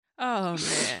Oh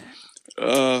man.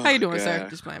 Oh, How you doing, God. sir?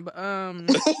 Just playing, but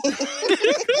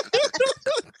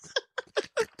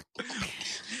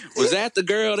Was that the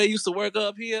girl that used to work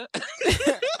up here?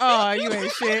 oh, you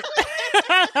ain't shit.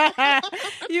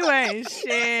 You ain't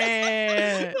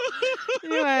shit.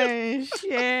 You ain't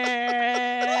shit.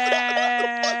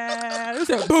 It's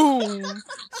a boom.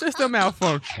 System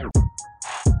malfunction.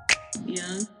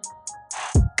 Young,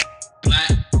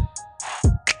 black,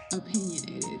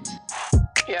 opinionated.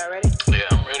 Y'all ready? Yeah,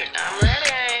 I'm ready. I'm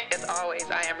ready. As always,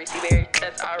 I am Reese Berry.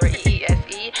 That's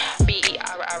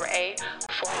REESEBERRA.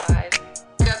 4 Y's.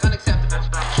 That's unacceptable.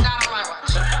 Not on my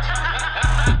watch.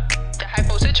 The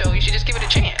hypo sitcho, you should just give it a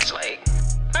chance. Like,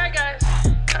 alright, guys.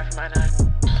 Time for my nine.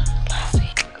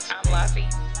 I'm Lassie.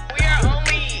 We are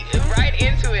only right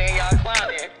into it, and y'all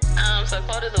clowning. So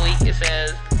quote of the week, it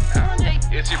says,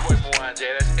 It's your boy Mwanje.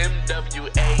 That's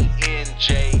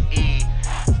MWANJE.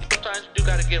 Sometimes you do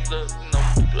gotta give the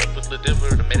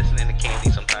the medicine and the candy.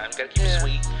 Sometimes you gotta keep it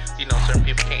sweet. You know, certain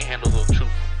people can't handle the truth.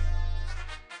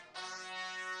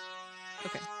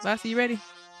 Okay, Lassie, you ready?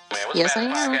 Man, what's Yes, the I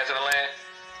am. podcast in the land?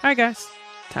 All right, guys.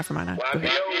 Time for my nine. Go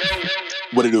ahead.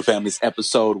 What it do, family? It's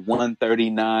episode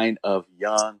 139 of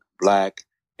Young, Black,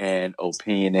 and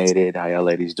Opinionated. How y'all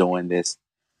ladies doing this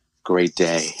great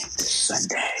day?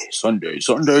 Sunday.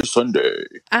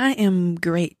 I am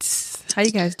great. How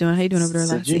you guys doing? How you doing over there,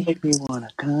 Said you Lassie? make me wanna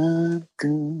come.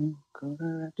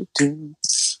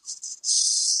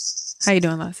 How you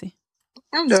doing, Lassie?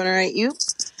 I'm doing alright. You?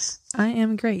 I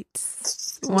am great.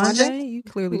 Wanda? Wanda, you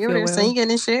clearly You feel were well. singing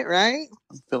and shit, right?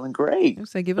 I'm feeling great. I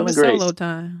said, give him a Feeling great. solo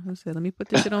time. I said, let me put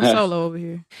this shit on solo over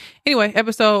here. Anyway,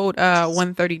 episode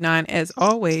 139, as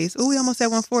always. Oh, we almost at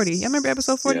 140. Y'all remember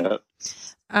episode 40? Yeah.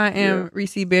 I am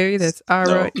Reese Berry. That's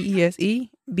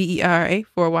REESEBERRA.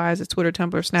 4 Y's is Twitter,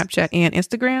 Tumblr, Snapchat, and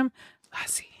Instagram.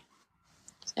 Lassie.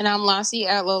 And I'm Lassie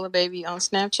at Lola Baby on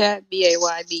Snapchat,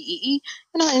 BAYBEE,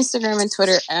 and on Instagram and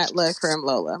Twitter at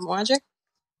LaCrimLola. Mwanje?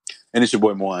 And it's your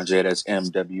boy Mwanje. That's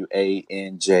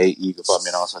MWANJE. You can follow me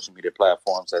on all social media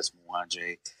platforms. That's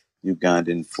Mwanje,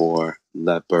 Ugandan for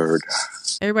leopard.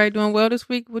 Everybody doing well this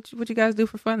week? What you guys do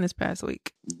for fun this past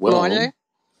week? Well, Mwanje?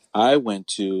 I went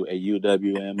to a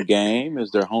UWM game. It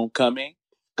was their homecoming.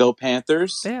 Go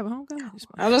Panthers. They have a homecoming. I was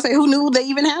going to say, who knew they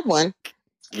even had one?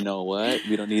 You know what?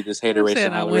 We don't need this I hateration,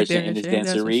 said I went there holleration, and this and shit.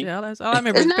 That's some dancery. shit. All I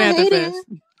remember It's is not Panther hating.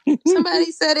 Fest.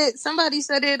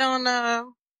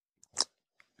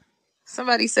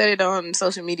 Somebody said it on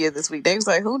social media this week. They was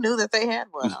like, who knew that they had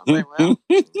one? I was like, well,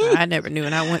 I never knew,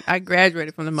 and I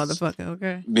graduated from the motherfucker.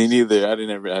 Okay. Me neither. I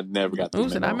never got the Who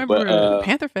said? memo. I remember But,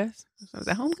 Panther Fest. I was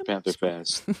at homecoming. Panther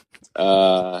Fest.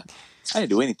 I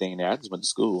didn't do anything there. I just went to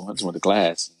school. I just went to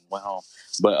class and went home.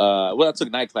 But I took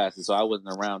night classes, so I wasn't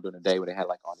around during the day where they had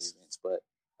like all these events. But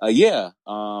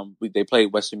they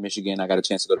played Western Michigan. I got a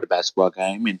chance to go to the basketball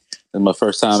game, and it was my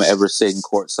first time ever sitting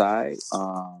courtside.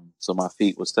 So my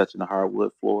feet was touching the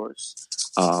hardwood floors.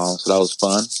 So that was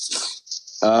fun.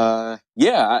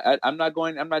 I'm not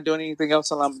doing anything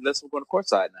else unless I'm going to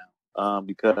courtside now.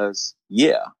 Because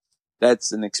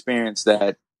that's an experience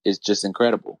that is just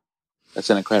incredible. That's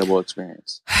an incredible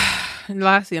experience.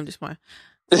 Lassie, I'm just playing.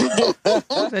 The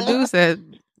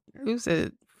dude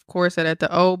said courtside at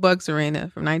the old Bucks Arena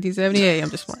from 1978. I'm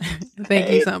just playing. Thank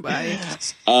you, somebody.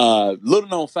 Little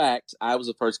known fact: I was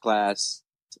the first class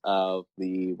of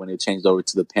when it changed over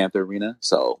to the Panther Arena.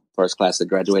 So first class that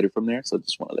graduated from there. So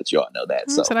just want to let you all know that.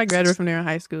 So said I graduated from there in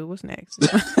high school. What's next?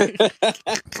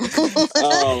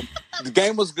 The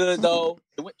game was good though.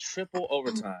 It went triple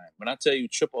overtime. When I tell you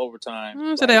triple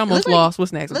overtime, So they almost lost.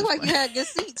 What's next? Looked like you had good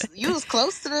seats. You was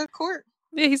close to the court.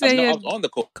 Yeah, he said I was on the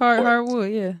court.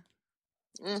 Hardwood, yeah.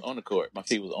 I was on the court. My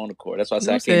feet was on the court. That's why I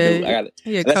said I can't do it. I got it.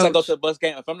 Unless I go to a bus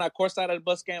game. If I'm not courtside at a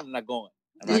bus game, I'm not going.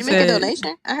 Did you make a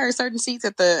donation? I heard certain seats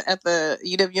at the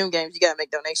UWM games, you gotta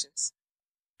make donations.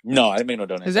 No, I didn't make no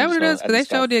donation. Is that what it is? Because they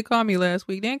sure did call me last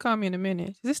week. They didn't call me in a minute.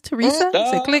 Is this Teresa?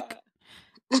 I said click.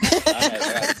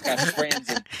 I got friends.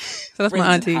 So that's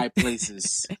my auntie. In high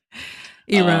places.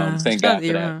 Iran. Thank God for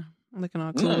Iran. I'm looking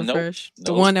all cool and fresh. No,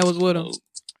 the one that was with him.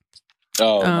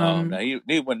 Oh no,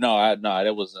 he went. No,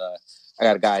 that was. I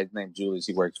got a guy named Julius.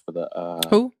 He works for the.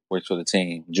 Who? Works for the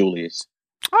team. Julius.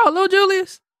 Oh, little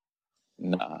Julius.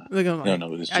 Nah, look at you don't know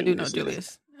who this Julius I do know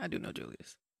Julius. I do know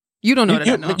Julius. You don't know that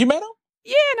I know. You met him?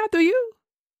 Yeah, not through you.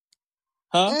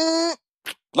 Huh?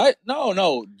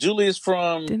 No. Julius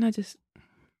from. Didn't I just?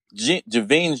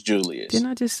 Javine's Julius. Didn't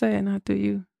I just say it? Not through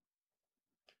you.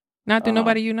 Not through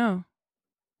nobody you know.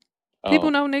 People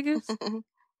know niggas. Look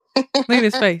at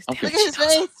his face. Look at his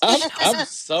face. I'm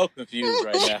so confused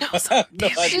right now.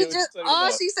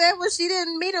 All she said was she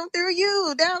didn't meet him through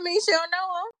you. That don't mean she don't know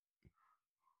him.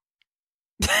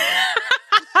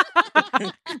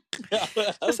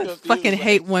 I was I confused, fucking like,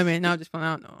 hate women. No, I'm just playing.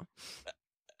 I don't know.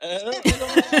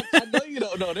 I know you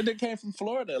don't know. That nigga came from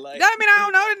Florida. Like, I mean, I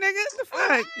don't know the nigga. The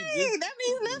fuck? he Hey, just- that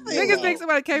means nothing. Niggas think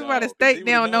somebody came from out of state,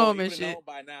 they don't know him and shit. Known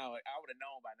by now. Like, I would have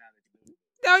known by now that you knew.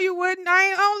 No, you wouldn't.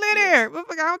 I don't live Yeah. there.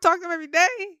 Motherfucker, I don't talk to him every day.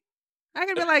 I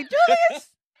can be like, Julius,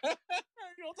 You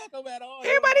don't talk about all.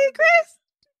 everybody, Chris,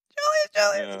 Julius.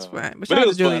 Yeah. It's fine. But But shout it out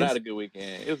was to fun. I Julius. had a good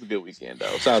weekend. It was a good weekend,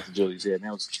 though. Shout out to Julius. Yeah, man,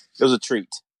 it was a treat.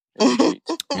 It was a treat.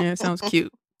 Yeah, it sounds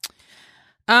cute.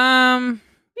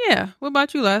 Yeah. What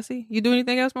about you, Lassie? You do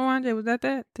anything else, Mwanje? Was that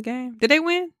the game? Did they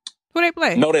win? Who they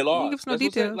play? No, they You lost. give us no That's what I'm saying.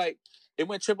 details. Like, it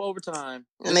went triple overtime.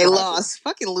 And they lost.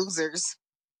 Fucking losers.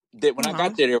 When I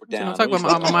got there, they were So down. don't talk It was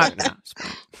about my alma like- mater now.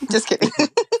 Just kidding.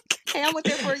 Hey, I went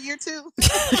there for a year too. She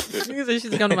said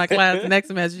she's going to my class. The next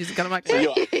semester, she's going to my class.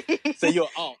 So you're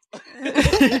alt.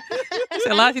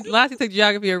 So Lassie took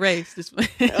geography or race. Just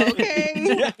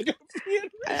Okay.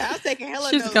 I was taking hella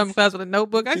She used to come to class with a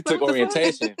notebook. I She explained, took what the fuck?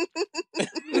 orientation.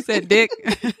 He said, "Dick."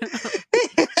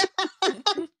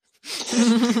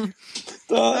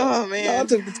 Oh, man.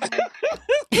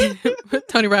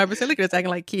 Tony Robertson, look at us acting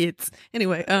like kids.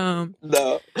 Anyway, No,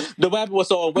 the weapon was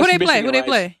on who Western they play? Michigan, Who they right?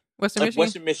 play? Western Michigan.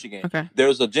 Western Michigan. Okay. There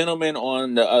was a gentleman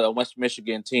on the Western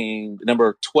Michigan team,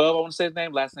 number 12. I want to say his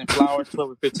name. Last name Flowers.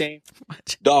 12 or 15.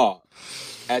 Dog.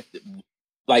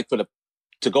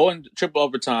 To go in triple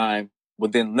overtime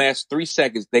within the last 3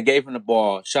 seconds, they gave him the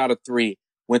ball, shot a three,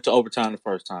 went to overtime the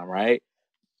first time. Right.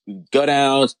 Go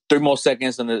down 3 more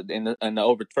seconds in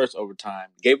the first overtime.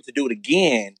 Gave it to do it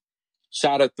again.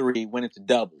 Shot a three, went into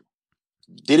double.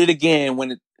 Did it again,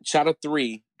 shot a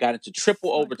three, got into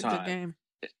triple overtime. Game.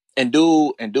 And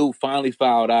dude finally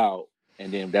fouled out,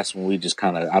 and then that's when we just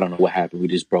kind of, I don't know what happened. We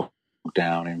just broke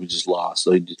down and we just lost.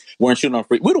 So we weren't shooting our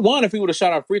free. We'd have won if we would have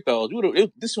shot our free throws.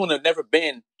 This would have never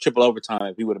been triple overtime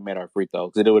if we would have made our free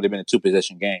throws. It would have been a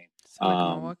 2-possession game. So like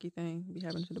a Milwaukee thing be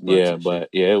happening to the Bucks. Yeah, and but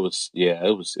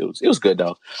shit. it was good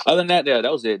though. Other than that,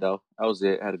 that was it though. That was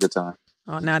it. I had a good time.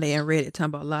 Oh, now they in Reddit talking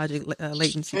about logic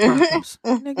latency problems.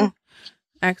 Nigga,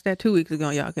 asked that 2 weeks ago.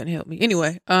 Y'all couldn't help me.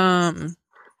 Anyway,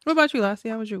 what about you, Lassie?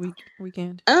 How was your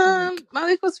weekend? My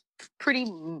week was pretty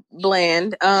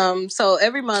bland. So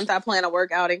every month I plan a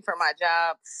work outing for my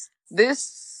job.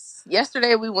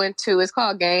 Yesterday we went to, it's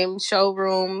called Game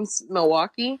Showrooms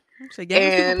Milwaukee. So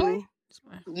games people play?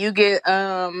 You get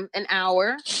an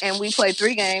hour, and we play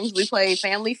 3 games. We play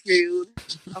Family Feud.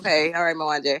 Okay, all right,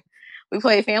 Mwanje. We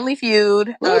play Family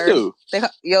Feud. What do?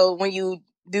 When you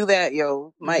do that,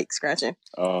 mic scratching.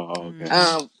 Oh,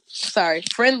 okay. Sorry,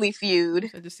 Friendly Feud.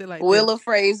 So just sit like Wheel this. of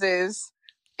Phrases,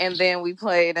 and then we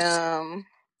played Match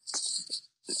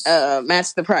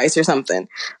the Price or something.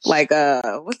 Like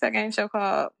what's that game show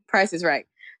called? Price is Right.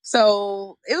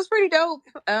 So it was pretty dope.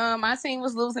 My team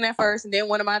was losing at first, and then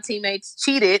one of my teammates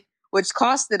cheated, which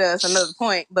costed us another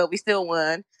point, but we still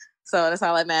won. So that's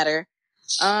all that mattered.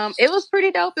 It was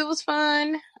pretty dope. It was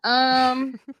fun.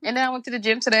 And then I went to the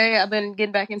gym today. I've been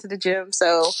getting back into the gym,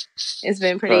 so it's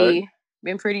been pretty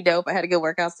dope. I had a good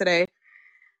workout today.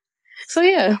 So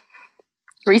yeah,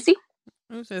 Reese.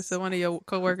 So one of your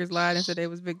coworkers lied and said they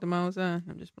was Vic Damone's son.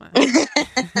 I'm just playing.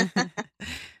 I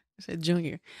said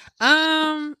Junior.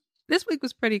 This week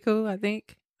was pretty cool, I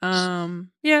think.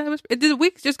 Yeah, the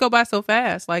weeks just go by so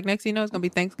fast. Like next thing you know, it's gonna be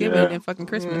Thanksgiving and fucking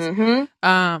Christmas.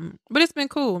 Mm-hmm. But it's been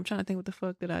cool. I'm trying to think what the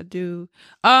fuck did I do.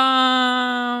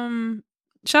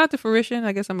 Shout out to Fruition.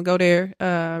 I guess I'm gonna go there.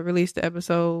 Release the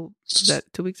episode, was that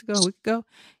 2 weeks ago, a week ago,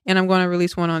 and I'm going to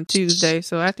release one on Tuesday.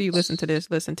 So after you listen to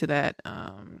this, listen to that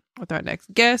with our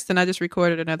next guest. And I just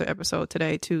recorded another episode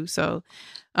today too. So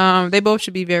they both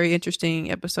should be very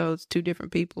interesting episodes. 2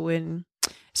 different people, and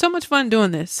so much fun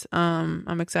doing this.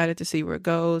 I'm excited to see where it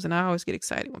goes, and I always get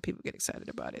excited when people get excited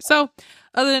about it. So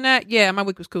other than that, yeah, my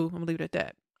week was cool. I'm gonna leave it at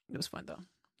that. It was fun though.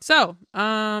 So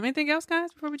anything else,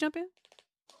 guys, before we jump in?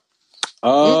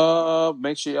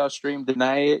 Make sure y'all stream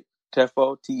Deny It,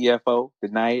 TEFO,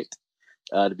 Deny It.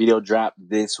 The video dropped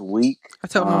this week. I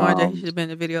told my mom he should have been in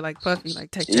the video like Puffy,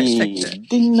 like take that.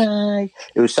 Deny.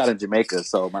 It was shot in Jamaica,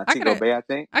 so Montego Bay, I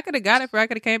think. I could have got it I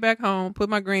could have came back home, put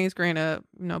my green screen up,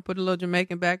 put a little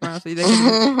Jamaican background so they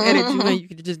could edit you in. You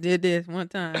could have just did this one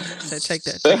time. Said take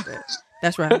that.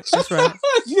 That's right.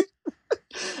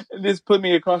 And just put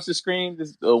me across the screen,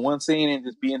 just one scene, and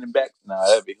just be in the back. Nah,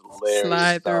 that'd be hilarious.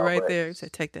 Slide through right there.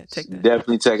 Said take that.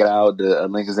 Definitely check it out. The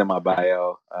link is in my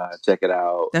bio. Check it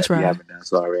out. That's right. If you haven't done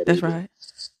so already. That's right.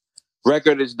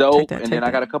 Record is dope, Take and then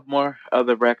I got a couple more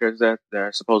other records that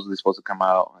they're supposedly supposed to come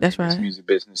out. That's right. This music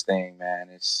business thing, man,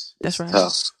 it's That's right.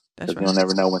 tough. That's right. You'll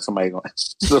never know when somebody going.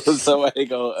 Puffy,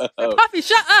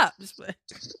 shut up.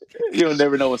 You don't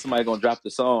never know when somebody's gonna drop the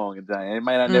song, and it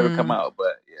might not never come Mm. out.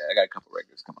 But yeah, I got a couple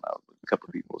records coming out with a couple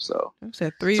of people. So I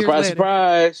said 3 years surprise, later.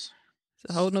 surprise. It's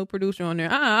a whole new producer on there.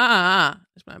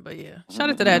 But yeah, shout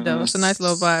out to that though. It's a nice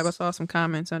little vibe. I saw some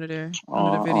comments under there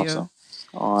under the video. Awesome.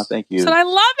 Oh, thank you. So I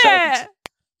love Shout it.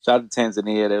 Shout out to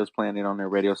Tanzania. They was playing it on their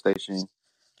radio station.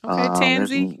 Okay,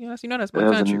 Tanzy. You know that's my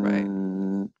country, right?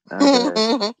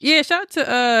 Yeah, shout out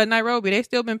to Nairobi. They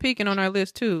still been peaking on our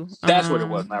list too. That's what it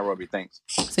was, Nairobi. Thanks.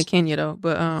 It's in Kenya though,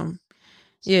 but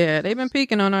yeah, they've been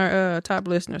peaking on our top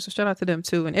listeners. So shout out to them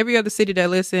too, and every other city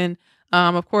that listen.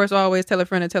 Of course, always tell a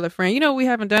friend to tell a friend. You know what we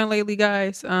haven't done lately,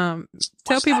 guys? Tell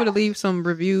people to leave some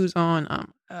reviews on,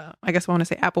 I guess I want to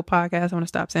say Apple Podcasts. I want to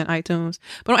stop saying iTunes.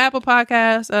 But on Apple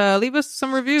Podcasts, leave us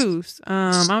some reviews.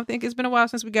 I don't think it's been a while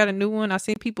since we got a new one. I've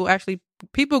seen people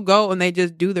go and they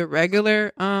just do the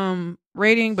regular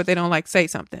rating, but they don't like say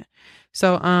something.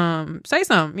 So say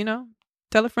something, you know.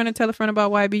 Tell a friend and tell a friend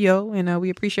about YBO, and we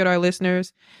appreciate our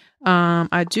listeners.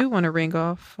 I do want to ring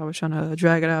off. I was trying to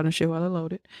drag it out and shit while I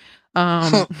loaded.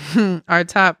 Our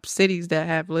top cities that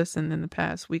have listened in the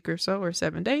past week or so, or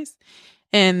 7 days.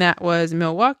 And that was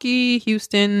Milwaukee,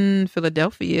 Houston,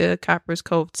 Philadelphia, Coppers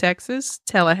Cove, Texas,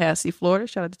 Tallahassee, Florida.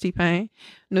 Shout out to T-Pain.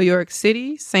 New York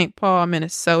City, St. Paul,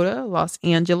 Minnesota, Los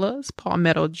Angeles,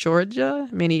 Palmetto, Georgia,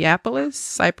 Minneapolis,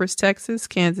 Cypress, Texas,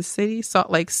 Kansas City, Salt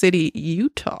Lake City,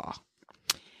 Utah,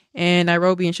 and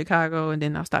Nairobi and Chicago, and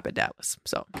then I'll stop at Dallas.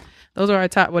 So those are our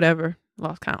top whatever.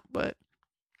 Lost count, but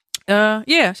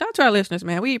yeah, shout out to our listeners,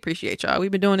 man. We appreciate y'all.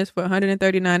 We've been doing this for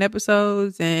 139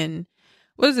 episodes, and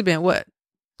what has it been? What?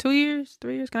 2 years?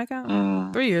 3 years? Can I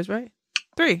count? 3 years, right?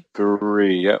 3.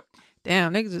 3, yep.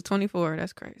 Damn, niggas is 24.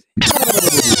 That's crazy.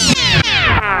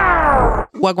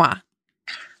 Wagwan.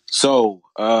 So,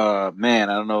 man,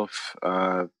 I don't know if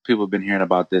people have been hearing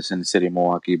about this in the city of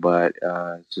Milwaukee, but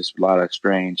just a lot of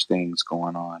strange things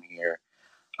going on here.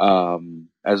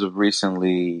 As of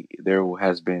recently, there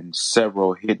has been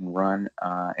several hit and run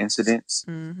incidents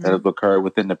that have occurred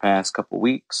within the past couple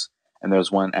weeks, and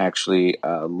there's one actually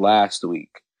last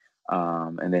week,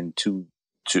 and then two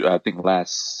I think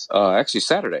actually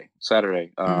Saturday,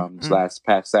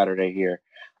 past Saturday here,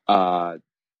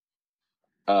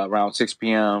 around 6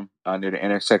 p.m. Near the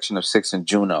intersection of 6th and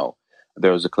Juno,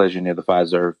 there was a collision near the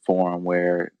Pfizer Forum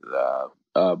where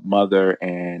mother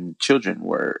and children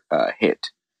were hit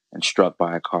and struck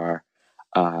by a car.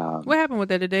 What happened with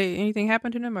that today? Anything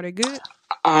happened to them? Are they good?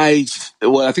 I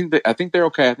think they're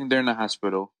okay. I think they're in the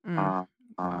hospital. That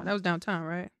was downtown,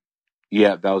 right?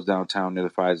 Yeah, that was downtown near the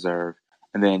Pfizer.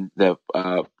 And then the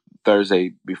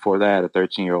Thursday before that, a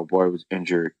 13-year-old boy was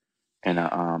injured in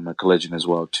a collision as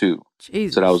well too.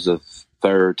 Jesus. So that was the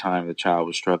third time the child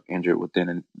was struck injured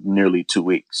within nearly 2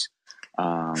 weeks.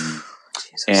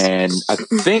 And I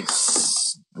think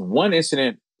one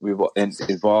incident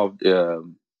involved a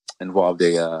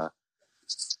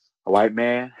white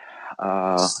man,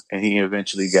 and he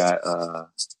eventually got.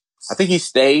 I think he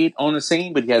stayed on the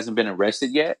scene, but he hasn't been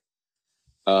arrested yet.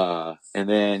 And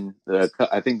then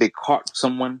I think they caught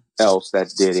someone else that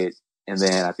did it, and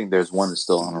then I think there's one that's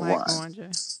still on the run.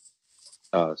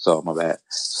 So my bad.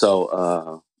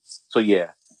 So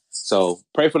yeah. So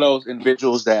pray for those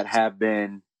individuals that have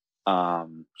been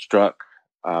struck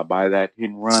by that hit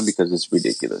and run, because it's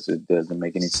ridiculous. It doesn't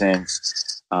make any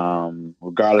sense.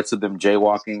 Regardless of them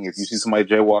jaywalking, if you see somebody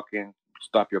jaywalking,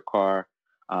 stop your car.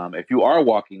 If you are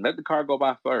walking, let the car go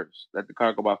by first.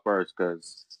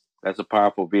 Because that's a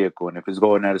powerful vehicle. And if it's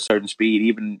going at a certain speed,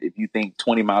 even if you think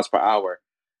 20 miles per hour,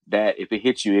 that if it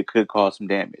hits you, it could cause some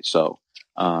damage. So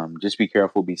just be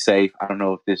careful, be safe. I don't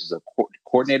know if this is a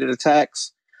coordinated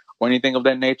attacks or anything of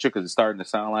that nature, because it's starting to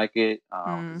sound like it.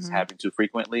 It's happening too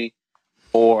frequently.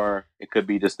 Or it could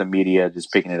be just the media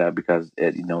just picking it up because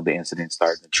the incident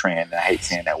started to trend. I hate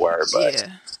saying that word, but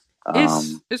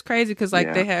it's crazy because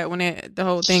they had the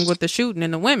whole thing with the shooting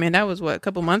and the women, that was a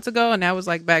couple months ago, and that was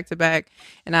like back to back.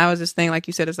 And I was just thinking, like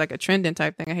you said, it's like a trending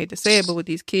type thing. I hate to say it, but with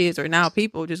these kids or now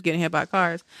people just getting hit by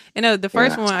cars. And the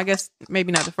first one, I guess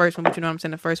maybe not the first one, but you know what I'm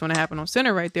saying, the first one that happened on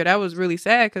Center right there, that was really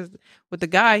sad because with the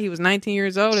guy, he was 19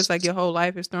 years old. It's like your whole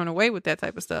life is thrown away with that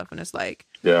type of stuff, and it's like,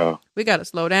 we got to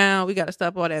slow down. We got to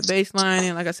stop all that baseline.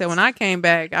 And like I said, when I came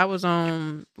back, I was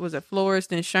on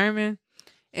Florist and Sherman,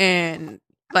 and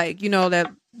like,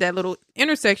 that little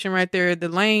intersection right there, the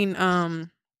lane,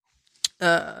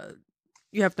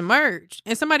 you have to merge.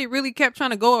 And somebody really kept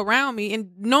trying to go around me,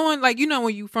 and knowing, like,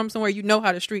 when you from somewhere,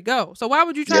 how the street go. So why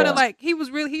would you try to, like, he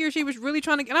or she was really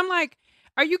trying to, and I'm like,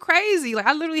 are you crazy? Like,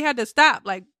 I literally had to stop,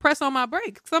 like, press on my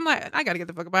brakes. Cause I'm like, I gotta get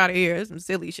the fuck up out of here. It's some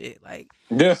silly shit. Like,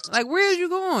 Yeah. where are you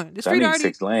going? The I street need already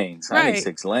 6 lanes. I right. need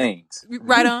 6 lanes.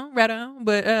 Right on.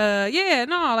 But yeah,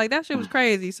 no, like that shit was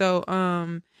crazy. So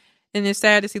and it's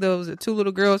sad to see those 2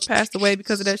 little girls passed away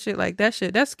because of that shit. Like that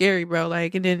shit, that's scary, bro.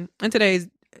 Like, and then in today's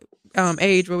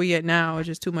age where we at now, it's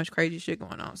just too much crazy shit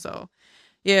going on. So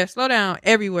yeah, slow down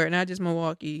everywhere, not just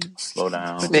Milwaukee. Slow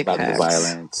down. Big Stop the facts.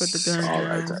 violence. Put the guns all that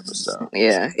down. type of stuff.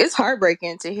 Yeah, it's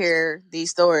heartbreaking to hear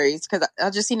these stories because I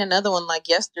just seen another one like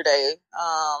yesterday.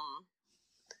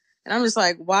 And I'm just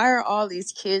like, why are all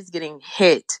these kids getting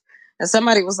hit? And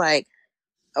somebody was like,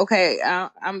 okay,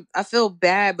 I feel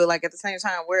bad, but like at the same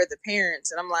time, where are the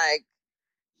parents? And I'm like,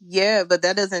 yeah, but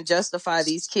that doesn't justify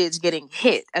these kids getting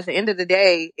hit. At the end of the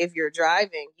day, if you're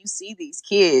driving, you see these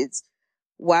kids.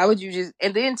 Why would you just,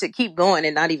 and then to keep going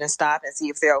and not even stop and see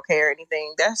if they're okay or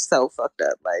anything? That's so fucked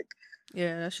up. Like,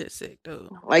 yeah, that shit's sick, dude.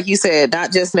 Like you said,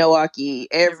 not just Milwaukee,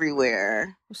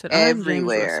 everywhere. Who said, I'm James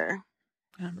everywhere.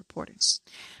 Russell. I'm reporting.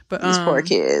 But These poor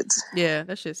kids. Yeah,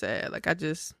 that shit's sad. Like, I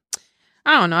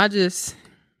don't know. I just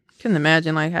couldn't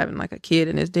imagine like having like a kid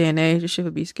in this day and age. This shit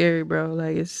would be scary, bro.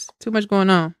 Like, it's too much going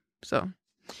on. So,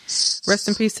 rest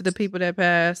in peace to the people that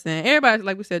passed, and everybody.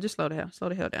 Like we said, just slow the hell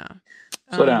down.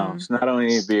 Slow down. It's not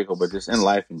only in a vehicle, but just in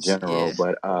life in general. Yeah.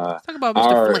 But let's talk about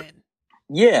Mr. Flynn.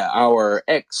 Yeah, our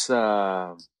ex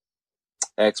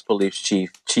police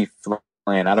chief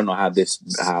Flynn. I don't know how I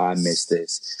missed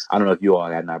this. I don't know if you all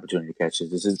had an opportunity to catch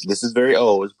this. This is very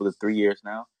old. It's for 3 years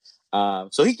now.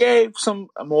 So he gave some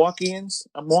Milwaukeeans,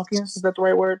 is that the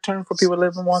right word term for people that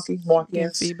live in Milwaukee?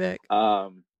 Milwaukeeans. Feedback.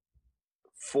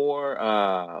 Four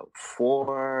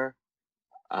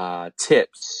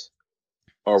tips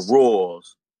or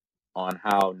rules on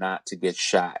how not to get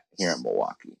shot here in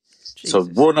Milwaukee. Jesus. So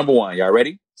rule number 1, y'all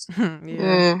ready? Yeah.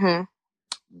 Mm-hmm.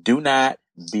 Do not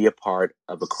be a part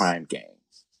of a crime gang.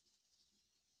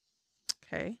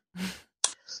 Okay.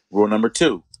 Rule number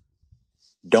 2,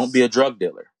 don't be a drug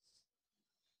dealer.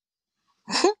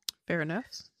 Fair enough.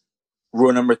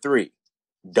 Rule number 3,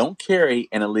 don't carry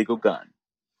an illegal gun.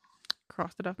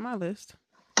 Crossed it off my list.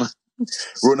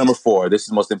 Rule number 4, this is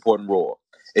the most important rule.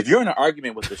 If you're in an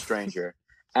argument with a stranger,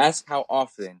 ask how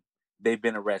often they've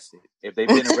been arrested. If they've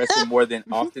been arrested more than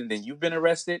often than you've been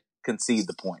arrested, concede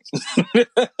the point.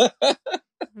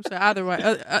 So either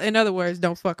way, in other words,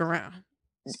 don't fuck around.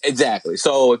 Exactly.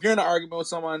 So if you're in an argument with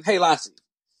someone, hey Lassie,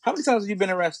 how many times have you been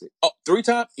arrested? Oh, 3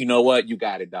 times? You know what? You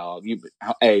got it, dog.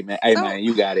 Hey man,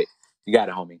 you got it. You got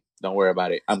it, homie. Don't worry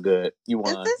about it. I'm good. You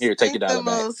won. Here, take your dollar back.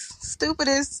 The most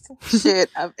stupidest shit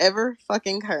I've ever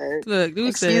fucking heard. Look,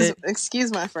 dude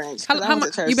excuse my French. How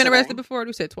much you been arrested before?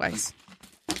 Dude said twice.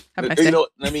 You know,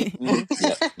 let me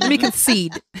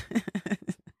concede.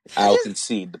 I'll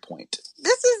concede the point.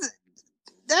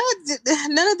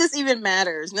 None of this even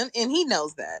matters. And he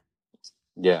knows that.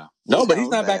 Yeah. No, but he's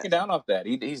not backing down off that.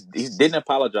 He didn't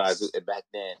apologize back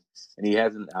then, and he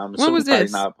hasn't. I'm assuming he's probably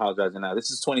not apologizing now.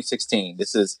 This is 2016.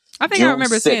 This is. I think I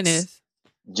remember saying this.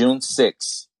 June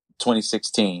 6,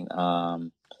 2016.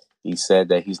 He said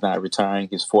that he's not retiring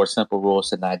his 4 simple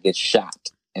rules to not get shot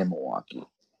in Milwaukee.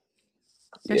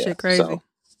 That shit crazy.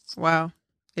 So. Wow.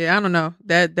 Yeah, I don't know.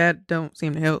 That don't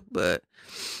seem to help, but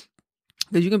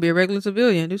because you can be a regular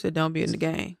civilian. Dude said, "Don't be in the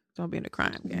gang. Don't be in the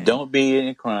crime gang. Don't be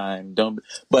in crime.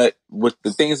 But with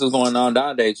the things that's going on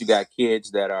nowadays, you got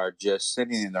kids that are just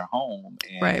sitting in their home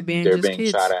and they're being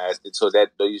shot at, so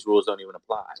that these rules don't even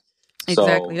apply.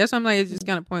 Exactly. That's why I'm like, it's just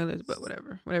kind of pointless. But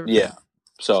whatever. Yeah.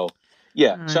 So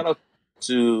right. Shout out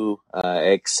to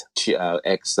ex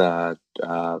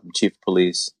chief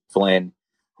police Flynn,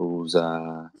 who's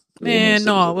Man,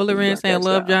 no, Willie Rand saying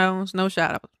Love Jones. No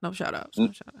shout outs. No shout outs.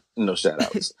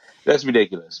 That's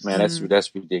ridiculous, man. That's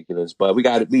ridiculous. But we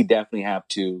definitely have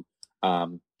to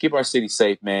keep our city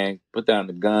safe, man. Put down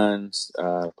the guns.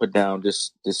 Put down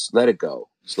just let it go.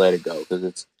 Just let it go, because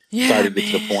it's starting to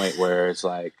get to the point where it's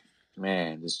like,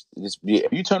 man,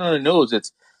 if you turn on the news,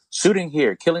 it's shooting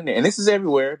here, killing there, and this is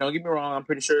everywhere. Don't get me wrong. I'm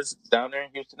pretty sure it's down there in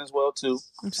Houston as well too.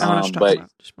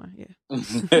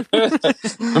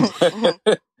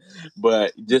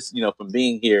 But just from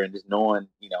being here and just knowing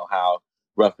how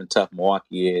rough and tough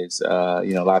Milwaukee is, a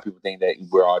lot of people think that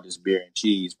we're all just beer and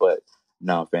cheese, but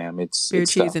no, fam, it's beer,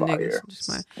 it's cheese, tough and out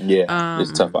niggas. here.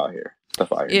 It's tough out here.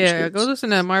 Yeah, go listen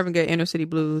to Marvin Gaye, Inner City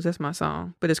Blues. That's my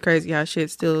song. But it's crazy how shit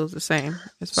still is the same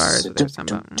as far as what they were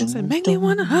talking about. I said, make me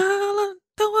wanna holler,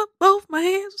 throw up both my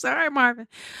hands. Sorry, Marvin.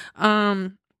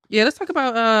 Yeah, let's talk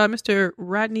about Mr.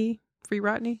 Rodney. Free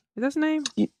Rodney. Is that his name?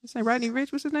 His name Rodney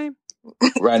Rich. What's his name?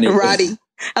 Rodney.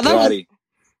 I thought Roddy.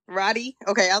 Roddy.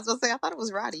 Okay, I was gonna say I thought it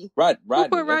was Roddy. Rodney. put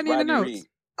That's Rodney in the notes? Reed.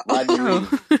 Rodney Reed.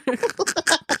 Oh.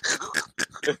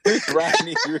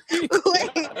 Rodney Reed.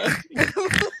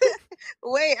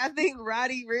 Wait, I think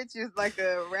Roddy Rich is like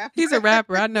a rapper. He's a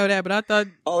rapper. I know that, but I thought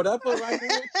Oh, that put Rodney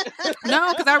Rich?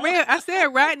 no, because I said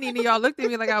Rodney, and y'all looked at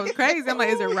me like I was crazy. I'm like,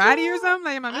 is it Roddy or something?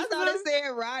 Like, am I I missing thought it something? said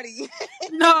Roddy.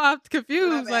 No, I'm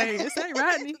confused. My bad. Like, it ain't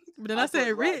Rodney, but then I said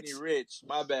put Rich. Rodney Rich.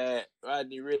 My bad.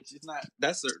 Rodney Rich. It's not.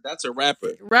 That's a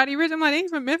rapper. Roddy Rich. I'm like, ain't he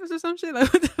from Memphis or some shit?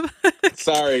 Like, what the fuck?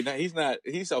 Sorry, no, he's not.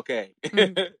 He's okay. He's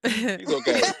okay.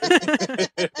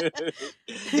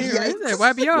 He said,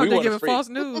 YBO, We they want a giving freak. false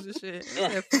news and shit. He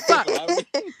said, fuck.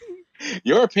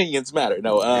 Your opinions matter.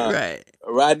 No, Right.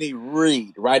 Rodney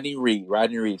Reed,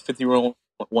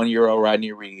 51-year-old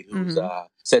Rodney Reed, who's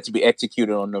set to be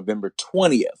executed on November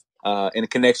 20th in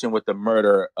connection with the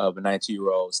murder of a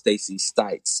 19-year-old Stacey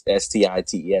Stites,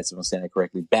 Stites, if I'm saying it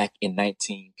correctly, back in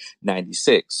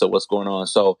 1996. So what's going on?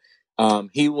 So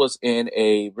he was in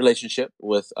a relationship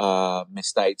with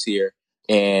Miss Stites here,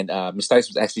 and Miss Stites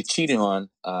was actually cheating on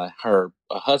her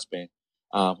husband,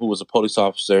 who was a police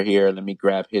officer here. Let me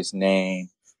grab his name.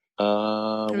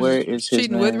 Where is his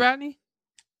cheating name? with Rodney?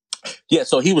 Yeah,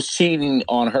 so he was cheating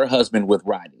on her husband with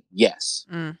Rodney. Yes.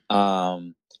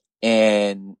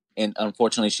 And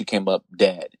unfortunately she came up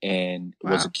dead and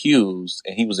was accused,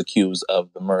 and he was accused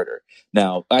of the murder.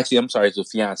 Now, actually, I'm sorry, it's a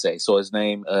fiance. So his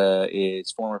name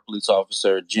is former police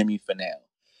officer Jimmy Fennell.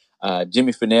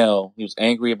 Jimmy Fennell, he was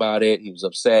angry about it. He was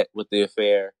upset with the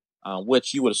affair,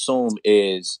 which you would assume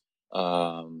is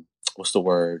what's the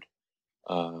word?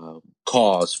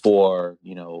 Cause for,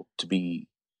 to be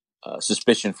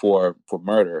suspicion for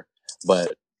murder.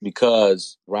 But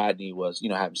because Rodney was,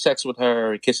 having sex with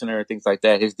her, kissing her, things like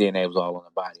that, his DNA was all on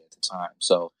the body at the time.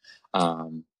 So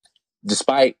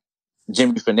despite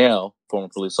Jimmy Fennell, former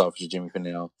police officer Jimmy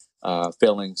Fennell,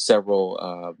 failing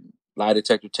several lie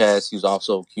detector tests, he was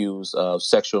also accused of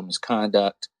sexual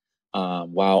misconduct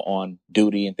while on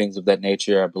duty and things of that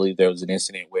nature. I believe there was an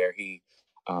incident where he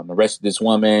arrested this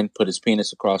woman, put his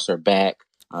penis across her back.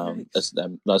 Let's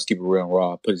keep it real and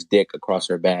raw. Put his dick across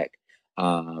her back,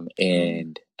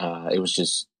 and it was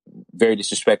just very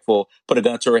disrespectful. Put a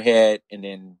gun to her head, and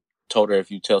then told her,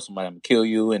 "If you tell somebody, I'm gonna kill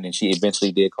you." And then she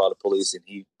eventually did call the police, and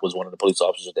he was one of the police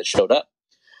officers that showed up.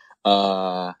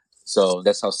 So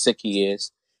that's how sick he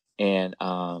is. And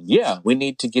we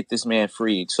need to get this man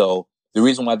freed. So the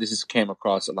reason why this came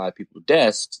across a lot of people's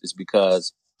desks is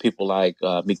because people like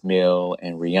Meek Mill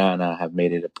and Rihanna have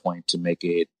made it a point to make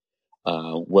it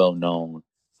well known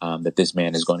that this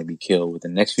man is going to be killed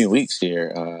within the next few weeks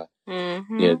here.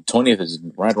 Yeah, 20th is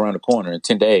right around the corner in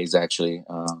 10 days, actually.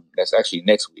 That's actually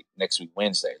next week,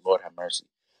 Wednesday. Lord have mercy.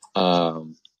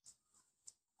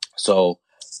 So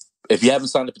if you haven't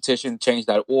signed the petition,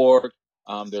 change.org.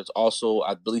 There's also,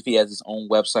 I believe he has his own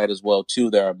website as well, too.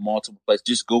 There are multiple places.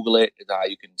 Just Google it.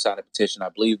 You can sign a petition. I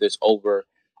believe there's over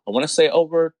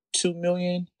 2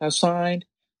 million have signed.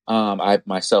 I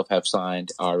myself have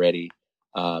signed already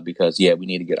because, we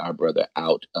need to get our brother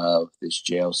out of this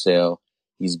jail cell.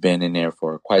 He's been in there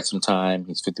for quite some time.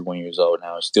 He's 51 years old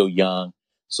now. He's still young.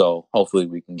 So hopefully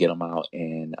we can get him out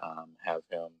and have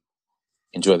him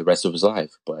enjoy the rest of his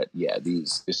life. But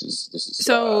this is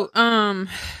so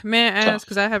may I ask,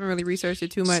 because I haven't really researched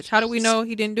it too much, how do we know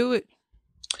he didn't do it?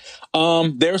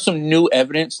 There's some new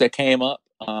evidence that came up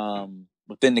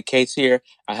within the case here.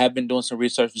 I have been doing some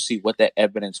research to see what that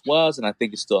evidence was, and I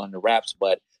think it's still under wraps,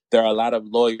 but there are a lot of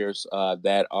lawyers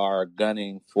that are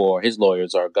gunning for his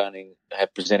lawyers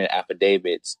have presented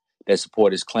affidavits that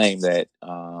support his claim that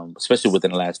especially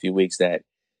within the last few weeks, that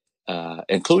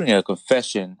including a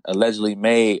confession allegedly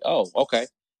made. So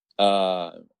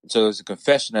there's a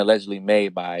confession allegedly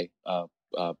made by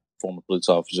former police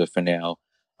officer Fennell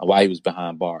while he was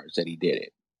behind bars that he did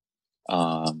it.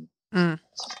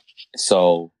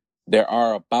 So there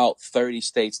are about 30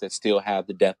 states that still have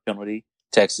the death penalty.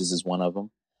 Texas is one of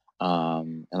them.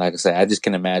 And like I said, I just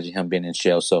can imagine him being in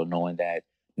jail. So knowing that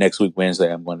next week,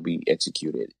 Wednesday, I'm going to be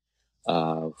executed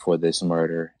for this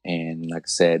murder. And like I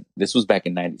said, this was back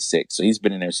in 96. So he's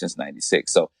been in there since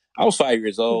 96. So I was 5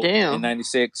 years old in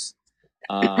 96.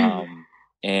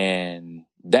 And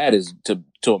that is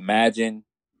to imagine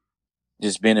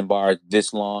just being in bars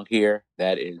this long here.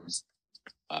 That is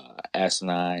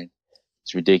asinine.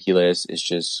 It's ridiculous. It's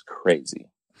just crazy.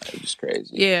 It's just crazy.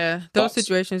 Yeah, those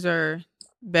situations are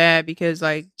bad because,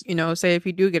 like, say if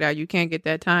you do get out, you can't get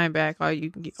that time back. All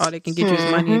they can get you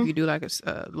is money if you do like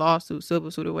a lawsuit, civil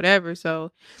suit, or whatever.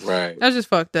 So that's just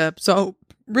fucked up. So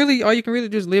really, all you can really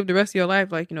do is live the rest of your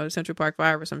life, like the Central Park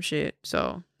 5 or some shit.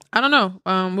 So I don't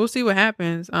know. We'll see what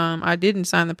happens. I didn't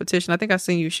sign the petition. I think I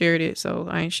seen you shared it, so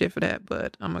I ain't shit for that.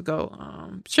 But I'm gonna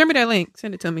go. Share me that link.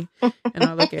 Send it to me, and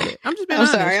I'll look at it. I'm just being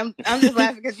honest. sorry. I'm just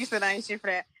laughing because you said I ain't shit for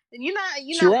that. You're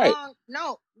She not right. wrong.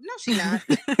 No, she not.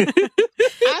 I'm trying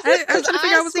to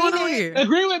figure out what's going on here.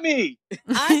 Agree with me.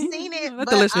 I seen it, Let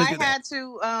the but listeners I do that.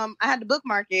 had to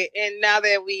bookmark it, and now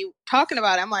that we talking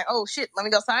about it, I'm like, oh shit, let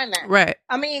me go sign that. Right.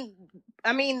 I mean,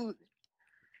 and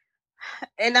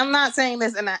I'm not saying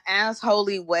this in an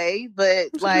assholey way, but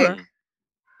like, Sure.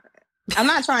 I'm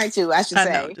not trying to. I should I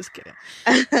say. know. Just kidding.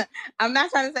 I'm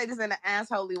not trying to say this in an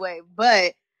assholey way,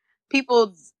 but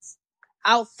people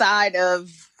outside of,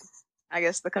 I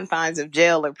guess, the confines of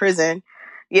jail or prison,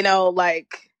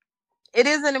 like, it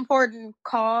is an important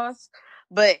cause,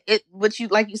 but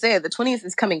like you said, the 20th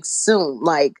is coming soon.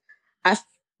 Like, I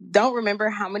don't remember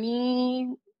how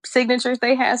many signatures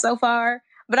they had so far,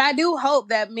 but I do hope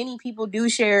that many people do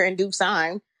share and do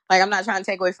sign. Like, I'm not trying to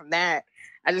take away from that.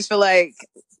 I just feel like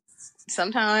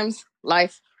sometimes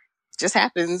life just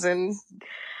happens, and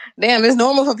damn, it's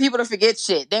normal for people to forget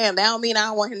shit. Damn, that don't mean I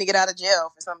don't want him to get out of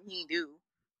jail for something he do.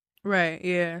 Right.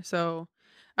 Yeah. So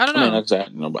I don't I mean,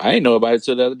 know. I didn't know about it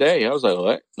till the other day. I was like,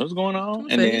 "What? What's going on?"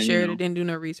 Someone And said then he shared it, didn't do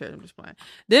no research. I'm just playing.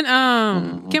 Then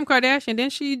Kim Kardashian,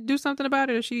 didn't she do something about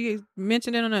it, or she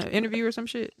mentioned it on an interview or some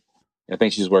shit? I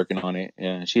think she's working on it.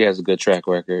 Yeah, she has a good track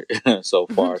record so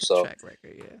far. So track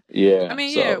record, yeah. yeah. I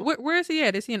mean, so, yeah. Where is he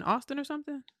at? Is he in Austin or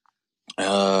something?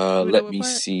 let me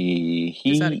see.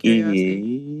 Just out of curiosity.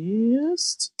 He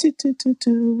is.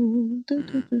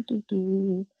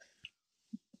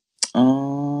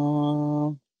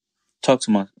 Talk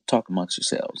amongst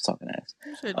yourselves. Talking ass.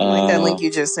 Like that link you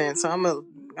just sent. So I'm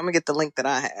gonna get the link that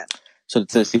I had. So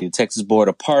the Texas Board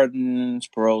of Pardons,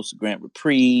 paroles to grant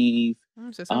reprieve.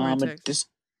 Somewhere in Texas.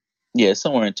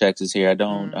 Somewhere in Texas. Here, I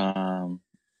don't.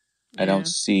 I don't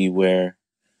see where.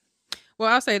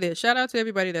 Well, I'll say this. Shout out to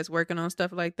everybody that's working on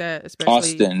stuff like that, especially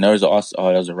Austin. There's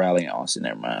a rally in Austin.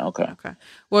 Never mind. Okay.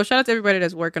 Well, shout out to everybody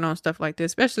that's working on stuff like this,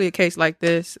 especially a case like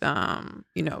this.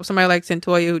 Somebody like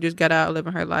Centoya who just got out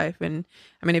living her life. And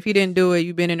I mean, if he didn't do it,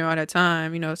 you've been in there all that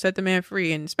time, set the man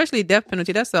free. And especially death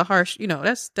penalty, that's a harsh,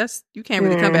 that's you can't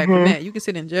really come back from that. You can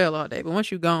sit in jail all day, but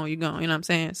once you're gone, you're gone. You know what I'm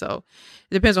saying? So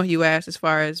it depends on who you ask as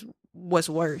far as what's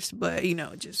worse. But,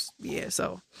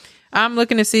 so I'm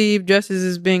looking to see if justice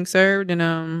is being served,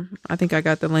 and I think I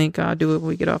got the link. I'll do it when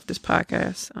we get off this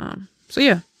podcast.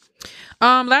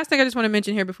 Last thing I just want to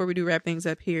mention here before we do wrap things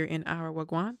up here in our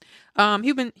Wagwan,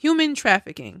 human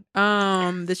trafficking.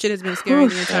 The shit has been scaring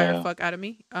the entire fuck out of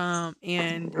me.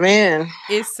 And man,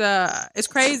 it's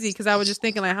crazy because I was just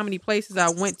thinking like how many places I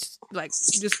went, like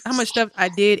just how much stuff I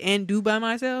did and do by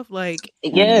myself, like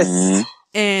yes,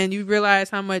 and you realize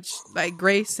how much like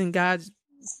grace and God's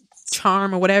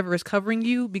charm or whatever is covering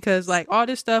you, because like all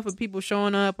this stuff with people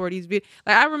showing up or these videos,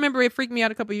 like I remember it freaked me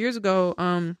out a couple of years ago.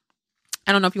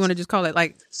 I don't know if you want to just call it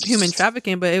like human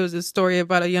trafficking, but it was a story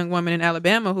about a young woman in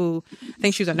Alabama who, I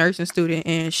think she was a nursing student,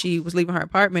 and she was leaving her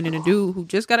apartment, and a dude who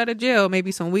just got out of jail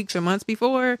maybe some weeks or months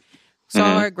before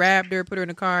saw her, grabbed her, put her in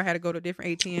the car, had to go to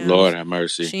different ATMs. Lord have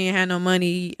mercy. She ain't had no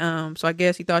money. So I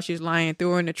guess he thought she was lying,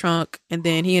 threw her in the trunk. And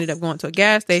then he ended up going to a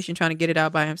gas station trying to get it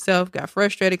out by himself. Got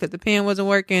frustrated because the pen wasn't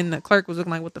working. The clerk was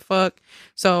looking like, what the fuck?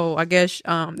 So I guess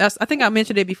I think I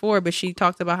mentioned it before, but she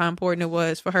talked about how important it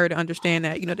was for her to understand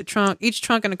that, the trunk, each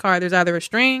trunk in the car, there's either a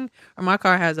string or my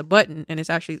car has a button and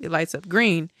it lights up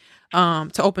green to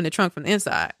open the trunk from the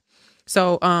inside.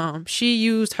 So she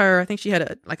used I think she had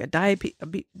a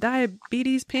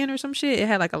diabetes pen or some shit. It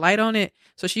had like a light on it.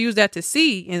 So she used that to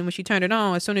see. And when she turned it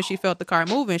on, as soon as she felt the car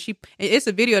moving, it's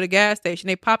a video of the gas station.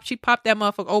 She popped that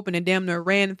motherfucker open and damn near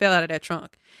ran and fell out of that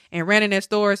trunk and ran in that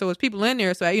store. So it was people in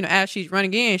there. So, as she's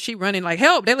running in, she running like,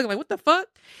 help. They look like, what the fuck?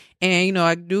 And,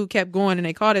 a dude kept going and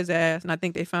they caught his ass. And I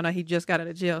think they found out he just got out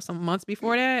of jail some months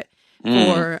before that.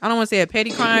 For, I don't want to say a petty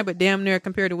crime, but damn near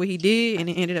compared to what he did, and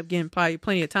he ended up getting probably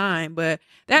plenty of time. But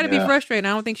that'd be frustrating.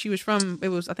 I don't think she was from.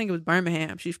 I think it was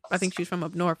Birmingham. I think she's from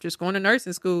up north, just going to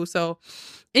nursing school. So,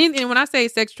 and when I say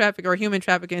sex trafficking or human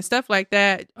trafficking, stuff like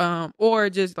that, or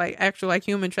just like actual like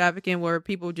human trafficking, where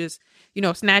people just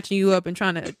snatching you up and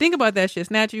trying to think about that shit,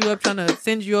 snatching you up, trying to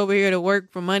send you over here to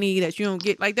work for money that you don't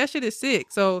get, like that shit is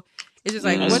sick. So it's just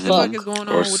like, what the fuck is going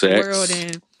on with the world?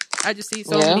 And I just see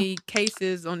so many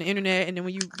cases on the internet, and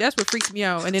then that's what freaks me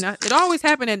out. And then it always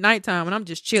happened at nighttime when I'm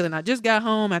just chilling. I just got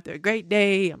home after a great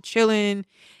day. I'm chilling,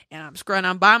 and I'm scrolling.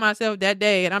 I'm by myself that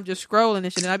day, and I'm just scrolling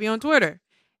and shit. And I be on Twitter,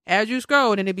 as you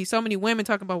scroll, and it'd be so many women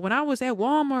talking about when I was at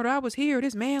Walmart or I was here,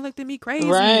 this man looked at me crazy.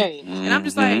 Right. And I'm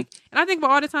just like, and I think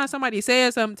about all the time somebody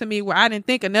says something to me where I didn't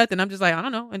think of nothing. I'm just like, I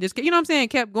don't know. And just, you know what I'm saying?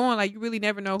 Kept going. Like, you really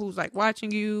never know who's like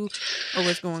watching you or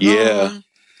what's going on.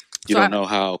 You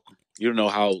don't know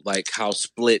how like how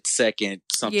split second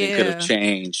something could have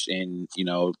changed, and you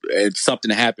know, it's something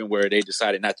happened where they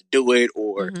decided not to do it,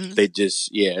 or they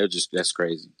just that's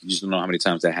crazy. You just don't know how many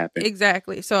times that happened.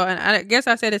 Exactly. So, and I guess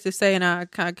I said this to say, and I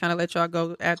kind of let y'all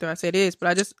go after I say this, but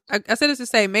I said this to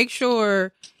say, make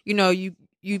sure you know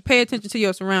you pay attention to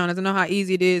your surroundings. I know how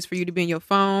easy it is for you to be in your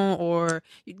phone, or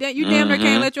you damn near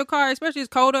can't let your car, especially it's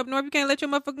cold up north, you can't let your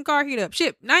motherfucking car heat up.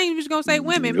 Shit, not even just gonna say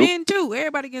women, men too.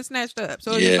 Everybody getting snatched up.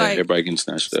 So it's just like, everybody getting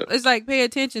snatched up. It's like, pay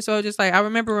attention. So it's just like, I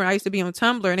remember when I used to be on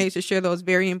Tumblr and they used to share those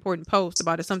very important posts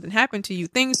about if something happened to you,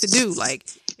 things to do. Like,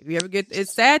 if you ever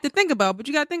it's sad to think about, but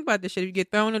you gotta think about this shit. If you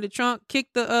get thrown in the trunk, kick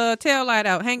the tail light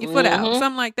out, hang your foot out,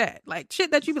 something like that. Like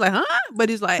shit that you be like, huh? But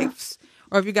it's like,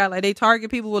 or if you got like, they target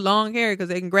people with long hair because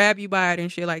they can grab you by it and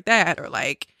shit like that, or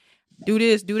like do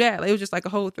this, do that. Like, it was just like a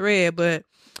whole thread. But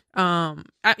I'm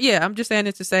just saying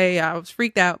this to say I was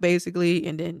freaked out basically,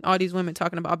 and then all these women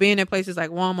talking about being in places like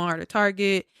Walmart or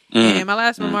Target. And my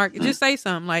last remark, just say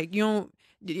something like,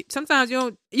 sometimes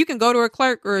you can go to a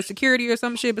clerk or a security or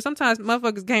some shit, but sometimes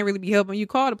motherfuckers can't really be helping you.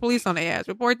 Call the police on their ass,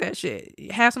 report that shit,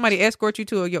 have somebody escort you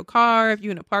to your car. If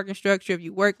you in a parking structure, if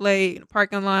you work late in a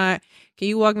parking lot, can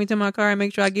you walk me to my car and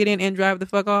make sure I get in and drive the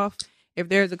fuck off? If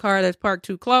there's a car that's parked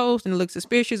too close and it looks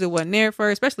suspicious, it wasn't there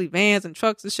first, especially vans and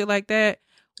trucks and shit like that,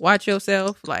 watch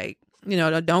yourself. Like, you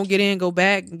know, don't get in, go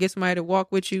back and get somebody to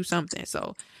walk with you, something.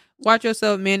 So watch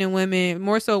yourself, men and women,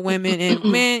 more so women. And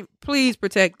men, please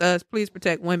protect us. Please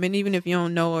protect women, even if you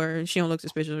don't know her and she don't look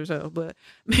suspicious herself. But,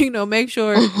 you know, make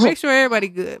sure everybody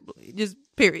good. Just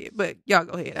period. But y'all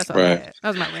go ahead. That's all I had. That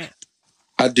was my rant.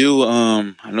 I do.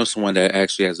 I know someone that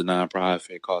actually has a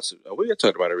nonprofit called. We had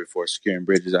talked about it before, Securing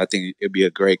Bridges. I think it'd be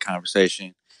a great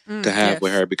conversation to have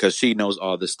with her, because she knows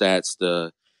all the stats,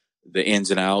 the ins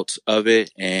and outs of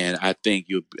it, and I think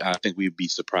we'd be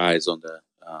surprised on the.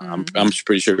 I'm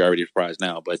pretty sure you're already surprised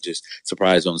now, but just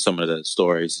surprised on some of the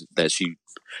stories that she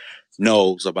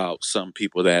knows about some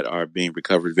people that are being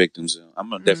recovered victims. I'm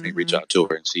gonna definitely reach out to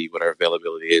her and see what her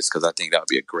availability is, because I think that would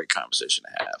be a great conversation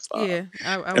to have.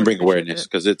 I and bring awareness,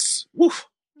 because it's woof.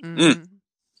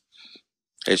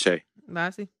 Hey Shay,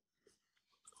 Lassie.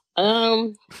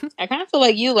 I kind of feel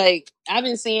like you. Like, I've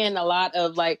been seeing a lot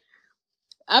of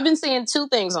I've been seeing two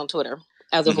things on Twitter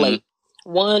as of late.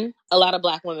 One, a lot of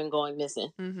black women going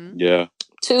missing. Yeah.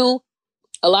 Two,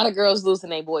 a lot of girls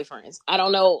losing their boyfriends. I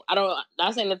don't know.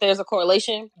 Not saying that there's a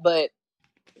correlation, but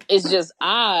it's just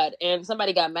odd. And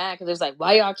somebody got mad because it's like,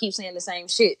 why y'all keep saying the same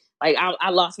shit? Like, I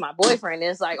lost my boyfriend.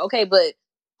 And it's like, okay, but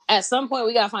at some point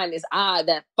we got to find this odd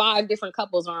that 5 different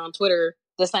couples are on Twitter,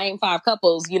 the same 5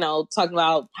 couples, you know, talking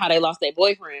about how they lost their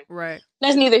boyfriend. Right.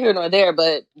 That's neither here nor there.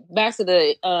 But back to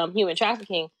the human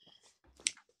trafficking.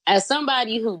 As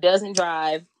somebody who doesn't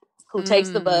drive, who takes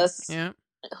the bus,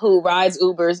 who rides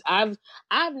Ubers, I've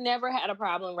never had a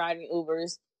problem riding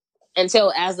Ubers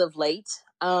until as of late.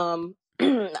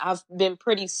 I've been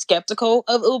pretty skeptical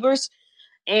of Ubers,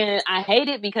 and I hate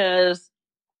it because,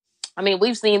 I mean,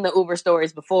 we've seen the Uber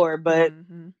stories before, but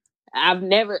I've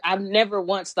never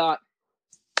once thought,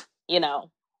 you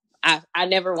know, I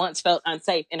never once felt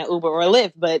unsafe in an Uber or a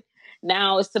Lyft, but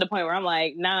now it's to the point where I'm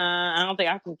like, nah, I don't think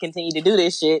I can continue to do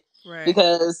this shit,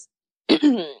 because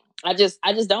I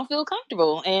just don't feel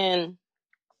comfortable. And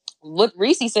what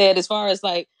Reese said, as far as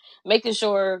like making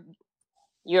sure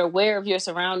you're aware of your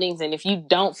surroundings, and if you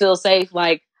don't feel safe,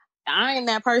 like, I am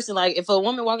that person. Like, if a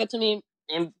woman walk up to me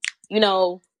and, you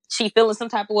know, she feeling some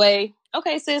type of way,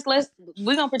 okay, sis,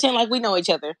 we're gonna pretend like we know each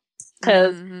other,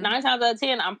 because 9 times out of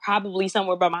 10, I'm probably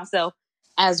somewhere by myself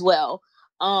as well.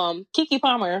 Keke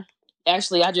Palmer,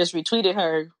 actually, I just retweeted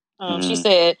her. She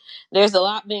said, there's a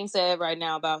lot being said right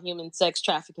now about human sex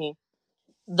trafficking.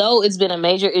 Though it's been a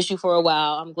major issue for a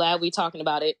while, I'm glad we're talking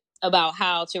about it, about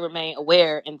how to remain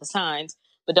aware and the signs,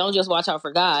 but don't just watch out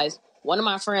for guys. One of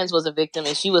my friends was a victim,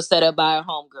 and she was set up by a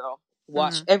homegirl.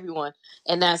 Watch everyone.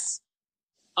 And that's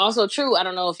also true. I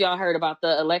don't know if y'all heard about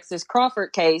the Alexis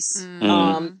Crawford case.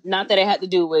 Not that it had to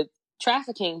do with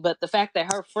trafficking, but the fact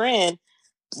that her friend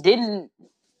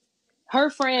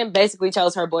basically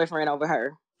chose her boyfriend over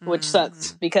her, which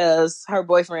sucks, because her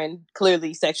boyfriend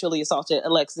clearly sexually assaulted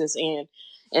Alexis, and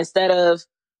instead of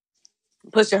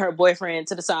pushing her boyfriend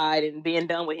to the side and being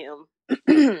done with him,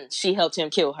 she helped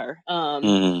him kill her,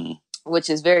 which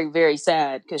is very, very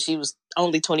sad, because she was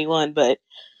only 21, but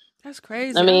that's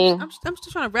crazy. I mean, I'm still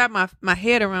trying to wrap my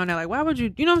head around that. Like, why would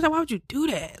you, you know what I'm saying? Why would you do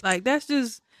that? Like, that's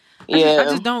just, I Yeah.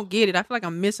 just don't get it. I feel like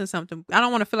I'm missing something. I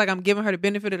don't want to feel like I'm giving her the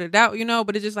benefit of the doubt, you know.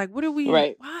 But it's just like, what are we?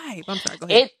 Right. Why? I'm sorry. Go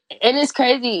ahead. And it's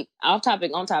crazy. On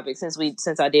topic.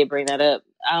 Since I did bring that up,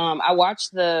 I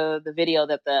watched the video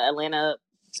that the Atlanta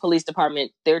Police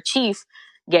Department, their chief,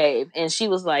 gave, and she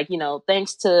was like,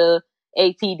 thanks to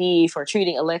APD for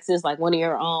treating Alexis like one of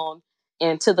your own,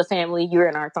 and to the family, you're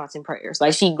in our thoughts and prayers.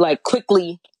 Like, she like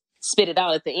quickly spit it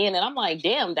out at the end, and I'm like,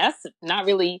 damn, that's not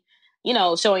really,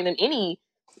 showing them any.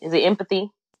 Is it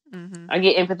empathy? Mm-hmm. I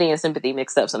get empathy and sympathy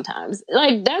mixed up sometimes.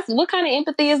 Like, that's what kind of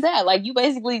empathy is that? Like, you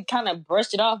basically kind of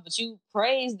brushed it off, but you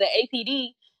praised the APD,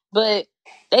 but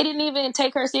they didn't even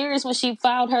take her serious when she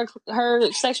filed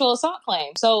her sexual assault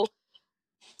claim. So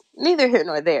neither here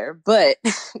nor there. But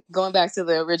going back to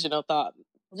the original thought,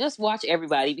 just watch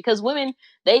everybody, because women,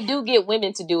 they do get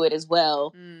women to do it as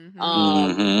well.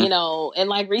 Mm-hmm. And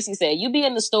like Reese said, you be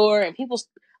in the store and people.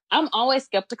 I'm always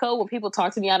skeptical when people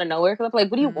talk to me out of nowhere, because I'm like,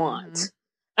 what do you want?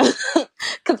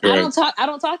 Because I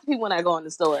don't talk to people when I go in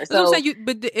the store. So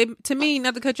to me,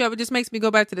 not to cut you off, it just makes me go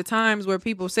back to the times where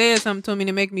people said something to me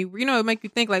to make me, it make you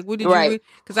think like, what did you?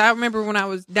 Because I remember when I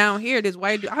was down here, this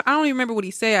white dude, I don't even remember what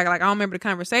he said. I don't remember the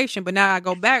conversation, but now I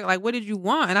go back, like, what did you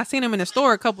want? And I seen him in the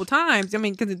store a couple times. I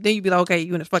mean, because then you'd be like, okay,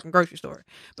 you in a fucking grocery store.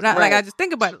 But I just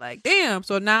think about it like, damn.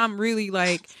 So now I'm really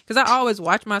like, because I always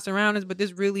watch my surroundings, but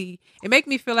this really, it make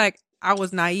me feel like I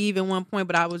was naive at one point,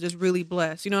 but I was just really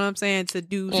blessed. You know what I'm saying? To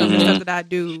do some of the stuff that I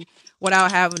do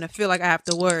without having to feel like I have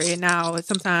to worry. And now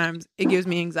sometimes it gives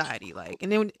me anxiety. Like,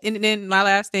 and then my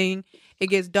last thing, it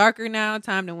gets darker now.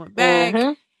 Time to went back,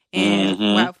 and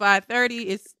about 5:30,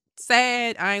 it's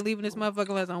sad. I ain't leaving this motherfucker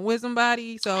unless I'm with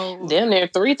somebody. So damn near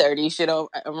 3:30 shit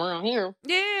around here.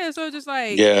 Yeah, so it's just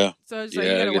like So it's like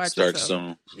you gotta watch start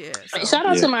yourself. soon. Yeah. Shout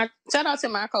out to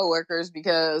my coworkers,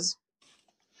 because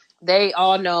they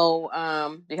all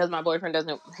know, because my boyfriend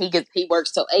he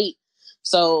works till 8.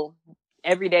 So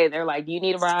every day they're like, do you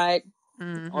need a ride?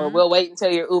 Or we'll wait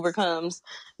until your Uber comes.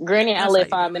 Granted, I live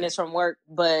 5 minutes from work,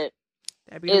 but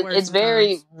it's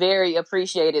very, very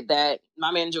appreciated that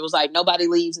my manager was like, nobody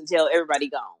leaves until everybody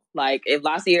gone. Like, if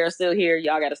La Sierra's still here,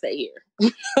 y'all got to stay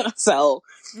here. So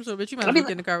bitch, you might get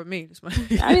in the car with me.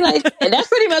 I be like, and that's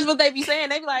pretty much what they be saying.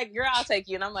 They be like, girl, I'll take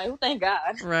you. And I'm like, well, thank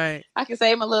God. Right. I can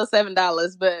save my little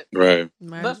 $7, but right.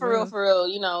 But for real,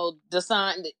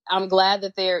 I'm glad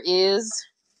that there is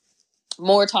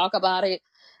more talk about it.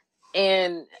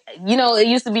 And, it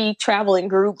used to be traveling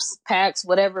groups, packs,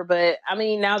 whatever. But, I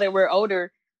mean, now that we're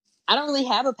older, I don't really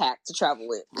have a pack to travel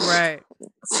with. Right.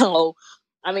 So,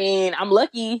 I mean, I'm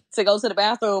lucky to go to the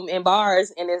bathroom in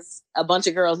bars and there's a bunch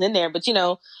of girls in there. But,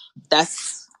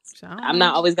 I'm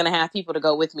not always going to have people to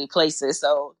go with me places.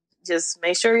 So just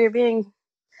make sure you're being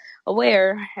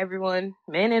aware, everyone,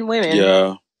 men and women.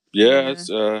 Yeah. It's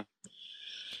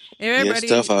it's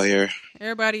tough out here.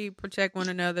 Everybody protect one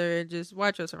another and just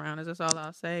watch us around us. That's all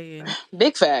I'll say. And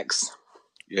big facts.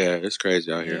 Yeah, it's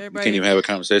crazy out here. You can't even have a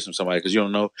conversation with somebody because you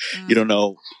don't know. You don't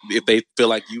know if they feel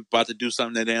like you about to do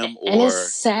something to them, or. And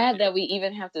it's sad that we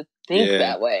even have to think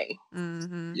that way.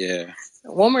 Mm-hmm. Yeah.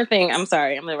 One more thing. I'm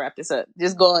sorry. I'm gonna wrap this up.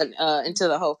 Just going into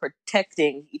the whole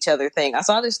protecting each other thing. I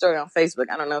saw this story on Facebook.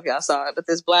 I don't know if y'all saw it, but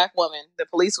this black woman, the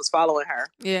police was following her.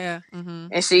 Yeah. Mm-hmm.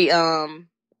 And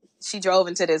she drove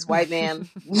into this white man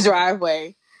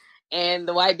driveway. And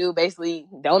the white dude basically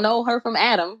don't know her from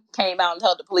Adam, came out and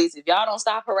told the police, if y'all don't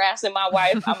stop harassing my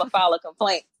wife, I'm going to file a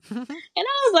complaint. And I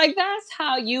was like, that's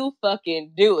how you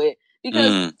fucking do it.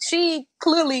 Because she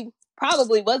clearly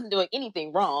probably wasn't doing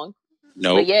anything wrong.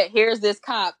 No. But yet here's this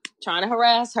cop trying to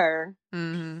harass her.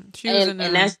 Mm-hmm. She was and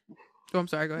that's... Oh, I'm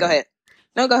sorry. Go ahead. Go ahead.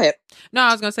 No, go ahead. No,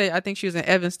 I was gonna say I think she was in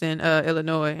Evanston,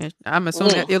 Illinois, and I'm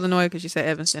assuming that's Illinois because she said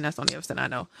Evanston. That's the only Evanston I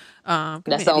know.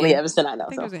 That's the only Evanston I know. I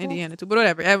think it was in Indiana too, but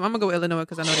whatever. I'm gonna go with Illinois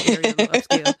because I know the area a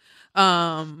little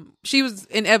upscale. She was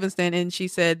in Evanston, and she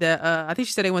said that I think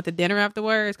she said they went to dinner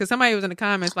afterwards because somebody was in the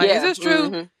comments like, "Is this true?"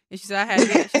 Mm-hmm. And she said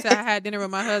I had dinner with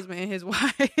my husband and his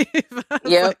wife.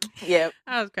 Yep.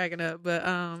 I was cracking up, but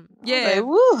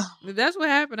that's what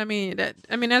happened. I mean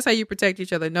that's how you protect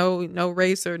each other. No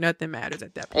race or nothing matters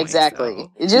at that point. Exactly.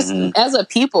 So. It just as a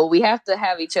people, we have to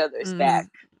have each other's back.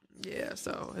 Yeah,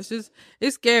 so it's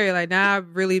scary. Like now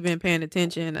I've really been paying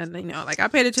attention, and like I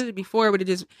paid attention before, but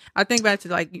I think back to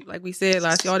like we said,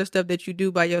 like all the stuff that you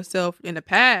do by yourself in the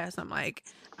past. I'm like,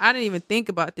 I didn't even think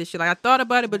about this shit. Like I thought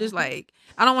about it, but it's like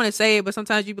I don't want to say it, but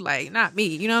sometimes you be like, not me.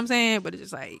 You know what I'm saying? But it's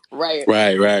just like, Right.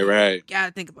 Right.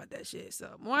 gotta think about that shit. So,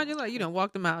 why you like, you done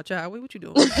walked them out, child. What you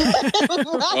doing?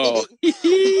 Oh,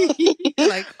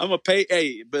 Like, I'm a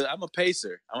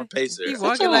pacer. I'm a pacer. he Sit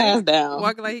walking your like ass down.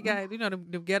 walking like he got, you know,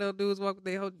 the ghetto dudes walk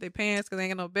with their pants because they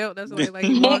ain't got no belt. That's why like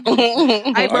he walking.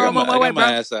 I I borrow got my, my I way, got my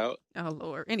bro. ass out. Oh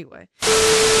Lord. Anyway.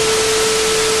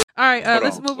 All right, Hold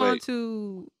let's on, move on wait.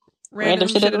 to random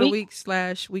shit of the week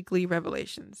 / weekly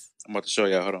revelations. I'm about to show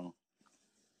y'all. Hold on.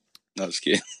 No, just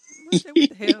kidding. What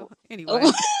the hell? Anyway.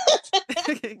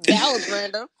 That was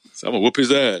random. So I'm gonna whoop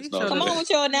his ass. He No, showed Come on with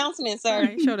your announcement, All sir.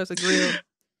 right, he showed us a grill.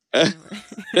 Anyway.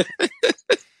 The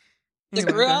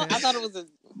Anyway, grill? go ahead. I thought it was a.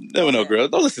 no, girl.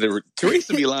 Don't listen to her.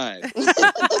 Teresa be lying.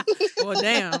 Well,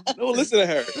 damn. Don't listen to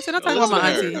her. Listen, don't talk about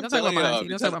my auntie. Don't talk about my Telling auntie.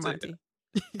 y'all, Don't talk about my auntie.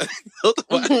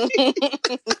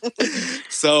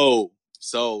 So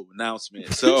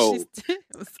announcement. So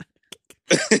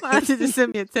My auntie just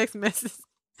sent me a text message.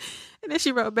 And then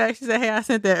she wrote back. She said, "Hey, I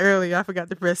sent that earlier. I forgot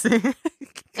to press send." But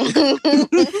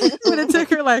it took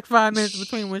her like 5 minutes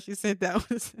between when she sent that. I'm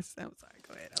sorry.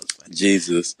 Go ahead. That was funny.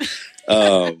 Jesus.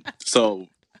 So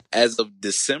as of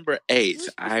December 8th,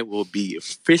 I will be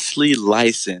officially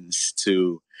licensed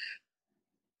to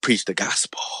preach the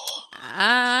gospel.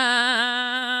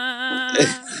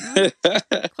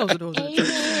 Close the doors of the church.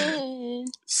 Amen.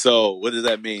 So what does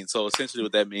that mean? So essentially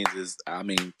what that means is, I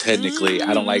mean, technically,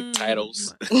 I don't like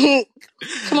titles.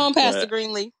 Come on, Pastor But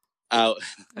Greenlee.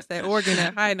 That's that organ,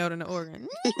 that high note in the organ.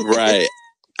 Right.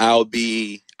 I'll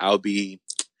be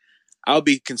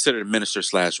considered a minister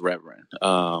 / reverend.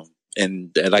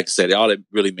 And like I said, all it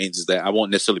really means is that I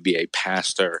won't necessarily be a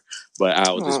pastor, but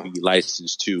I'll just be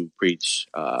licensed to preach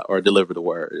or deliver the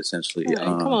word, essentially. Right.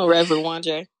 Come on, Reverend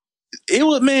Wanje. It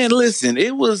was, man, listen,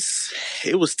 it was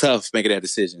tough making that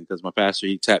decision because my pastor,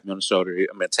 he tapped me on the shoulder. I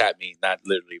mean, tapped me, not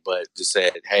literally, but just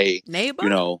said, "Hey, Neighbor? you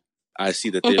know, I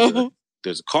see that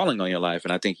there's a calling on your life,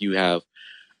 and I think you have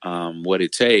what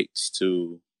it takes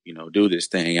to, you know, do this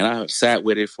thing." And I sat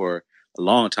with it for a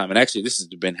long time. And actually, this has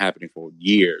been happening for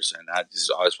years. And I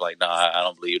just always feel like, no, I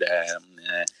don't believe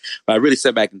that. But I really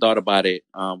sat back and thought about it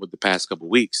with the past couple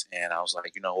of weeks. And I was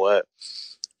like, you know what?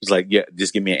 It's like, yeah,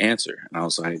 just give me an answer. And I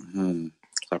was like, So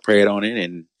I prayed on it.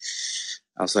 And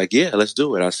I was like, yeah, let's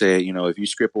do it. I said, you know, if you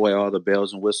strip away all the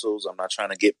bells and whistles, I'm not trying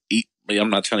to get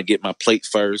my plate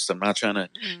first. I'm not trying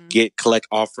to collect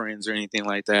offerings or anything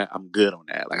like that. I'm good on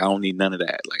that. Like, I don't need none of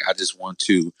that. Like, I just want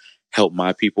to help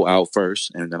my people out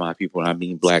first. And then my people, I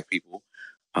mean, Black people.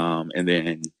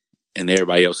 And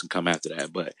everybody else can come after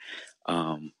that. But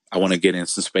I want to get in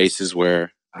some spaces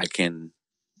where I can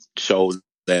show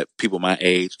that people my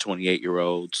age,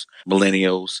 28-year-olds,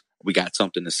 millennials, we got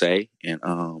something to say. And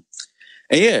I've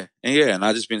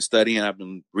just been studying. I've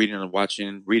been reading and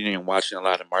watching a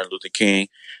lot of Martin Luther King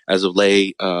as of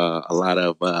late. A lot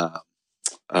of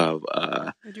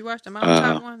Did you watch the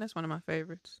Mountaintop one? That's one of my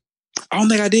favorites. I don't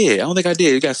think I did.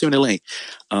 You got to send me the link.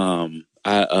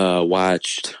 I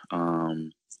watched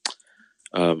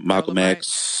Malcolm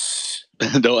X.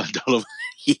 That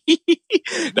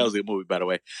was a good movie, by the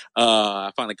way.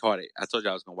 I finally caught it. I told you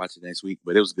I was gonna watch it next week,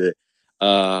 but it was good.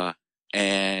 So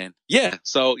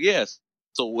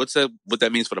what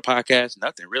that means for the podcast?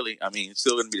 Nothing really. I mean, it's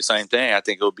still going to be the same thing. I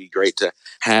think it would be great to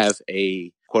have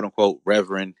a quote unquote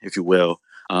reverend, if you will,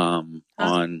 on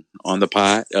the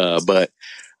pod. But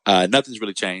nothing's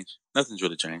really changed.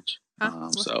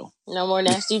 So no more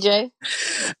Nasty J.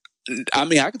 I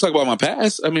mean, I can talk about my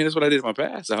past. I mean, that's what I did in my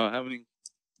past. I don't have any.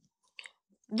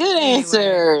 Good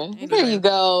answer. There you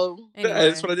go.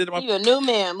 That's what I did in my. You're a new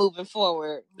man moving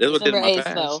forward. That's what I did in my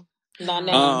past. Though. Not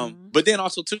now. But then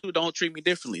also too, don't treat me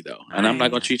differently though, and I'm not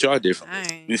gonna treat y'all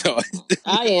differently. You know,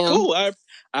 I am. Cool.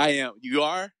 I am. You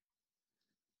are.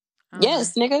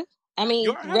 Yes, nigga. I mean,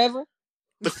 Reverend.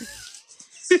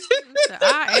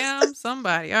 I am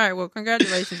somebody. All right. Well,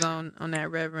 congratulations on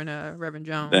that, Reverend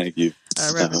Jones. Thank you,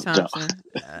 Reverend Thompson.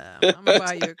 I'm gonna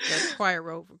buy you a choir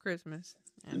robe for Christmas.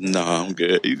 And, no, I'm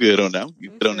good. You good on that?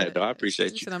 You good on that, though. I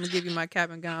appreciate you. Said I'm gonna give you my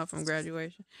cap and gown from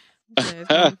graduation. So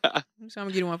I'm gonna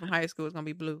get you one from high school. It's gonna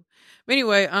be blue. But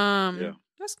anyway,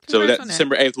 so that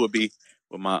December 8th will be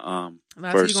with my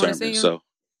first sermon. So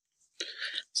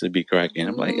it'd be cracking.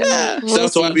 I'm like, shout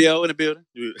out to YBO in the building.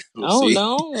 No.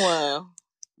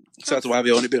 Shout out to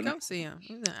YBO in the building. Come see him.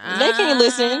 They can't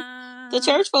listen. The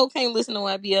church folk can't listen to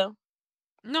YBO.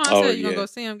 No, I said you're gonna go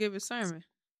see him give his sermon.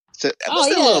 So, what's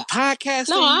that little podcast?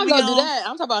 No, I'm gonna do that.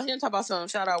 I'm talking about him. Talking about some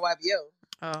shout out YBO.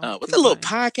 What's that little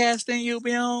podcast thing you'll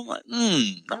be on? Like,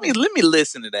 let me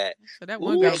listen to that. So that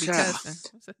one girl be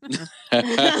cussing.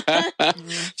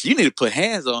 You need to put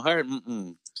hands on her.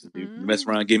 You mess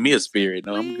around, give me a spirit.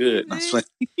 No, I'm good. No, I'm just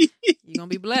You're gonna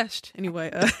be blessed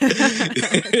anyway. All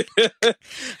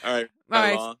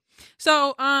right.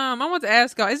 So, I want to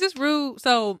ask y'all: is this rude?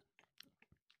 So,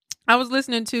 I was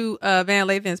listening to Van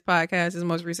Lathan's podcast, his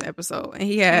most recent episode, and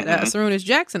he had Sarunas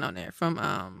Jackson on there from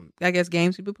I guess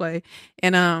games people play,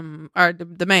 and or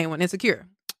the main one, Insecure.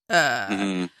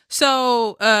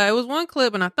 So it was one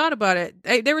clip, and I thought about it.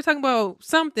 They were talking about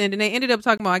something, and they ended up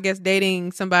talking about, I guess,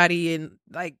 dating somebody and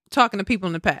like talking to people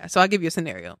in the past. So I'll give you a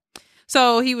scenario.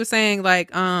 So he was saying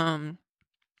like,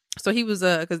 so he was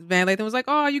because Van Lathan was like,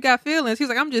 "Oh, you got feelings." He was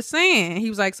like, "I'm just saying." He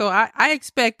was like, "So I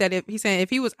expect that if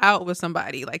he was out with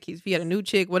somebody, like if he had a new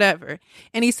chick, whatever,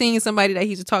 and he's seeing somebody that he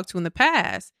used to talk to in the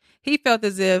past, he felt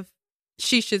as if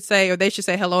she should say or they should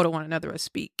say hello to one another or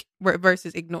speak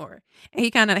versus ignore." And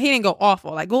he didn't go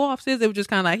awful, like go off sis. It was just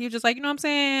kind of like, he was just like, you know what I'm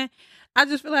saying? I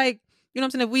just feel like, you know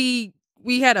what I'm saying, if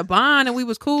we had a bond and we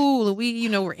was cool and we, you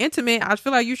know, were intimate, I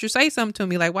feel like you should say something to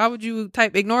me. Like, why would you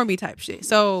type ignore me type shit?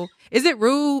 So is it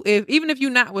rude even if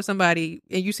you're not with somebody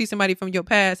and you see somebody from your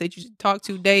past that you talk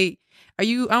to, date, are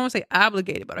you, I don't want to say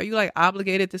obligated, but are you like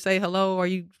obligated to say hello? Or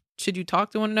should you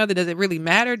talk to one another? Does it really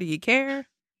matter? Do you care?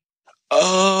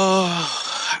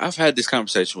 I've had this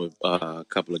conversation with a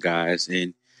couple of guys,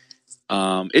 and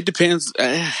it depends.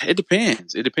 It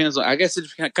depends. It depends on. I guess it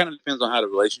kind of depends on how the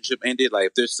relationship ended. Like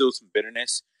if there's still some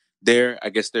bitterness there, I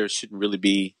guess there shouldn't really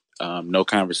be no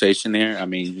conversation there. I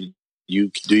mean, you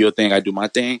do your thing, I do my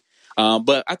thing.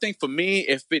 But I think for me,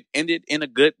 if it ended in a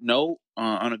good note,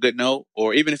 on a good note,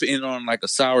 or even if it ended on like a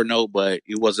sour note, but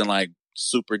it wasn't like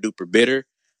super duper bitter,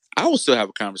 I will still have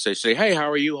a conversation. Say, hey,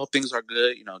 how are you? Hope things are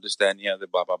good. You know, this, that, and the other,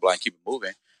 blah, blah, blah, and keep it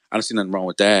moving. I don't see nothing wrong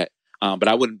with that. But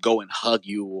I wouldn't go and hug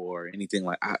you or anything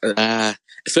like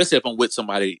especially if I'm with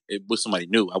somebody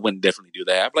new. I wouldn't definitely do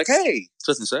that. I'd be like, hey,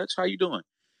 such and such, how you doing?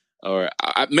 Or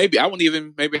maybe I wouldn't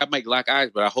even, maybe I'd make lock eyes,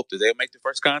 but I hope that they'll make the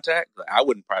first contact. I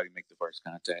wouldn't probably make the first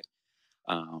contact.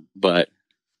 But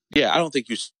yeah, I don't think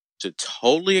you should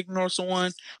totally ignore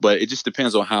someone, but it just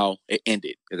depends on how it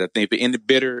ended. Because I think if it ended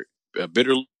bitterly,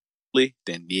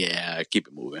 then yeah, keep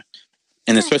it moving.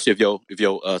 And especially if your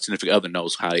significant other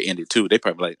knows how it ended too, they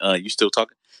probably like, you still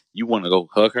talking? You want to go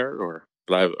hug her or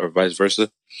vice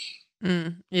versa?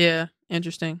 Yeah,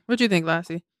 interesting. What do you think,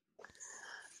 Lassie?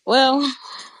 Well,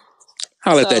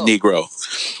 holla at that Negro.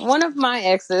 One of my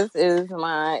exes is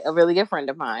a really good friend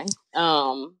of mine.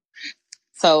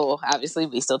 So obviously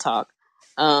we still talk.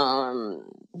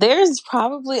 There's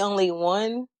probably only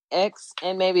one ex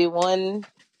and maybe one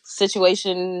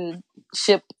situationship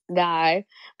guy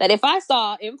that if I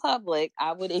saw in public,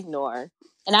 I would ignore.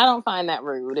 And I don't find that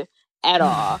rude at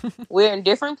all. We're in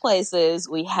different places.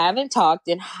 We haven't talked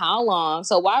in how long?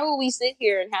 So why would we sit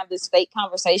here and have this fake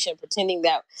conversation pretending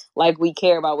that like we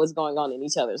care about what's going on in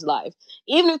each other's life?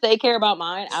 Even if they care about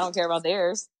mine, I don't care about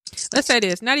theirs. Let's say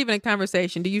this, not even a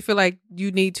conversation. Do you feel like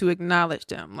you need to acknowledge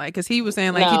them? Like, because he was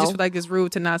saying like he just feel like it's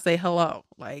rude to not say hello.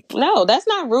 Like, no, that's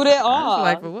not rude at all.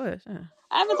 I feel like for what? Yeah.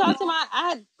 I haven't talked to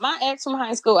my ex from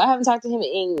high school. I haven't talked to him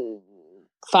in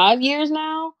 5 years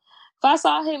now. If I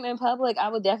saw him in public, I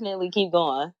would definitely keep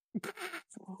going.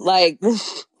 Like,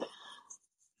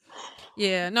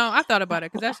 yeah, no, I thought about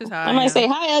it because that's just how I might say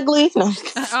hi, ugly. No.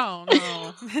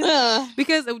 Oh no,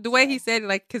 because the way he said it,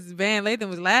 like, because Van Lathan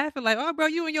was laughing, like, "Oh, bro,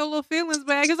 you and your little feelings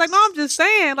back." It's like, no, I'm just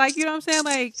saying, like, you know what I'm saying,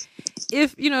 like,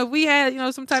 if we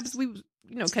had some type of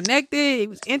connected, it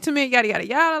was intimate, yada yada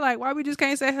yada. Like, why we just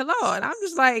can't say hello? And I'm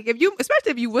just like,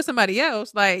 especially if you with somebody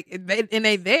else, like, and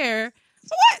they there,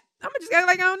 so what? I'm gonna just act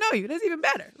like I don't know you. That's even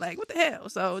better. Like, what the hell?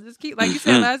 So just keep, like you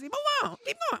said, Lassie, move on,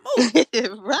 keep going,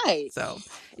 move. Right. So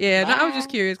yeah, no, I was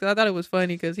just curious because I thought it was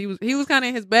funny because he was kind of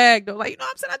in his bag though. Like, you know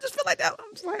what I'm saying? I just feel like that.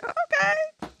 I'm just like, okay,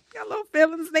 got little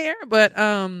feelings there, but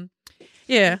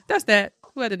yeah, that's that.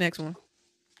 Who had the next one?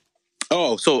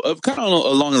 Oh, so kind of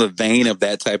along the vein of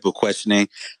that type of questioning,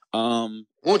 what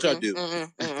would y'all do?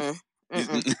 So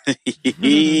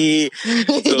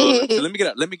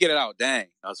let me get it out. Dang,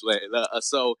 I swear.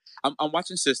 So I'm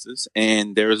watching Sisters,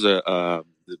 and there's the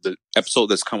episode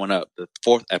that's coming up, the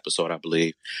 4th episode, I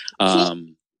believe.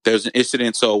 There's an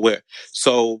incident.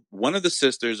 So one of the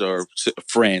sisters or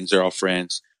friends, they're all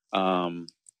friends.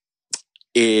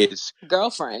 Is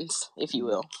girlfriends, if you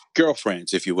will.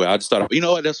 I just thought, you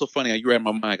know what? That's so funny. You read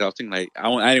my mind. I was thinking like, I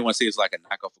didn't want to say it's like a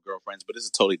knockoff of Girlfriends, but it's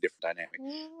a totally different dynamic.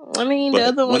 I mean, the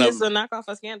other one is a knockoff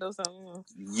of Scandal. So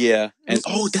yeah, and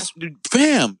that's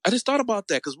fam. I just thought about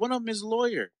that because one of them is a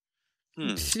lawyer.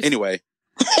 Anyway,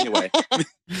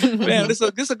 man, this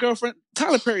a girlfriend.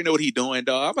 Tyler Perry know what he doing,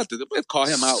 dog. Let's call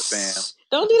him out, fam.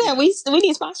 Don't do that. We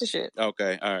need sponsorship.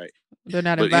 Okay, all right. They're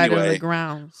not invited on the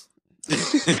grounds.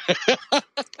 He's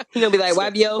gonna be like,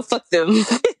 YBO, fuck them.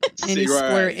 Any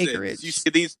square acreage. You see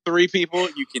these three people,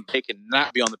 they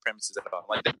cannot be on the premises at all.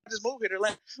 Like, just move here to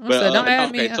land. So don't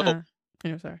add me. Okay,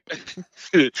 Yeah, sorry.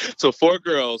 so 4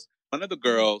 girls. One of the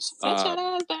girls'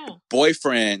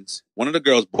 boyfriends. One of the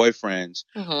girls' boyfriends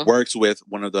works with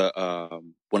one of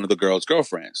the girls'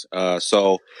 girlfriends.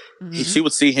 So she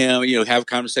would see him, have a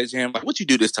conversation with him, like, "What you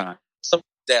do this time?" Something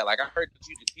like that. Like, I heard that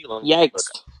you did kilo. Yikes!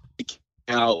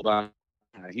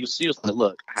 She was like,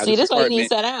 "Look, I see, this why you need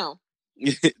to sit down."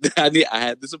 I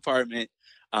had this apartment.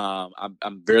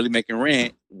 I'm barely making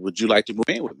rent. Would you like to move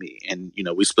in with me? And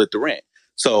we split the rent.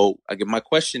 So again, my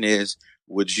question is: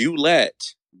 would you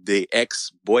let the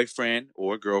ex-boyfriend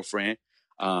or girlfriend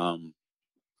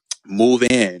move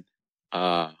in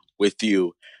with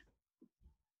you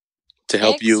to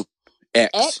help you?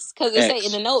 Ex, because it say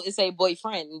in the note it say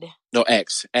boyfriend. No,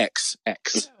 ex.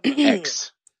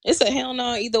 It's a hell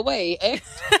no either way.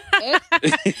 Ex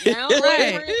now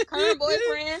boyfriend, current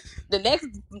boyfriend, the next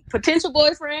potential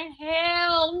boyfriend.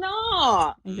 Hell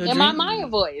no. In my Maya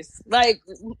voice, like,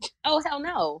 oh hell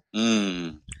no.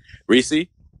 Reese?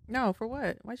 No, for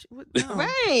what? No.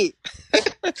 Right.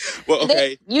 Well,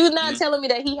 okay. You not telling me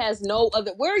that he has no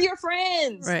other. Where are your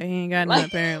friends? Right, he ain't got none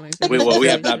apparently. Well, we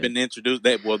have not been introduced.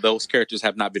 Those characters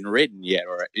have not been written yet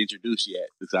or introduced yet.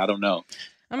 So I don't know.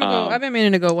 I'm gonna go. I've been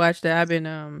meaning to go watch that. I've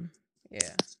been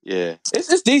Yeah,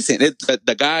 it's decent.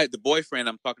 The boyfriend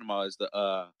I'm talking about is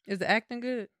the. Is the acting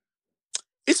good?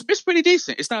 It's pretty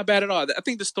decent. It's not bad at all. I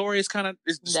think the story is kind of.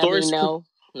 No.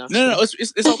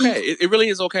 It's okay. It really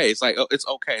is okay. It's like it's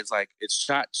okay. It's like it's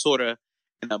shot sort of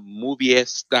in a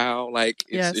movie-esque style. Like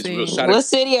it's real shot. What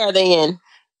city are they in?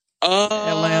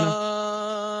 Atlanta.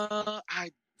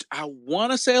 I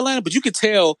want to say Atlanta, but you could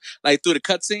tell like through the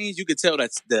cutscenes, you could tell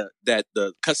that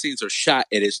the cutscenes are shot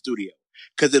at his studio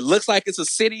because it looks like it's a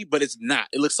city, but it's not.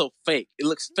 It looks so fake. It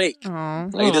looks fake.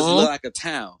 Like, it doesn't look like a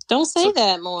town. Don't say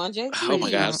that, Moanje. Oh my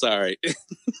God! Sorry.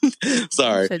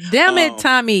 Sorry. Damn it,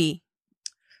 Tommy.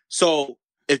 So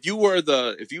if you were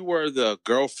the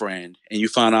girlfriend and you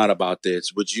found out about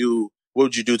this, what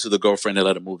would you do to the girlfriend to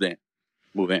let her move in?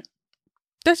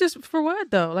 That's just for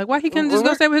what though? Like, why he couldn't just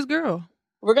go stay with his girl?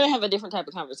 We're gonna have a different type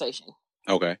of conversation.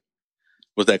 Okay.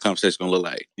 What's that conversation gonna look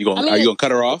like? Are you gonna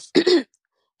cut her off?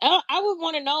 I would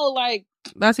want to know, like,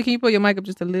 Lassie, can you put your mic up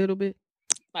just a little bit?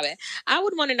 My bad. I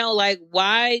would want to know, like,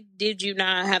 why did you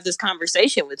not have this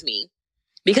conversation with me?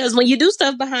 Because when you do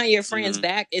stuff behind your friend's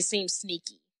back, it seems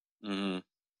sneaky. Mm-hmm.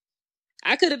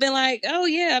 I could have been like, oh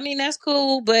yeah, I mean, that's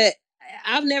cool, but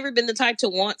I've never been the type to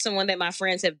want someone that my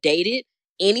friends have dated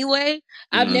anyway.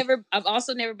 I've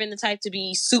also never been the type to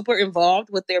be super involved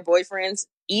with their boyfriends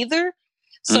either.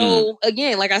 So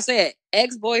again, like I said,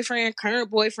 ex-boyfriend, current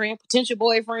boyfriend, potential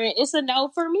boyfriend, it's a no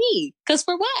for me. Because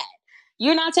for what?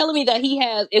 You're not telling me that he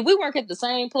has, if we work at the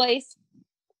same place,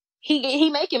 he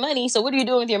making money, so what are you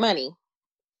doing with your money?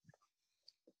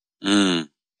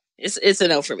 It's a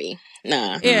no for me.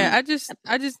 Nah. Yeah,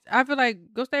 I feel like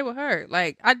go stay with her.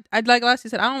 Like I like Lassie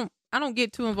said, I don't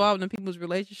get too involved in people's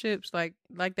relationships like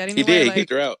that anyway. He did. Like, he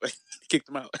kicked her out. Kicked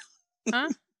him out. Huh?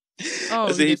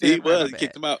 Oh, he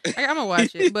kicked him out. I'm gonna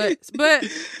watch it, but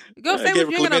go stay with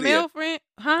you. Ain't got no male friend,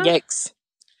 huh? Yikes.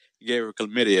 You gave her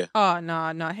chlamydia. Oh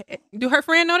no. Do her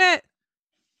friend know that?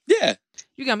 Yeah.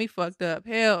 You got me fucked up.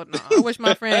 Hell no. I wish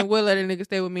my friend would let a nigga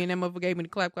stay with me and that motherfucker gave me the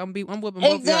clap. I'm whooping both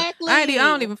of y'all. I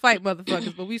don't even fight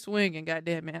motherfuckers, but we swinging,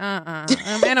 goddamn it.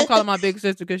 And I'm calling my big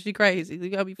sister because she crazy. You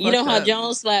gotta be fucked up. You know how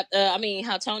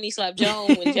how Tony slapped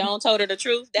Joan when Joan told her the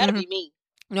truth? That'll be me.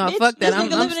 No, bitch, fuck that. I'm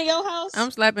living in your house. I'm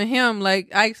slapping him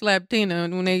like Ike slapped Tina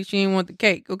when she didn't want the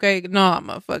cake. Okay, no,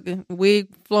 motherfucker, wig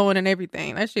flowing and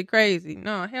everything. That shit crazy.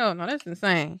 No, hell no, that's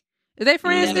insane. Is they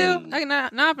friends still? Now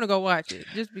I'm gonna go watch it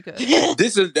just because.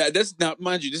 This is now,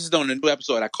 mind you, this is on a new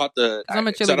episode. I caught the. I'm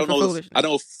a chiller for foolishness. I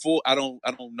don't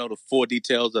know the full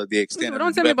details of the extent.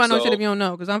 Don't tell me about no shit if you don't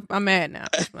know, because I'm mad now.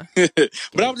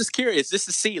 But I'm just curious, just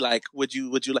to see, like, would you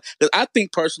like? Because I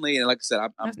think personally, and like I said,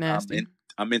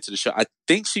 I'm into the show. I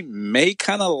think she may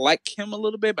kind of like him a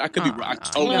little bit, but I could be wrong.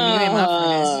 Totally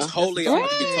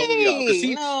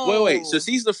off. Wait. So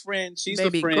she's the friend. She's the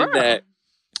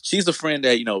friend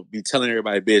that be telling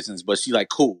everybody business, but she like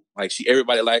cool. Like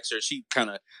everybody likes her. She kind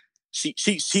of she.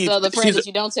 So the friend that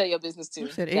you don't tell your business to.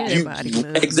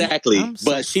 Exactly.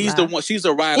 But she's the one. She's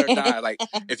a ride or die. Like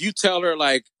if you tell her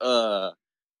like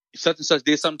such and such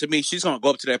did something to me, she's gonna go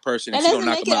up to that person and she's gonna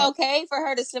knock him out. Okay for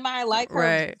her to semi like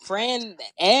her friend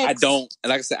ex.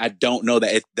 I don't know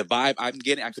that. The vibe I'm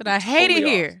getting. I hate it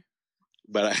here.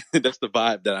 But that's the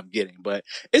vibe that I'm getting. But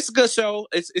it's a good show.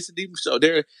 It's a deep show.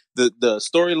 The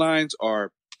storylines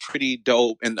are pretty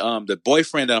dope. And the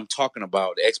boyfriend that I'm talking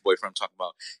about, the ex-boyfriend I'm talking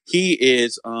about, he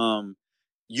is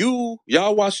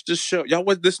y'all watch this show? Y'all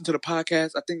was listen to the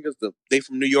podcast? I think it's they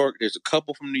from New York. There's a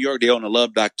couple from New York. They on the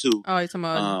Love Doc too. Oh, you're talking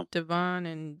about Devon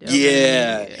and Delvin.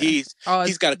 Yeah, he's got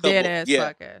a couple. Dead Ass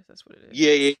Podcast. That's what it is.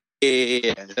 Yeah. I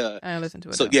didn't listen to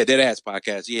it. So Dead Ass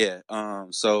Podcast. Yeah.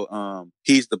 So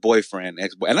he's the boyfriend,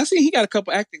 ex-boy, and I see he got a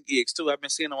couple acting gigs too. I've been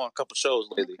seeing him on a couple shows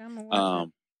lately.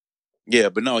 Okay, yeah,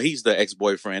 but no, he's the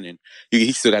ex-boyfriend, and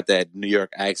he still got that New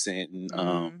York accent,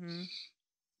 and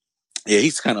yeah,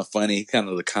 he's kind of funny, kind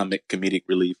of the comedic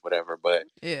relief, whatever. But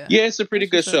yeah, it's a pretty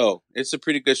good show. It's a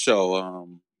pretty good show.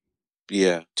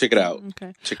 Yeah, check it out.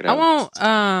 Okay, check it out.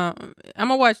 I'm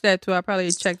gonna watch that too. I'll probably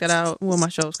check that out when my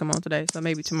shows come on today. So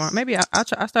maybe tomorrow. Maybe I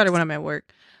started when I'm at work.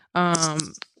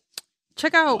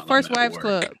 Check out First Wives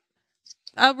Club.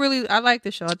 I like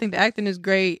the show. I think the acting is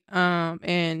great.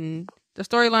 And the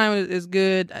storyline is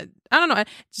good. I don't know.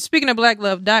 Speaking of Black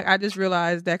Love, Doc, I just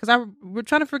realized that because we're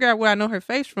trying to figure out where I know her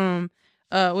face from.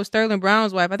 Was Sterling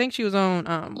Brown's wife? I think she was on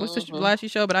what's the Blassie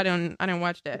show, but I didn't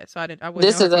watch that, so I wouldn't.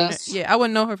 This know Is her Us. from that. Yeah, I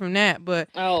wouldn't know her from that. But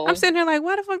I'm sitting here like,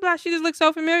 why the fuck? She just looks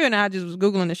so familiar, and I just was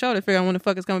googling the show to figure out when the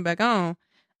fuck it's coming back on.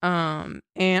 And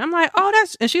I'm like,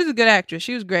 and she's a good actress.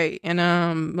 She was great, and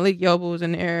Malik Yoba was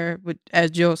in there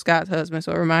as Jill Scott's husband,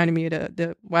 so it reminded me of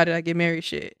the Why Did I Get Married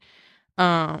shit.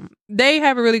 They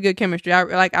have a really good chemistry.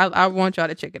 I want y'all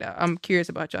to check it out. I'm curious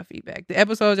about y'all feedback. The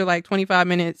episodes are like 25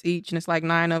 minutes each, and it's like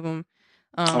 9 of them.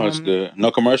 That's good. No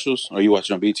commercials? Or you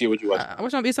watching on BT? What you watching? I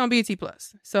watch it's on BT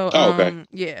Plus. So okay.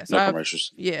 Yeah. So no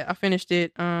commercials. I finished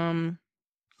it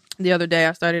the other day.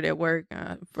 I started at work.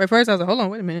 At first I was like, hold on,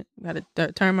 wait a minute. Got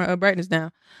to turn my brightness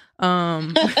down.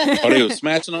 They was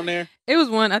smashing on there? It was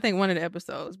one of the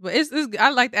episodes. But it's I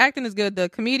like the acting is good. The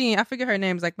comedian, I figure her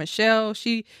name is like Michelle.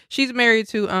 She's married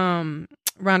to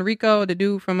Ron Rico, the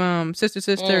dude from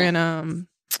Sister and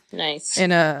nice.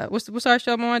 And what's our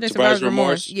show on? Survivor's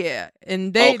Remorse. Yeah,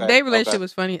 and they relationship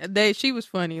was funny. She was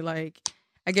funny. Like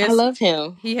I guess I love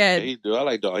him. He had. Yeah, he do. I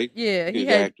like dog. He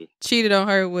had cheated on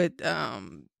her with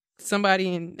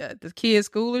somebody in the kids'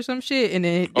 school or some shit, and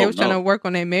then they was trying to work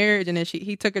on their marriage, and then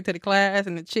he took her to the class,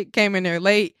 and the chick came in there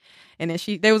late. And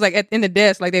then they was like in the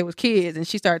desk like they was kids, and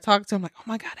she started talking to him like, "Oh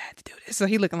my God, I had to do this." So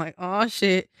he looking like, "Oh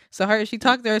shit." So she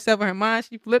talked to herself in her mind.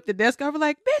 She flipped the desk over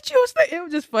like, "Bitch, you was." It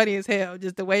was just funny as hell,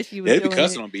 just the way she was. They doing be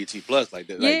cussing it. on BT Plus like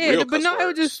that. Yeah, like, but no, it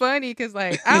was just funny because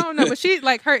like I don't know, but she's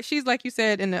like she's like you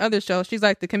said in the other show, she's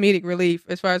like the comedic relief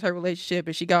as far as her relationship,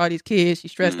 and she got all these kids.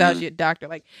 She's stressed out. She a doctor.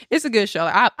 Like it's a good show.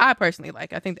 Like, I personally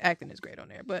like. I think the acting is great on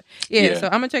there. But yeah, so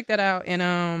I'm gonna check that out.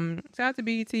 And shout out to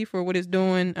BET for what it's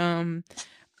doing.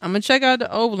 I'm gonna check out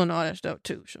the Oval and all that stuff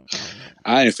too. So,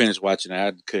 I didn't finish watching it.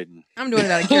 I couldn't. I'm doing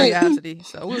it out of curiosity,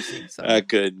 so we'll see. So. I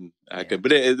couldn't.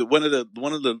 But one of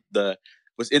the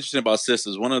what's interesting about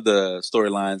Sisters, one of the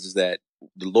storylines is that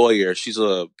the lawyer, she's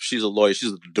a lawyer,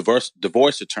 she's a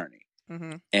divorce attorney,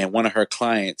 and one of her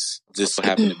clients just so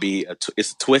happened to be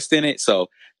it's a twist in it.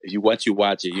 So if you watch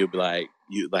it, you'll be like,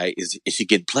 is she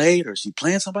getting played or is she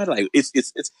playing somebody? Like it's.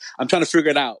 I'm trying to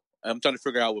figure it out. I'm trying to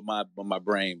figure out with my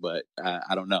brain, but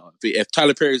I don't know. If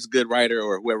Tyler Perry is a good writer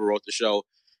or whoever wrote the show,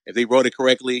 if they wrote it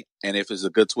correctly and if it's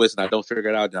a good twist and I don't figure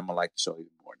it out, then I'm going to like the show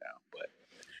even more now. But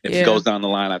if it goes down the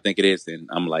line, I think it is, then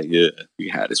I'm like, yeah,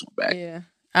 you had this one back. Yeah.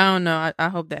 I don't know. I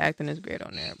hope the acting is great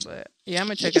on there, but yeah, I'm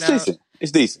going to check it out.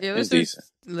 It's decent. Yeah, it's decent.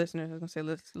 Listeners, I was going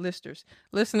to say listers.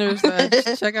 Listeners,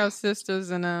 check out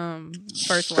Sisters and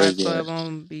First Wives Club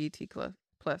on BET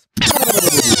Plus.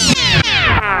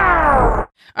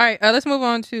 All right, let's move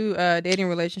on to dating,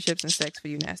 relationships, and sex for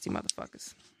you nasty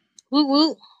motherfuckers. Woo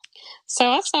woo. So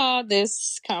I saw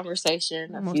this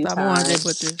conversation a few times. I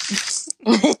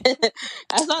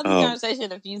saw this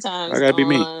conversation a few times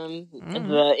on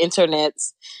the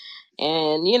internets.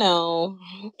 And,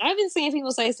 I've been seeing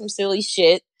people say some silly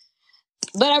shit.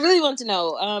 But I really want to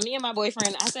know, me and my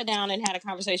boyfriend, I sat down and had a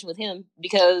conversation with him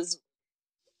because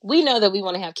we know that we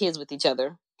want to have kids with each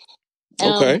other.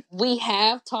 Okay. We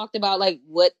have talked about like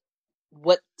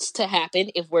what's to happen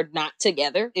if we're not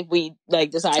together, if we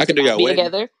like decide to not be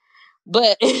together.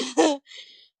 But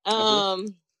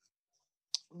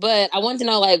but I want to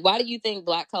know, like, why do you think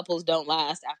Black couples don't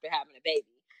last after having a baby?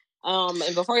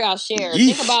 And before y'all share,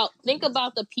 think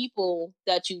about the people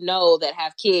that you know that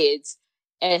have kids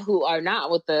and who are not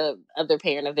with the other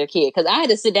parent of their kid. Because I had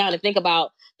to sit down and think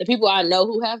about the people I know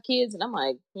who have kids, and I'm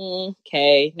like,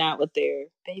 okay, not with their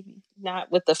baby,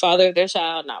 not with the father of their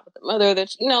child, not with the mother of their,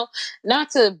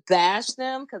 not to bash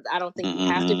them, because I don't think you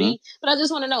have to be. But I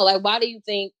just want to know, like, why do you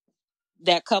think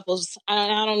that couples? We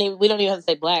don't even have to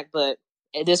say Black, but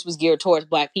this was geared towards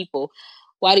Black people.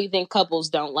 why do you think couples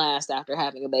don't last after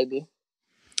having a baby?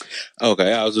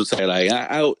 Okay, I was just saying, like,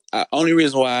 I only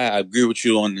reason why I agree with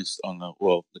you on this,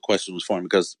 the question was formed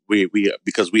because we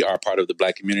are part of the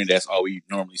Black community. That's all we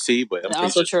normally see, but I'm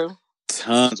also true.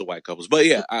 Tons of white couples. But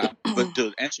yeah, but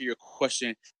to answer your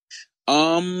question,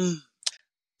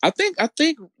 I think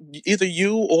either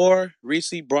you or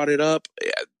Reese brought it up.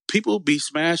 People be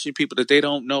smashing people that they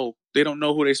don't know. They don't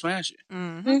know who they smashing.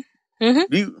 Mm-hmm.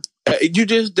 Mm-hmm.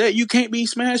 You can't be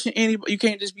smashing anybody. You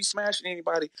can't just be smashing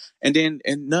anybody and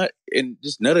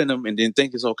just nutting them and then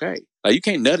think it's okay. Like, you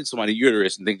can't nut in somebody's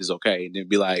uterus and think it's okay and then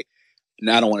be like,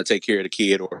 now I don't want to take care of the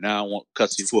kid, or now I want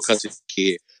custody for the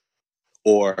kid,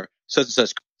 or such and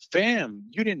such. Fam,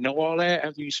 you didn't know all that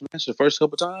after you smashed the first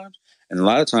couple times. And a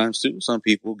lot of times too, some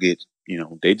people get,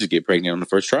 they just get pregnant on the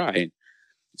first try, and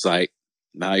it's like,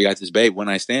 now you got this baby, one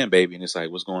night stand baby, and it's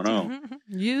like, what's going on?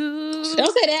 Mm-hmm. You don't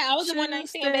say that. I was a one night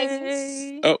stand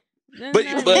baby. Oh, but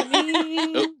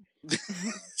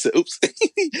so, oops.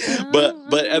 but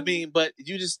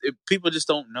people just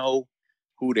don't know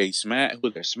who they're smashing.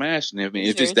 I mean,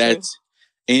 it's just that's,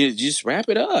 and you just wrap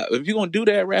it up. If you're gonna do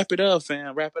that, wrap it up,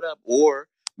 fam. Wrap it up, or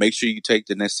make sure you take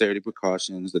the necessary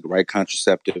precautions, the right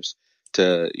contraceptives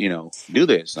to, do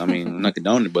this. I mean, I'm not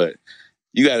condoning it, but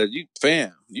you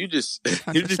just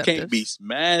can't be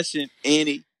smashing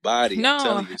anybody.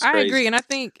 No, I agree, and I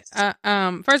think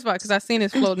first of all, because I've seen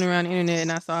this floating around the internet,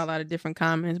 and I saw a lot of different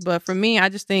comments. But for me, I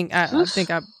just think I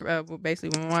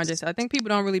basically want to I think people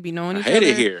don't really be knowing each other. I hate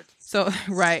it here. So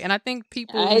right, and I think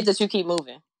people. I hate that you keep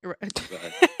moving. Right.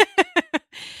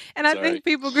 And I think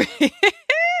people agree.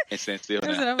 And stand still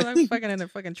now. I'm like fucking in a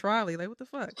fucking trolley. Like, what the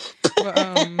fuck? But,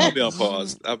 I'll be on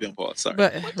pause. Sorry.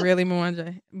 But really,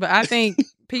 Mwanje. But I think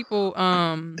people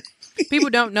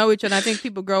don't know each other. I think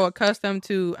people grow accustomed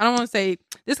to, I don't want to say,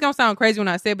 this is going to sound crazy when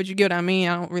I say it, but you get what I mean.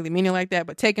 I don't really mean it like that.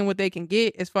 But taking what they can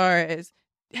get as far as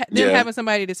them having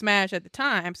somebody to smash at the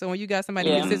time. So when you got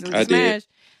somebody consistently smash,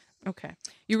 okay,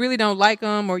 you really don't like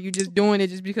them, or you just doing it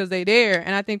just because they there.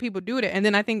 And I think people do that. And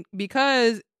then I think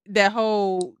because that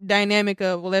whole dynamic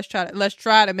of, well, let's try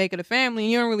to make it a family,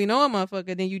 and you don't really know a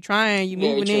motherfucker, then you trying, you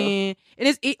moving in, and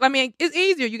it's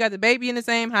easier. You got the baby in the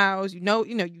same house, you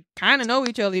kind of know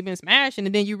each other, you've been smashing,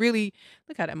 and then you really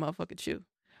look how that motherfucker chew,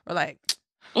 or like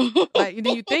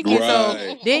then you think it,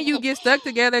 so then you get stuck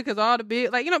together because all the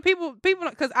big, people,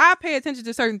 because I pay attention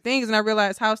to certain things, and I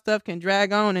realize how stuff can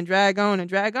drag on and drag on and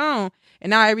drag on,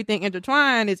 and now everything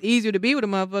intertwined. It's easier to be with a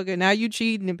motherfucker. Now you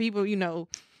cheating, and people,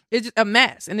 it's just a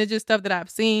mess, and it's just stuff that I've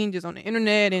seen just on the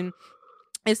internet, and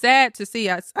it's sad to see.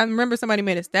 I remember somebody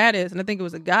made a status, and I think it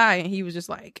was a guy, and he was just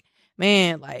like,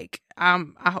 "Man, like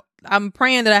I'm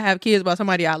praying that I have kids by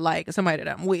somebody I like and somebody that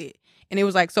I'm with." And it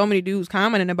was like so many dudes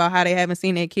commenting about how they haven't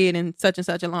seen their kid in such and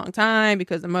such a long time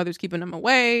because the mother's keeping them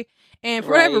away, and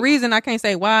for whatever reason, I can't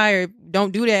say why or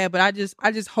don't do that, but I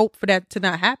just hope for that to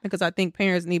not happen, because I think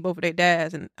parents need both of their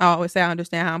dads, and I always say I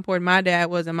understand how important my dad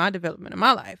was in my development of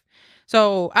my life.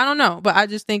 So I don't know, but I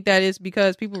just think that it's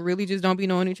because people really just don't be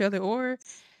knowing each other, or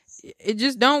it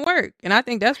just don't work. And I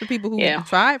think that's for people who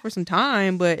try for some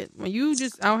time. But when you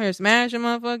just out here smashing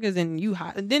motherfuckers, and you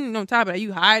then on top of that,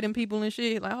 you hiding people and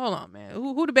shit. Like, hold on, man,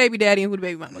 who the baby daddy and who the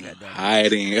baby mama?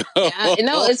 Hiding.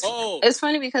 It's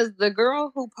funny because the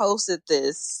girl who posted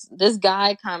this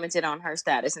guy commented on her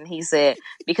status, and he said,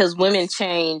 because women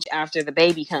change after the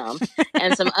baby come,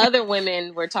 and some other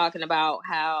women were talking about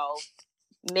how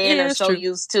men are so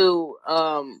used to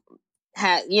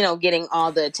getting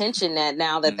all the attention that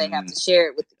now that they have to share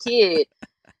it with the kid,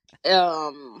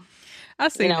 I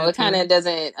see. It kind of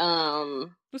doesn't.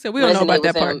 We don't know about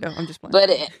that part, though. I'm just playing. But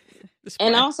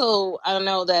and also, I don't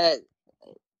know that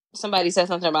somebody said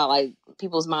something about like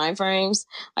people's mind frames.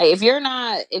 Like if you're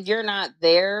not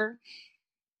there,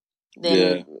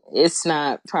 then it's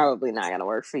probably not gonna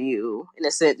work for you in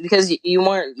a sense, because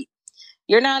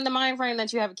you're not in the mind frame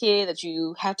that you have a kid, that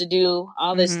you have to do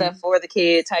all this stuff for the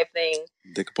kid type thing.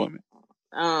 Dick appointment.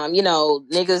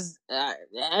 Niggas,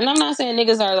 and I'm not saying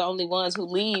niggas are the only ones who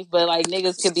leave, but like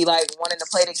niggas could be like wanting to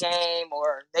play the game,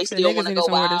 or they still want to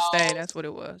go out. To stay. That's what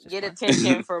it was. Get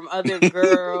attention from other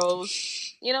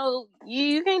girls.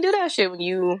 You can't do that shit when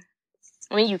you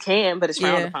can, but it's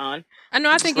frowned upon. I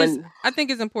know. I think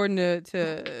it's important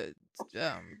to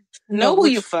Know who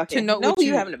what you fucking. Know what who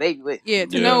you having a baby with. Yeah,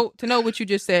 to Yeah. know what you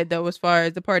just said though, as far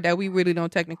as the part that we really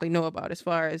don't technically know about, as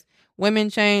far as women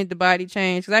change, the body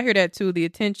change. Because I hear that too, the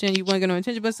attention, you want to get no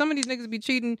attention, but some of these niggas be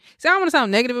cheating. See, I don't want to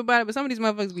sound negative about it, but some of these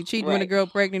motherfuckers be cheating when a Right. girl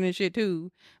pregnant and shit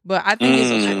too. But I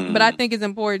think it's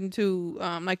important to,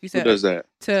 like you Who said, does that?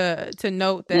 to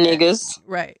note that Niggas.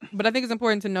 right. But I think it's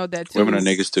important to note that too. Women are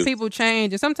niggas too. People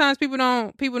change, and sometimes people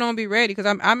don't be ready. Because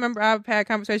I remember I've had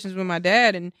conversations with my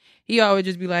dad, and he always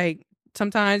just be like,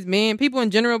 sometimes men, people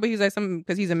in general, but he's like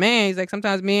because he's a man, he's like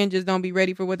sometimes men just don't be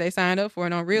ready for what they signed up for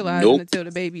and don't realize it until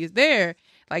the baby is there.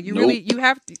 Like you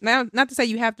have to, now, not to say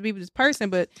you have to be with this person,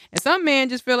 but and some men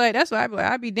just feel like that's why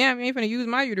I'd be damn, you ain't finna use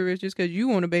my uterus just because you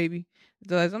want a baby.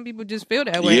 So, like, some people just feel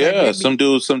that way. Yeah, like, some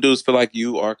dudes feel like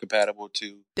you are compatible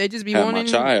to. They just be have wanting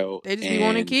my child. They just be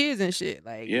wanting kids and shit.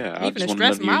 Like, yeah, I I ain't just finna want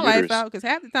stress to my know life uterus. out because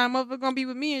half the time motherfucker gonna be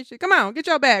with me and shit. Come on, get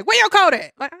your bag. Where your coat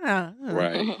at? Like,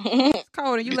 Right. it's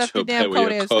cold and you Get left your the damn bag where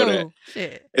coat your at coat school.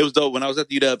 Shit. It was dope when I was at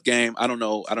the UW game. I don't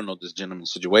know this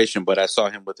gentleman's situation, but I saw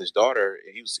him with his daughter.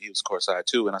 He was courtside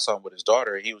too, and I saw him with his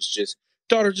daughter. And he was just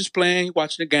playing,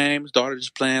 watching the game. His daughter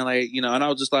just playing, like, you know. And I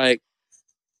was just like,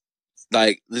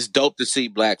 it's dope to see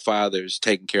black fathers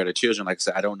taking care of their children. Like I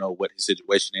said, I don't know what his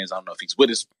situation is. I don't know if he's with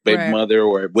his baby mother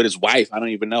or with his wife. I don't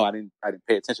even know. I didn't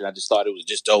pay attention. I just thought it was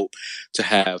just dope to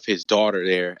have his daughter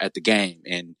there at the game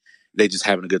and they just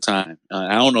having a good time.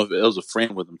 I don't know if it was a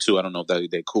friend with them too. I don't know if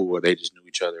they cool or they just knew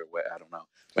each other or what. I don't know.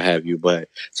 What have you? But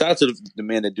shout out to the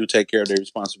men that do take care of their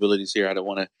responsibilities here. I don't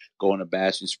want to go on a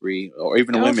bashing spree, or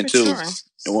even the women too,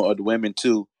 or the women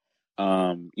too.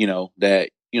 You know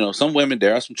that. You know, some women,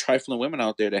 there are some trifling women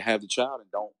out there that have the child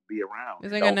and don't be around.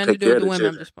 This ain't got nothing to do with the women.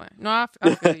 I'm just playing. No,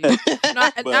 I feel you.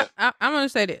 No, I'm going to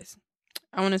say this.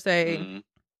 I want to say,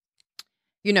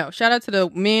 you know, shout out to the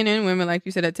men and women, like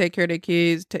you said, that take care of their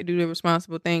kids, do the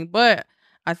responsible thing. But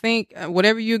I think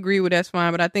whatever you agree with, that's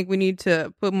fine. But I think we need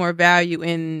to put more value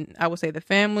in, I would say, the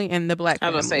family and the black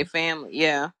family. I would say family,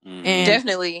 yeah. And,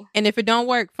 definitely. And if it don't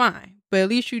work, fine. But at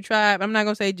least you try. I'm not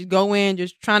going to say just go in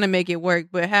just trying to make it work,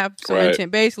 but have some intent.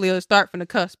 Basically, let's start from the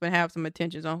cusp and have some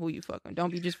intentions on who you fucking.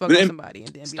 Don't be just fucking somebody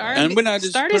and then start, be like,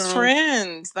 start as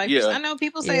friends. Like, I know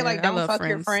people say, like, don't fuck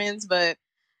your friends, but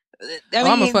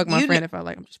I'm going to fuck my friend if I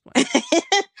like. I'm just playing.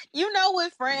 You know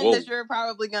what friends that you're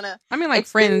probably going to like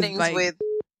friends things with.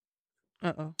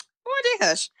 Uh-oh. Or they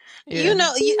hush. Yeah. You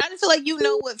know, I just feel like you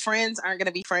know what friends aren't going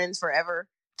to be friends forever.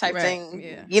 Type thing,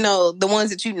 you know, the ones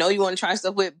that you know you want to try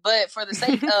stuff with, but for the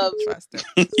sake of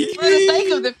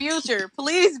the future,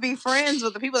 please be friends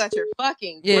with the people that you're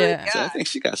fucking. Yeah, so I think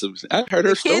she got some. I've heard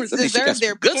her stories. I think she got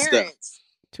some good stuff.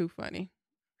 Too funny.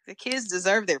 The kids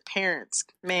deserve their parents,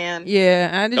 man.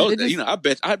 Yeah, you know, I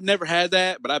bet I've never had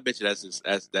that, but I bet you that's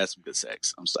some good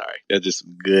sex. I'm sorry, that's just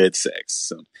some good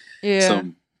sex.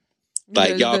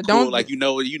 Like y'all cool, like you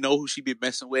know who she be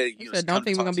messing with. You don't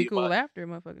think we're gonna be cool after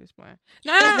motherfuckers playing.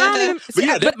 No,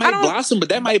 that might blossom, but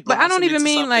that might blossom. But I don't even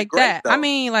mean like that. Though. I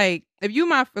mean like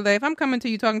if I'm coming to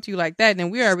you talking to you like that, then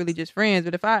we are really just friends.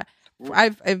 But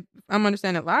if I'm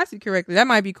understanding Lassie correctly, that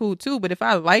might be cool too. But if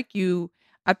I like you,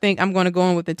 I think I'm going to go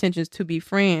in with intentions to be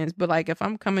friends. But like if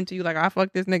I'm coming to you like I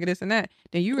fuck this nigga, this and that,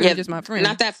 then you really just my friend,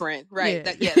 not that friend, right?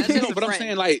 Yeah, that's just but I'm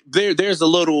saying like there's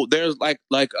like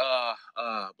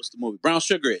what's the movie Brown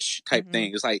Sugarish type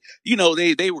thing. It's like, you know,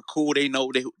 they were cool. They know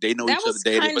each other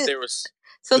dated, but there was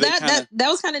that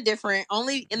was kind of different,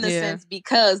 only in the sense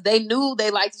because they knew they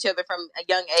liked each other from a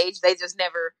young age. They just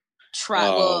never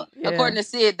tried. According to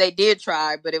Sid, they did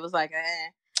try, but it was like,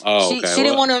 she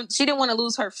didn't want to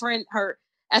lose her friend.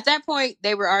 At that point,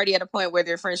 they were already at a point where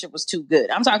their friendship was too good.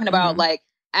 I'm talking about like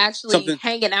actually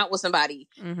hanging out with somebody,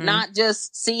 not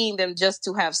just seeing them just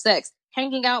to have sex.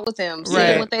 Hanging out with them,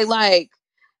 seeing what they like,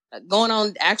 going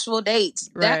on actual dates,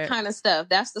 that kind of stuff.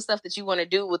 That's the stuff that you want to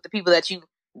do with the people that you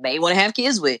may want to have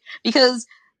kids with. Because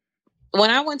when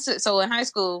I went to, in high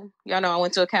school, y'all know I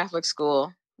went to a Catholic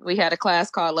school. We had a class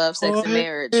called Love, Sex, and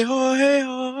Marriage.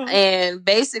 And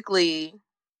basically,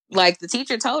 like the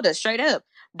teacher told us straight up,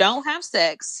 don't have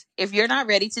sex if you're not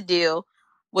ready to deal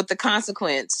with the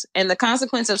consequence. And the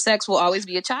consequence of sex will always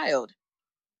be a child.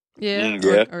 Yeah.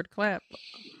 Or the clap.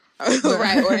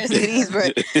 Right, or STDs,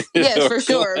 but yes, for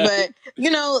sure. But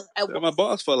you know, my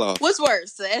balls fell off. What's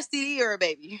worse, the STD or a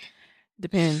baby?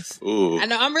 Depends. Ooh. I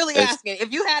know. I'm really asking.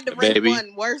 If you had to rate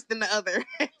one worse than the other,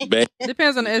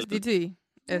 depends on the SDT.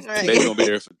 Right. Baby gonna be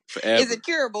there forever. Is it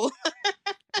curable?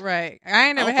 Right. I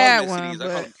ain't never had one. STDs, but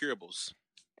I call them curables.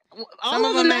 All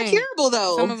of them not curable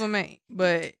though. Some of them ain't.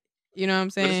 But you know what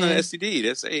I'm saying? But it's not an STD.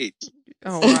 That's AIDS.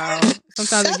 Oh wow.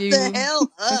 Sometimes Shut they give the you.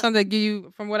 hell up. Sometimes they give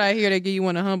you. From what I hear, they give you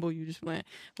one to humble you. Just playing.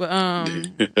 But I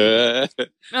ain't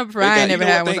never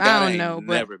had one. So I don't know.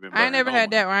 But I ain't never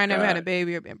had that, or I ain't never had a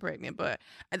baby or been pregnant. But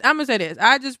I'm gonna say this.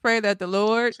 I just pray that the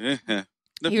Lord.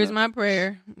 Here's my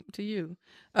prayer to you.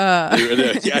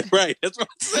 Yeah, right. That's what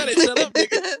I said. Shut up,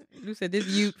 nigga. You said this.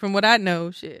 You from what I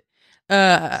know, shit. So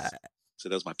that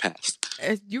was my past.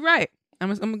 You're right.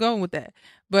 I'm going with that.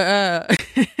 But I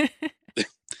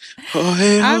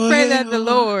I pray that the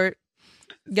Lord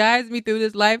guides me through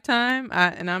this lifetime.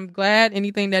 And I'm glad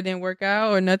anything that didn't work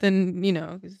out or nothing,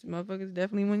 because motherfuckers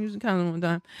definitely went using condoms one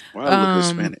time. Wow, look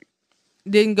Hispanic.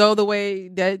 Didn't go the way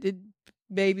that it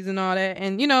babies and all that.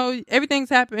 And, everything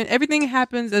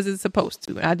happens as it's supposed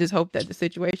to. And I just hope that the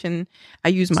situation, I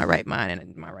use my right mind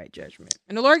and my right judgment.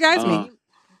 And the Lord guides me.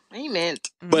 Amen.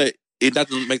 But it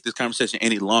doesn't make this conversation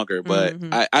any longer. But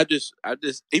I just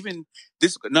even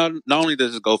this not only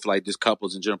does it go for like just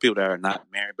couples in general, people that are not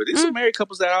married, but there's some married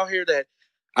couples that are out here that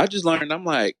I just learned. I'm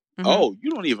like, oh, you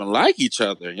don't even like each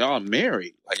other. Y'all are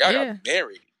married. Like y'all got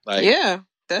married. Like yeah,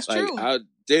 that's true.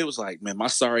 They was like, man, my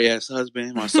sorry ass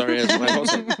husband, my sorry ass wife. I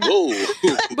was like, whoa.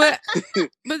 But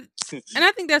and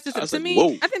I think that's just to me.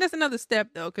 Whoa. I think that's another step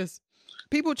though, because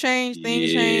people change,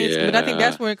 things change, but I think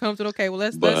that's where it comes to okay. Well,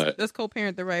 let's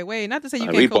co-parent the right way. Not to say you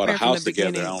can't co-parent from the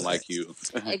beginning. Together, I don't like you.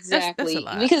 Exactly, that's a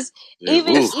lot. Because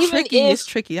it's tricky. It's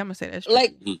tricky. I'm gonna say that's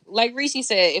tricky. Like Reese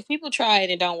said, if people try it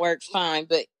and it don't work, fine.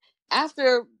 But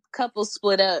after couples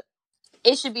split up,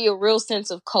 it should be a real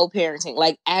sense of co-parenting,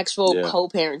 like actual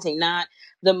co-parenting, not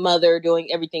the mother doing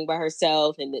everything by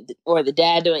herself or the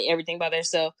dad doing everything by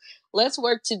themselves. Let's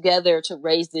work together to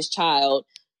raise this child.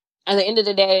 At the end of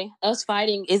the day, us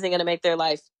fighting isn't going to make their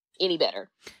life any better.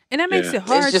 And that makes it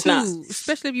hard too,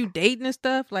 especially if you dating and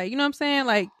stuff. Like, you know what I'm saying?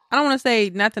 Like, I don't want to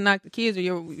say not to knock the kids or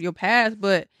your past,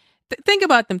 but think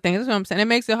about them things. That's what I'm saying. It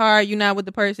makes it hard. You're not with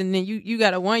the person, then you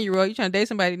got a 1-year-old. You trying to date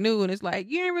somebody new, and it's like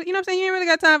you ain't really, you know what I'm saying? You ain't really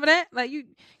got time for that. Like you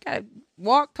gotta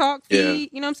walk, talk,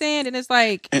 feed. You know what I'm saying? And it's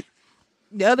like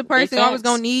the other person always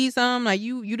gonna need something. Like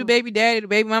you the baby daddy, the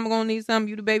baby mama gonna need something.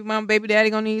 You the baby mama, baby daddy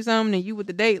gonna need something, and you with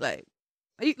the date. Like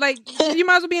you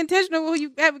might as well be intentional when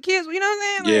you have kids. You know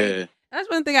what I'm saying? Like, that's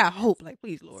one thing I hope. Like,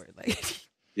 please, Lord, like.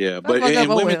 Yeah, but and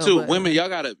women too. Women, y'all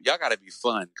gotta be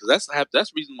fun because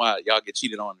that's the reason why y'all get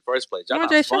cheated on in the first place. Y'all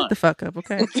Andre, shut the fuck up,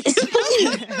 okay?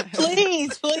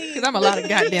 Please, because I'm a lot of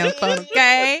goddamn fun,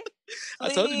 okay? I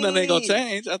told you nothing ain't gonna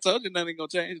change.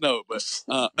 No, but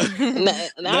now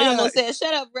I'm gonna say,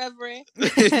 shut up, Reverend.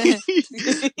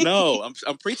 No,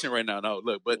 I'm preaching right now. No,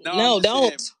 look, but no,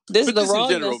 don't. This is the wrong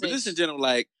message. But this in general,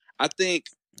 like I think.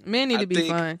 Men need to be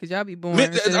fun because y'all be boring. I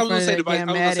was gonna say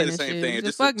the same thing.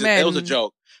 It was a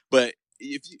joke, but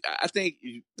I think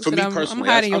for me personally,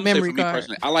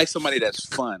 I like somebody that's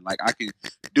fun. Like I can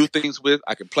do things with,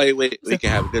 I can play with, we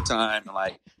can have a good time, and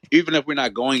like even if we're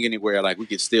not going anywhere, like we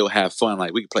can still have fun.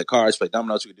 Like we can play cards, play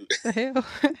dominoes. We can do the hell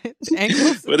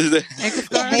ankles. What is it? Ankle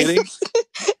scars.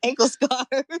 Ankle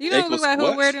scars. You don't look like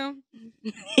who wear them.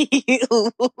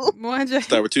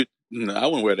 Start with two. No, I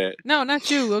wouldn't wear that. No, not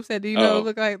you. I'm saying, do you know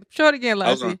look like? Show it again,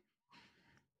 Lassie.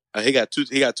 He got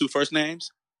two first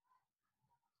names.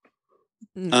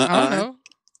 I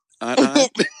don't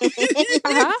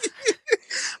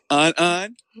know.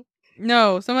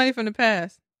 No, somebody from the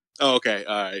past. Oh, okay.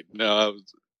 All right. No, I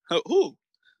was who?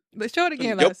 But show it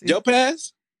again, Lassie. Your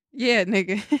past? Yeah,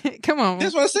 nigga. Come on.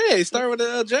 That's what I said. Start with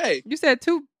a J. You said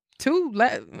two.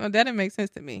 That didn't make sense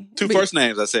to me. Two first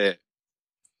names. I said.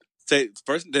 Say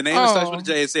first. The name starts with a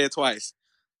J and say it twice.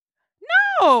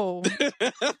 No.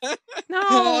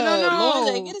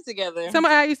 No. Get it together.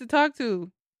 Somebody I used to talk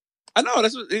to. I know.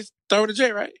 That's what it's start with a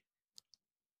J, right?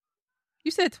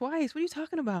 You said twice. What are you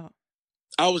talking about?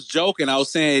 I was joking. I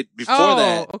was saying before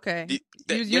that. Oh, okay. You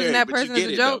was using that person as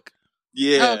a joke?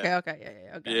 Yeah.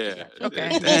 Okay. Yeah.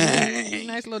 Okay.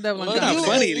 Nice little double entendre. Not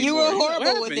funny anymore. You were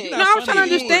horrible with it. No, I was trying to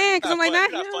understand because I'm like,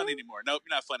 you're not funny anymore. Nope,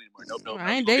 you're not funny anymore. Nope.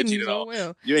 I ain't dating you so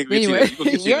well. You ain't gonna get cheated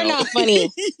on. You're not funny.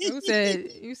 You said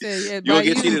yeah. You gonna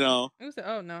get cheated on. You said,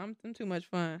 oh no, I'm too much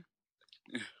fun.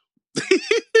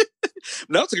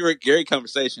 No, it's a great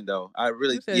conversation though. I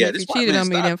really if you cheated on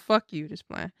me, then fuck you. Just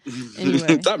playing.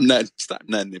 Anyway, stop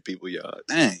nutting at people, y'all.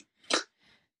 Dang.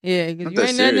 Yeah, because you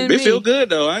ain't nothing to me. It feel good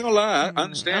though. I ain't gonna lie. I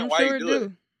understand why you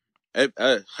do it.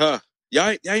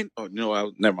 Y'all ain't. Oh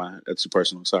no, never mind. That's too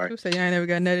personal. Sorry. You said y'all ain't never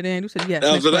got nutted in. You said yes.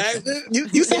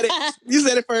 You said it. You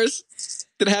said it first.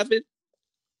 Did it happen?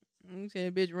 You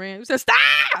said bitch ran. You said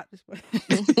stop.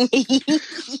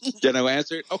 You're not gonna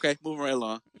answer it? Okay, moving right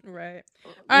along. Right.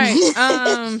 All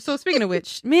right. So speaking of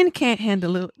which, men can't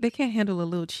handle a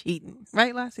little cheating,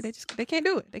 right, Lassie? They can't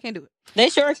do it. They can't do it. They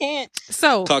sure can't.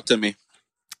 So Talk to me.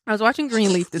 I was watching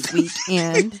Greenleaf this week,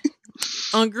 and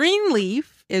on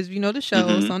Greenleaf, as you know the show,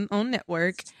 it's on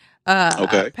network.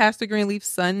 Okay. Pastor Greenleaf's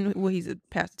son, well, he's a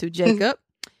pastor too, Jacob.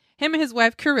 Him and his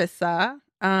wife Carissa.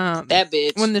 That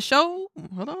bitch. When the show,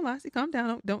 hold on, Lassie, calm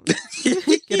down. Don't gotta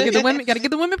get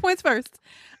the women points first.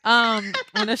 When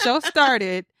the show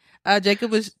started,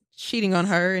 Jacob was cheating on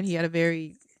her, and he had a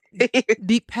very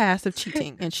deep past of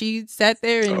cheating, and she sat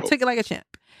there and took it like a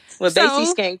champ. Well,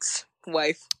 Daisy Skank's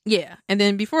wife. Yeah, and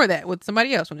then before that, with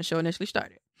somebody else when the show initially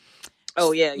started.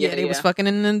 Oh yeah. They was fucking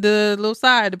in the little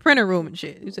side, the printer room and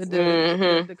shit. You said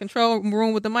the control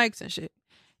room with the mics and shit.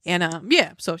 And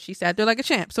so she sat there like a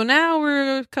champ. So now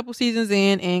we're a couple seasons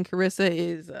in, and Carissa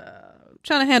is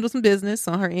trying to handle some business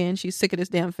on her end. She's sick of this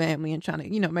damn family and trying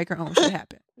to, make her own shit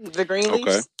happen. The Greenleafs?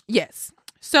 Okay. Yes.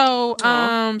 So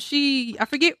I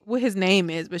forget what his name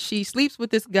is, but she sleeps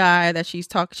with this guy that she's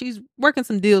working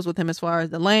some deals with him as far as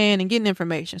the land and getting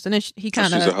information. So then he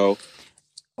kind of, she's a hoe.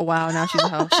 Oh, wow, now she's a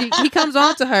hoe. He comes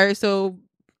on to her, so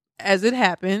as it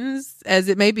happens, as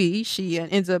it may be, she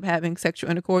ends up having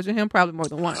sexual intercourse with him probably more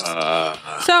than once.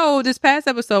 So this past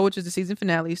episode, which is the season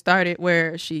finale, started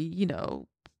where she,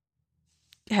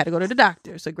 had to go to the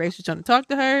doctor. So Grace was trying to talk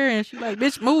to her, and she's like,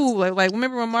 "Bitch, move!" Like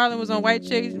remember when Marlon was on White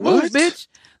Chicks? Move, bitch.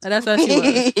 Like, that's how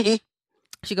she was.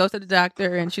 She goes to the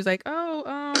doctor, and she's like,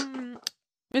 "Oh,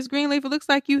 Miss Greenleaf, it looks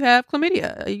like you have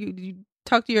chlamydia. You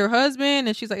talk to your husband?"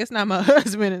 And she's like, "It's not my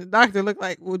husband." And the doctor looked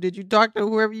like, "Well, did you talk to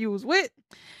whoever you was with?"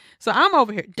 So I'm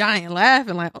over here dying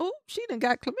laughing like, "Oh, she done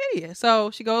got chlamydia."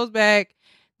 So she goes back.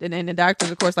 Then the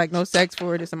doctor's, of course, like, no sex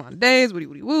for this amount of days. Woody,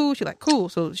 woody, woo. She's like, cool.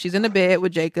 So she's in the bed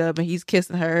with Jacob, and he's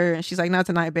kissing her. And she's like, not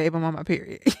tonight, babe. I'm on my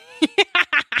period.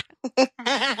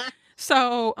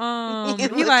 So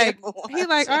he like,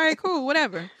 all right, cool,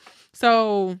 whatever.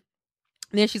 So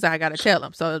then she's like, I gotta tell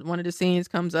him. So one of the scenes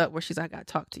comes up where she's like, I gotta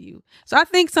talk to you. So I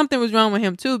think something was wrong with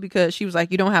him too, because she was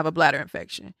like, you don't have a bladder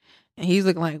infection. And he's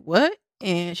looking like, what?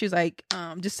 And she was like,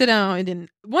 just sit down. And then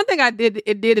one thing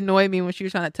it did annoy me when she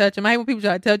was trying to touch him. I hate when people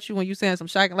try to touch you when you're saying some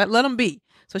shocking, like, let them be.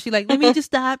 So she like, let me just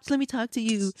stop. Just let me talk to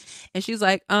you. And she's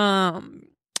like,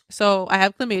 so I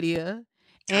have chlamydia.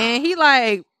 And he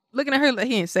like looking at her, he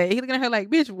didn't say it. He looking at her like,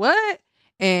 bitch, what?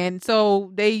 And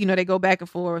so they go back and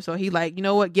forth. So he like, you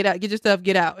know what? Get out, get your stuff,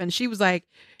 get out. And she was like,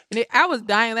 I was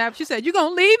dying laughing. She said, you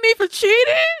gonna leave me for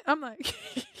cheating? I'm like,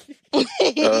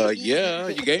 yeah,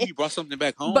 you brought something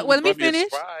back home. But let me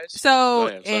finish. So,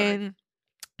 ahead, and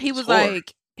he was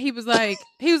like,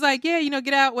 yeah,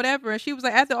 get out, whatever. And she was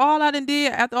like, after all I done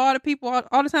did, after all the people,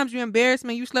 all the times you embarrassed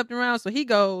me, you slept around. So he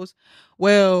goes,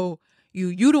 well,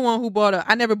 you the one who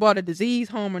I never brought a disease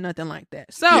home or nothing like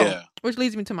that. So, which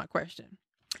leads me to my question.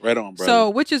 Right on, bro. So,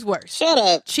 which is worse? Shut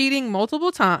up. Cheating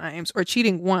multiple times or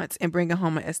cheating once and bringing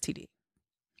home an STD?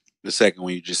 The second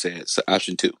one you just said, so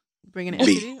option 2. Bringing an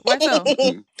STD? Why so?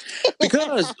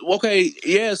 Because, okay,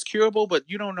 yeah, it's curable, but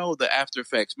you don't know the after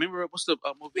effects. Remember, what's the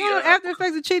movie? You know, after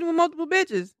effects of cheating with multiple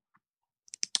bitches.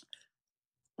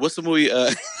 What's the movie?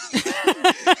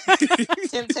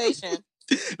 Temptation.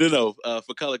 No,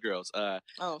 for Color Girls.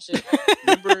 Oh shit!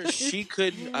 Remember, she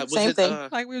couldn't. Same thing.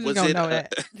 Like we was just gonna know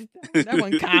that. That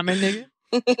wasn't common, nigga.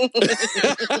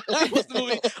 What's the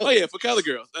movie? Oh yeah, for Color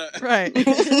Girls. Right.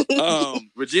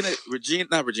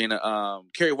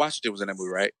 Kerry Washington was in that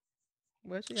movie, right?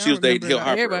 Well, she was dating Hill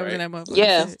Harper, everybody right? was in that motherfucker.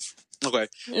 Yeah. Okay.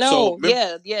 No. So,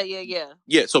 yeah.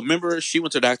 Yeah. So remember, she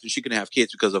went to the doctor. She couldn't have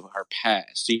kids because of her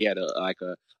past. She had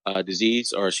a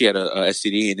disease, or she had a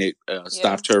STD, and it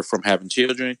stopped her from having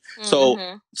children. Mm-hmm.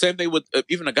 So same thing with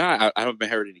even a guy. I haven't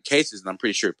heard any cases, and I'm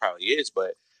pretty sure it probably is.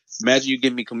 But imagine you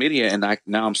give me chlamydia, and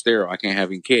now I'm sterile. I can't have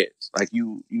any kids. Like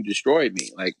you destroyed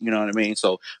me. Like, you know what I mean?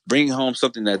 So bringing home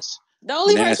something that's the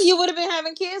only person you would have been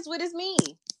having kids with is me.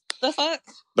 The fuck?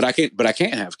 But I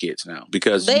can't have kids now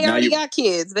because they already got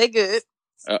kids. They good.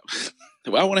 I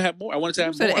want to have more. I wanted to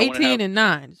have more. 18 and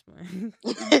 9.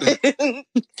 I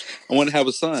want to have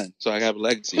a son, so I have a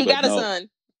legacy. He got a son.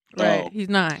 Right. He's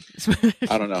 9.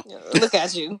 I don't know. Look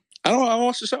at you. I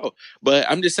watch the show, but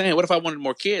I'm just saying, what if I wanted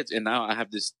more kids and now I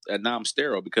have this? Now I'm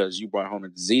sterile because you brought home a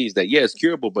disease that it's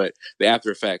curable, but the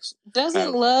after effects.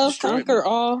 Doesn't love conquer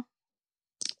all?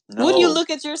 No. Wouldn't you look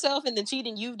at yourself and the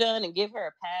cheating you've done and give her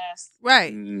a pass?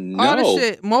 Right. No. All the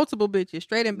shit, multiple bitches,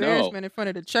 straight embarrassment in front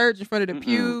of the church, in front of the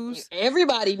pews.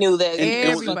 Everybody knew that.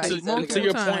 Everybody, multiple to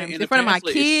your times. point, in front of my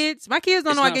kids. My kids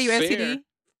don't know I gave you STD.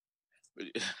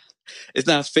 it's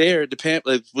not fair.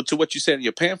 To what you said in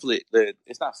your pamphlet, that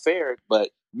it's not fair. But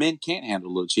men can't handle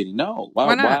a little cheating. No,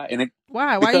 Why not? Why? And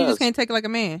Why you just can't take it like a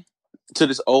man? To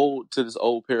this old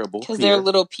parable. Because they're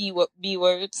little B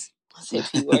words. I said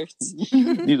P words. These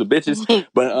are bitches.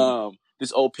 But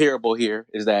this old parable here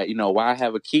is that why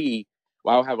have a key?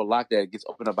 Why have a lock that gets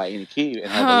opened up by any key?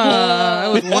 And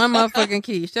it was one motherfucking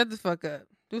key. Shut the fuck up.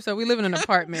 So we live in an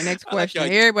apartment. Next question.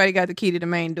 Everybody got the key to the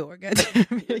main door. I got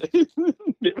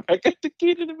the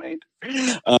key to the main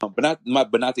door. But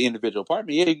not the individual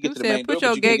apartment. Yeah, you can get to the main door. Put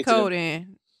your gate code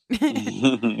in.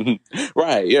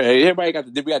 Right. Yeah. Everybody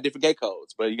we got different gate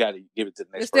codes, but you got to give it to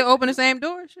the next. It's still open the same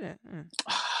door. Shit.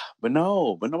 But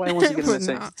nobody wants to get in the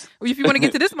same. Well, if you want to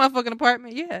get to this motherfucking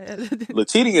apartment, yeah. Look,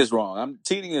 cheating is wrong.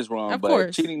 Cheating is wrong. Of but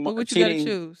course. Cheating. But what you gotta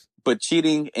choose? But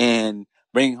cheating and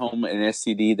bringing home an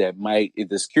STD that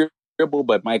is curable,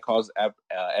 but might cause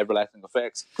everlasting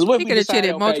effects. He could have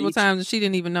cheated multiple times, and she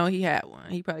didn't even know he had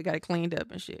one. He probably got it cleaned up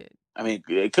and shit. I mean,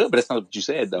 it could, but that's not what you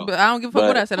said, though. But I don't give a fuck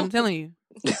what I said. I'm telling you.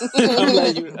 That's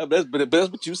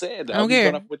what you said. Though. I don't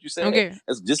care. What you said. I don't care.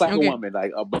 It's just like a woman,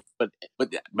 like, but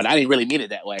I didn't really mean it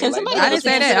that way. I didn't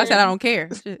say that. I said I don't care.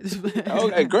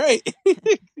 Okay, great.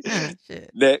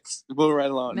 Shit. Next, move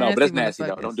right along. No, but that's nasty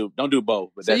though. Don't do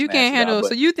both. But so you can't handle.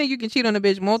 So you think you can cheat on a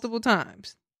bitch multiple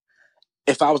times?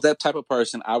 If I was that type of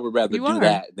person, I would rather do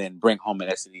that than bring home an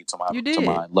STD to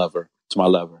my lover.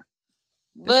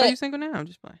 But that's why you single now. I'm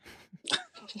just playing.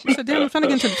 You said, damn, I'm trying to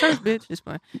get into the church, bitch. Just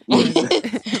playing.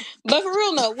 But for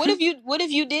real, no. What if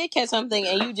you did catch something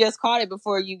and you just caught it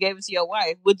before you gave it to your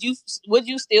wife? Would you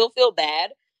still feel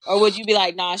bad, or would you be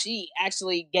like, nah, she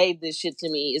actually gave this shit to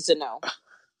me? It's a no.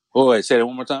 Wait, say that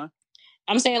one more time.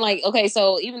 I'm saying, like, okay,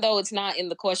 so even though it's not in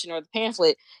the question or the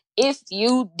pamphlet, if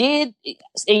you did,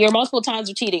 in your multiple times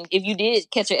of cheating, if you did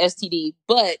catch an STD,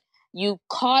 but you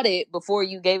caught it before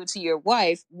you gave it to your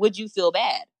wife, would you feel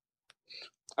bad?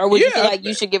 Or would you feel like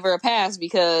you should give her a pass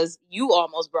because you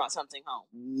almost brought something home?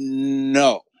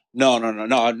 No. I'm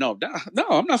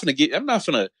not gonna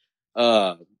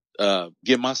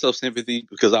give myself sympathy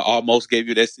because I almost gave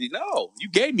you that STD. No, you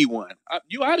gave me one.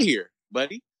 You out of here,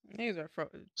 buddy. These are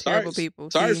terrible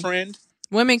people. Sorry, friend.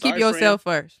 Women, keep yourself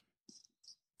first.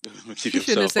 She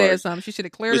should have said something. She should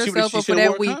have cleared herself up for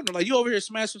that week. Like, you over here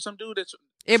smashing some dude that's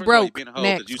it broke.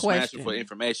 Next you question. For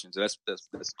information, so that's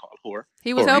called whore.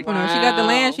 He was helping her. She got the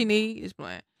land she needs. It's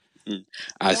playing.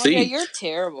 I see. Yeah, you're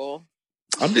terrible.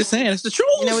 I'm just saying, it's the truth.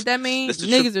 You know what that means?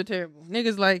 Niggas are terrible.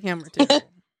 Niggas like him are terrible.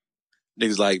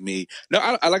 Niggas like me. No,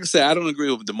 I like I said, I don't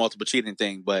agree with the multiple cheating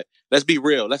thing. But let's be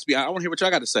real. I want to hear what y'all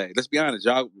got to say. Let's be honest.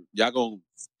 Y'all gonna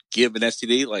give an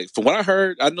STD? Like, from what I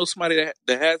heard, I know somebody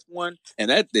that has one, and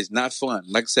that is not fun.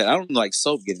 Like I said, I don't like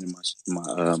soap getting in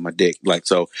my dick. Like,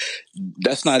 so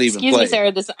that's not even. Excuse me,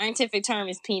 sir. The scientific term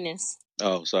is penis.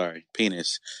 Oh, sorry,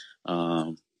 penis.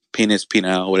 Penis,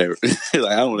 penile, whatever.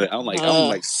 Like, I don't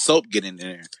like soap getting in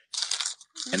there.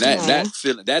 And that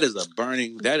feeling, that is a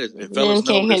burning. That is. Men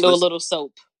can't handle a little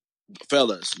soap.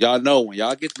 Fellas, y'all know when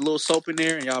y'all get the little soap in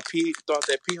there and y'all throw out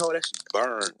that pee hole, that shit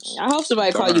burns. I hope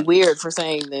somebody call you weird for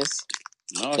saying this.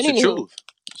 No, it's the truth.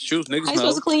 It's truth, niggas. How you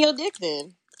supposed to clean your dick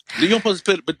then? You're supposed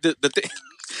to put it, but the thing,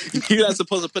 you're not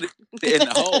supposed to put it in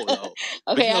the hole though.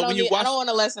 Okay, I don't want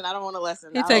a lesson.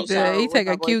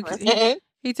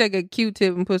 He take a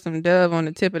Q-tip and put some Dove on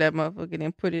the tip of that motherfucker and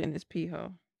then put it in his pee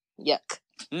hole. Yuck.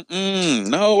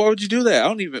 No, why would you do that? I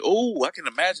don't even. Oh, I can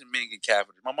imagine men get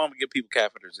catheters. My mom would give people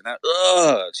catheters, and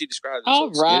she describes it. All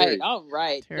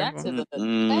right. Back to the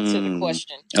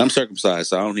question. And I'm circumcised,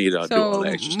 so I don't need to do all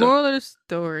that extra stuff. Moral of the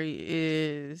story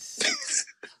is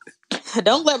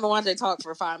don't let Mwanje talk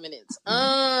for 5 minutes.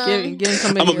 I'm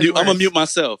gonna mute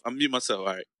myself. All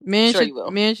right.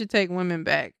 Men should take women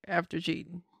back after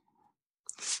cheating.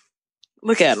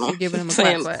 Look at them. Giving them a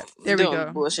clap. There we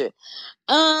go. Bullshit.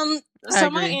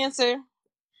 So my answer,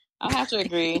 I have to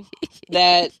agree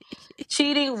that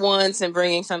cheating once and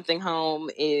bringing something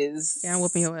home is I'm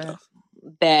whooping your ass.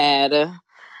 Bad.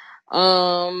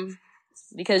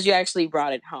 Because you actually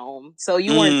brought it home, so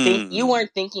you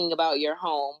weren't thinking about your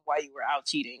home while you were out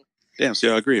cheating. Damn, so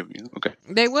y'all agree with me? Okay.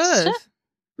 They was.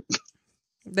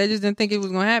 They just didn't think it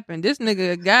was gonna happen. This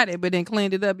nigga got it, but then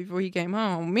cleaned it up before he came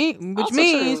home. Which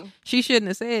means she shouldn't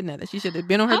have said nothing. She should have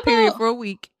been on her period for a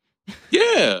week.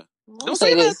 Yeah. Don't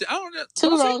say that.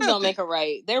 Two wrongs don't make a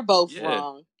right. They're both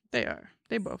wrong. They are.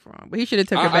 They both wrong. But he should have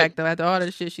took her back though. After all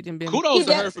the shit she didn't been. Kudos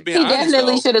to her for being honest. He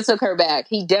definitely should have took her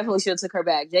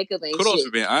back. Jacob ain't Kudos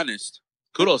for being honest.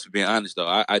 Though.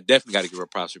 I definitely got to give her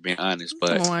props for being honest.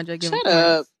 But shut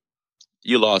up.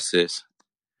 You lost, sis.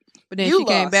 But then she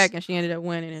came back and she ended up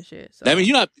winning and shit. So. I mean,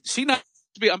 she not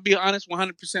I'm being honest,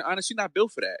 100% honest. She's not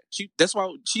built for that. That's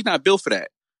why she's not built for that.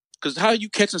 Because how are you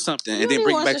catching something and then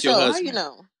bring it back to your husband? How you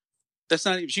know? That's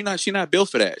not even. She's not built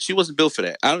for that. She wasn't built for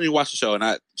that. I don't even watch the show,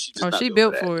 and she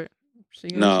built for it. She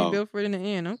No. built for it in the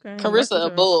end. Okay. Carissa a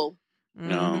bull.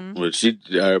 No, well, she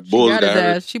Bull got his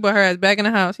ass. She brought her ass back in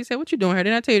the house. He said, "What you doing here?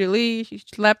 Didn't I tell you to leave?" She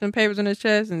slapped them papers on his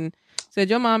chest and said,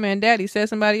 "Your mama and daddy set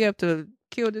somebody up to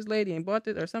kill this lady and bought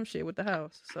it or some shit with the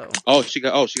house." So she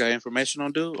got information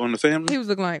on the family. He was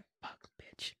looking like fuck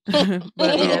bitch.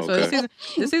 But yeah, so this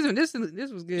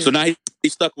was good. So now he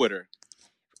stuck with her.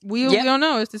 We don't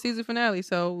know. It's the season finale,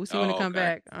 so we'll see when it come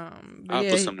back. I'll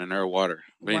put something in her water.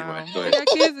 But anyway, go ahead. They got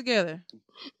kids together.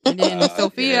 And then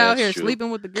Sophia out here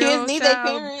sleeping with the girls. Kids need their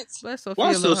parents. Bless Sophia. Well,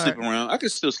 I still sleep around. I can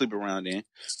still sleep around then.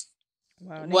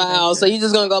 Wow. So you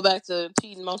just gonna go back to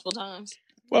cheating multiple times?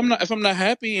 Well, if I'm not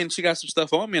happy and she got some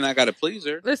stuff on me and I gotta please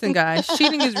her. Listen, guys,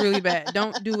 cheating is really bad.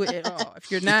 Don't do it at all.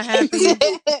 If you're not happy,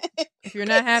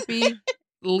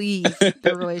 leave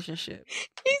the relationship.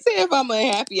 He said, "If I'm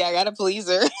unhappy, I gotta please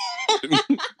her."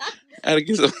 I gotta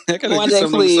get something on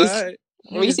the side.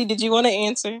 Reese, did you want to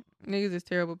answer? Niggas is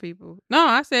terrible people. No,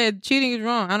 I said cheating is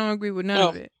wrong. I don't agree with none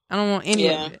of it. I don't want any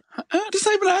of it. This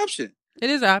ain't an option. It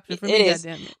is an option for me.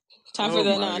 Goddamn it. Time for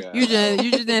that now. You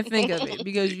just didn't think of it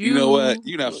because you know what?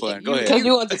 You're not fun. Go ahead. Because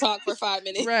you want to talk for 5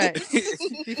 minutes, right?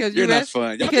 Because you're not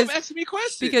fun. Y'all keep asking me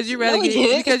questions because you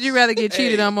rather get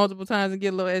cheated on multiple times and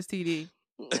get a little STD.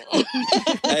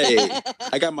 Hey,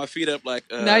 I got my feet up like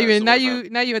now you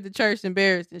at the church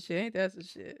embarrassed and shit. Ain't that some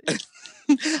shit?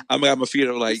 I got my feet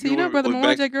up like see, brother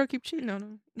Mwanje girl keep cheating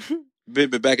on him.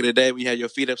 But back in the day when you had your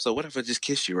feet up, so what if I just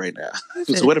kiss you right now?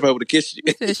 So what if I would have kissed you?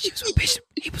 She was with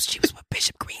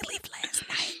Bishop Greenleaf last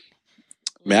night.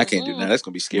 Man, I can't do that. That's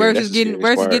gonna be scary. Versus getting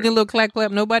a little clap.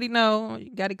 Nobody know. You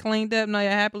got it cleaned up. Now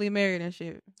you're happily married and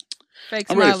shit. I'm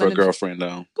ready for a girlfriend,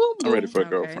 though. I'm ready for a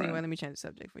girlfriend. Anyway, let me change the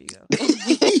subject before you go.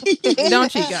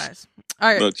 Don't cheat, guys. All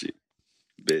right. Don't cheat,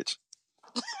 bitch.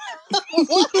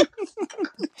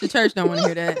 The church don't want to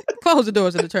hear that. Close the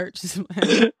doors of the church. We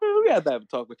got to have a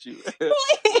talk with you.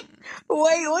 Wait,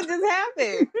 what just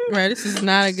happened? Right, this is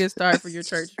not a good start for your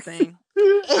church thing.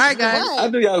 All right, guys. I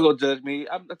knew y'all was gonna judge me.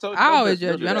 I always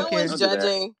judge you. I don't care. No one's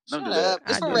judging. Shut up.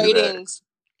 It's for ratings.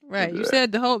 Right, you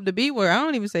said the B word. I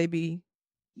don't even say B.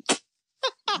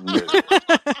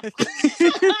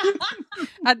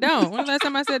 I don't. When the last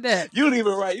time I said that? You don't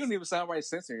even sound right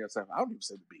censoring yourself. I don't even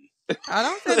say the B. I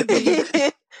don't say the B.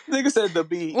 Nigga said the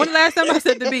B. When the last time I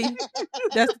said the B?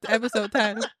 That's the episode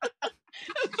title.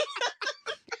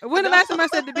 When the last time I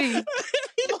said the B?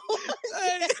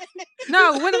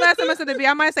 No, when the last time I said the B?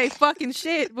 I might say fucking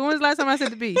shit, but when's the last time I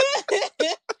said the B?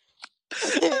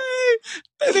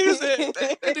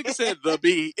 That nigga said the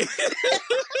B.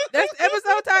 That's the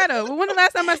episode title. But when the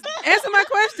last time answer my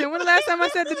question? When the last time I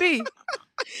said the B?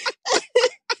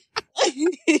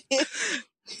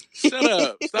 Shut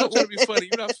up. Stop trying to be funny.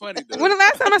 You're not funny, though. When the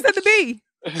last time I said the B?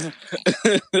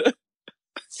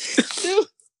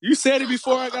 You said it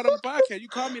before I got on the podcast. You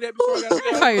called me that before I got on the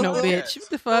podcast. I call you no bitch. What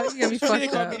the fuck? You got me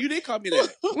fucked up. You did call me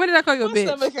that. When did I call you a bitch?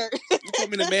 You told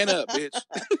me to man up, bitch.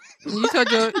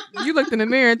 You looked in the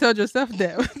mirror and told yourself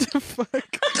that. What the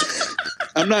fuck?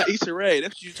 I'm not Issa Rae.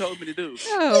 That's what you told me to do.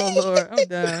 Oh, Lord. I'm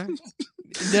done.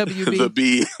 WB. The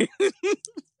B.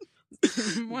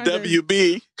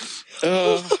 WB.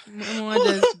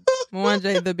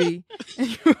 Mwanje the B.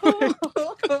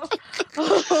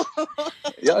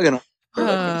 Y'all gonna.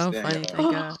 Oh, funny. Thank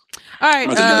God. All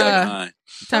right.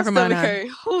 Time for mine.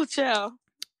 Oh, child.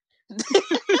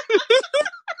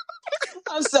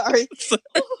 I'm sorry.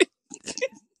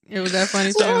 It was that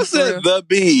funny. Someone said the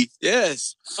B.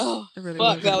 Yes. Oh, really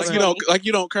fuck. That was like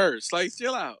you don't curse. Like,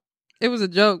 chill out. It was a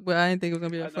joke, but I didn't think it was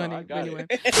gonna be that funny. Anyway.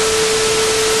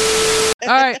 All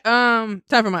right. Time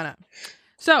for mine now.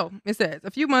 So it says,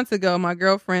 a few months ago, my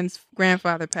girlfriend's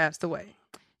grandfather passed away.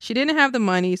 She didn't have the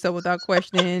money, so without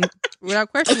questioning it,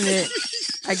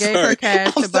 I gave her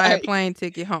cash to buy a plane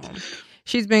ticket home.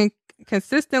 She's been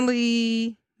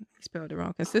consistently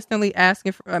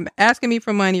asking me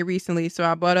for money recently, so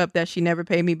I brought up that she never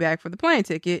paid me back for the plane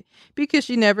ticket because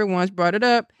she never once brought it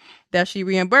up that she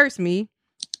reimbursed me.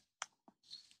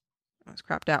 It's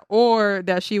cropped out. Or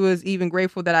that she was even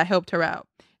grateful that I helped her out.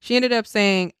 She ended up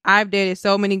saying, I've dated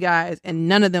so many guys and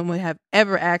none of them would have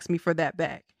ever asked me for that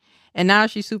back. And now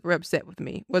she's super upset with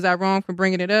me. Was I wrong for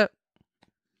bringing it up?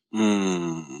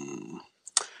 I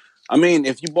mean,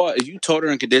 if you told her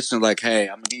in conditions like, hey,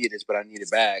 I'm gonna give you this, but I need it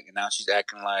back, and now she's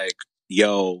acting like,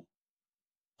 yo,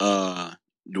 why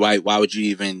would you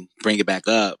even bring it back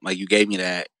up? Like, you gave me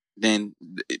that. Then,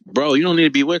 bro, you don't need to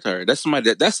be with her. That's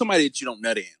somebody that you don't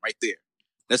nut in right there.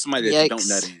 That's somebody that you don't Yikes.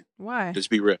 nut in. Why? Just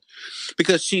be real.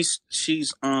 Because she's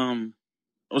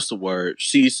what's the word?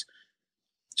 She's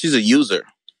a user.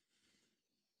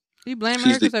 You blame her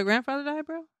She's because her grandfather died,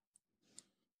 bro?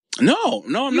 No,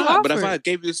 I'm You not. But if offered. I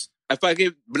gave this, but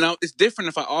now it's different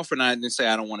if I offer and I didn't say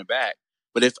I don't want it back.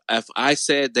 But if I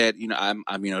said that, I'm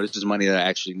this is money that I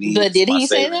actually need. But it's did my he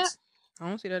say savings. I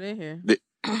don't see that in here.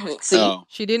 See, Oh,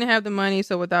 She didn't have the money,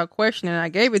 so without questioning, I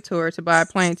gave it to her to buy a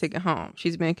plane ticket home.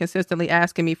 She's been consistently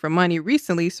asking me for money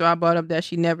recently, so I brought up that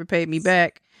she never paid me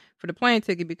back for the plane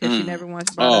ticket because she never once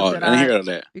brought up I that didn't hear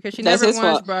that. because she That's never his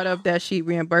once fault. brought up that she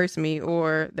reimbursed me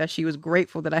or that she was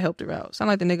grateful that I helped her out. Sound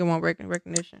like the nigga want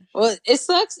recognition. well, it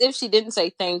sucks if she didn't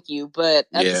say thank you, but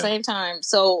at the Yeah. same time,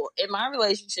 so in my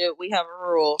relationship, we have a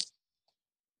rule.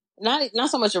 Not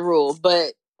so much a rule,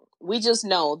 but we just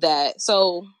know that.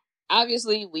 So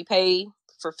obviously, we pay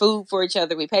for food for each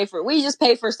other. We just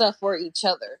pay for stuff for each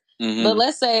other. Mhm. But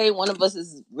let's say one of us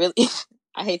is really.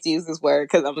 I hate to use this word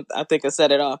because I think I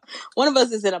set it off. One of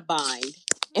us is in a bind.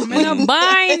 I'm in a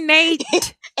bind, Nate.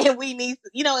 And we need,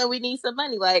 and we need some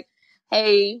money. Like,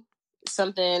 hey,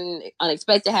 something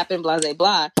unexpected happened, blah, blah,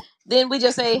 blah. Then we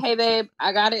just say, hey, babe,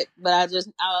 I got it. But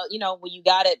when you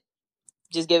got it,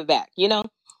 just give it back,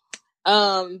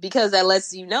 because that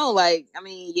lets you know, like, I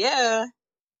mean, yeah,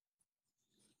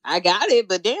 I got it,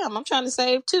 but damn, I'm trying to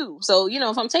save too. So,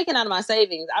 if I'm taking out of my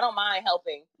savings, I don't mind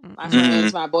helping my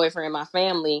friends, my boyfriend, my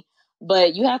family.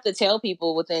 But you have to tell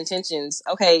people with the intentions,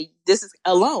 okay, this is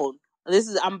a loan.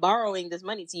 I'm borrowing this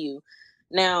money to you.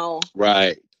 Now,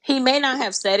 Right. he may not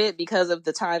have said it because of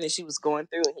the time that she was going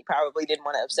through, and he probably didn't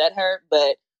want to upset her,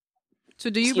 but.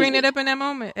 So do you bring it up in that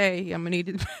moment? Hey, I'm gonna need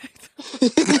it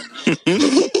back.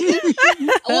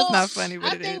 That's not funny,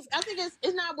 but it is. I think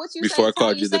it's not what you Before say. I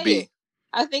called you the say B. it.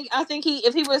 I think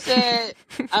if he would have said,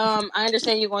 I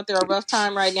understand you're going through a rough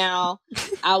time right now.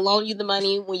 I'll loan you the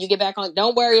money when you get back on.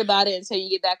 Don't worry about it until you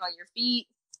get back on your feet,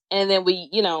 and then we,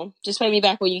 just pay me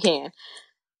back when you can.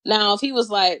 Now, if he was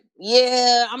like,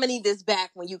 yeah, I'm gonna need this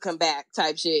back when you come back,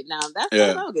 type shit. Now that's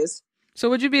bogus. So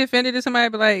would you be offended if somebody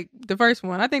be like the first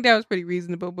one? I think that was pretty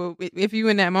reasonable. But if you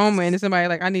in that moment and somebody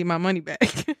like, I need my money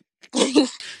back.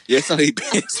 Yeah, it's not being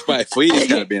spiteful. You just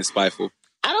gotta be spiteful.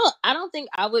 I don't think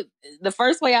I would. The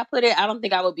first way I put it, I don't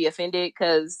think I would be offended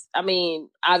because I mean,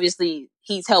 obviously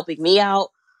he's helping me out.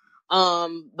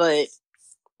 But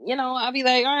I'll be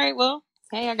like, all right, well,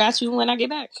 hey, I got you when I get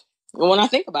back. And when I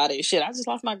think about it, shit, I just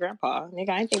lost my grandpa. Nigga,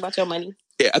 I ain't think about your money.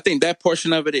 Yeah, I think that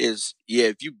portion of it is,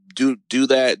 if you do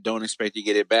that, don't expect to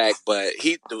get it back. But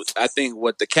I think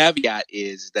what the caveat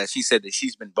is that she said that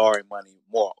she's been borrowing money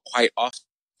quite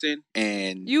often,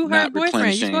 and you her not boyfriend. You're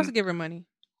replenishing. supposed to give her money.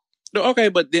 No, okay,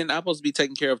 but then I'm supposed to be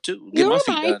taken care of too. Get You're my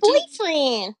feet my done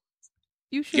boyfriend.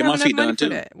 You should Get have my enough feet money done, for too.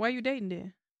 that. Why are you dating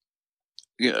then?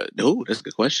 Yeah, no, that's a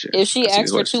good question. If she That's a good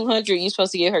asks for question. 200, you're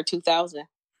supposed to give her 2,000.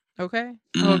 Okay.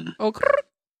 Mm.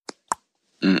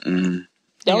 Mm-mm.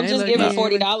 Don't Yeah, just look, give her he $40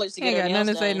 to ain't get her got nails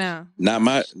nothing to say done.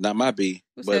 now. Not my B.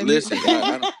 Who But said listen,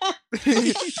 I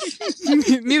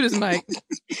don't. Mute his mic.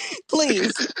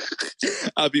 Please.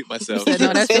 I'll mute Who myself. said,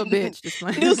 no, that's your bitch. Just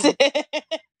playing.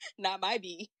 Not my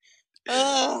B.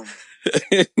 Who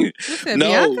said No.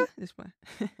 Bianca? Just playing.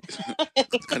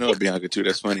 I know Bianca too.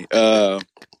 That's funny.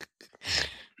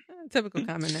 Typical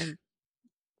comment name.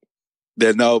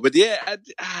 No, but yeah,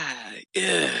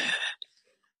 yeah.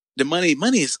 The money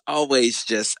is always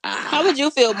just. How would you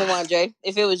feel, Mwanje,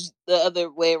 if it was the other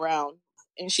way around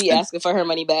and she asking for her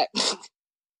money back?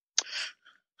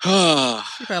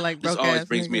 She probably like this broke always ass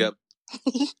brings nigga. me up.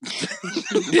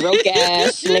 Broke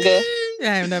ass nigga. I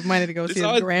have enough money to go This see his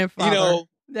always- grandfather.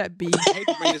 That B. I hate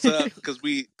to bring this up because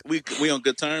we on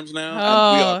good terms now.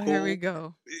 Oh, we are cool. here we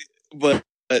go. But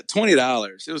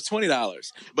 $20. It was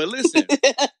 $20. But listen,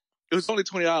 it was only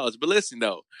 $20. But listen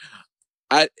though,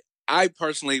 I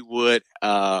personally would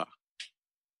try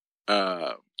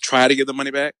to get the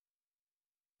money back.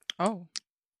 Oh.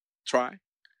 Try.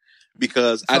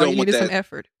 Because So I don't you want needed that. some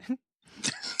effort.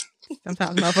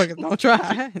 Sometimes motherfuckers don't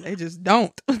try. They just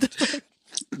don't.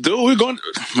 Dude, we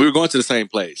were going to the same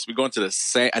place. We're going to the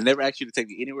same. I never asked you to take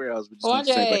me anywhere else. We just went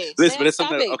to the same place. Listen, but it's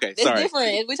something. Okay, it's sorry.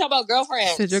 different. We talk about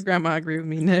girlfriends. Said your grandma agree with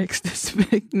me next. This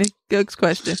big Nick Gook's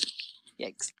question.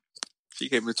 Yikes. She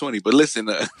gave me 20, but listen.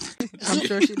 I'm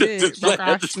sure she did. Just Broke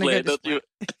ass just nigga, don't just you-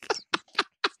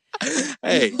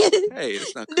 hey,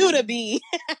 it's not Do cool. the B.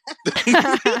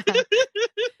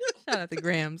 Shout out to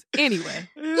Grams. Anyway,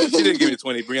 She didn't give me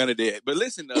 20. Brianna did. But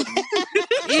listen, though.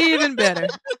 even better.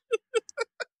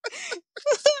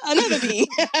 Another B.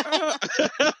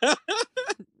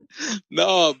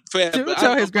 No, fam. She'll but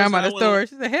tell I- his grandma I the wanna- story.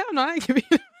 She said, hell no, I ain't giving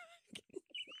you.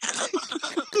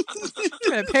 You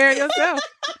better parent yourself.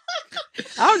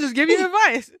 I'll just give you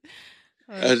advice.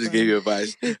 I just gave you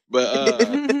advice, but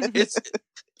it's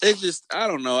just I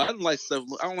don't know. I don't like stuff.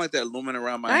 I don't like that looming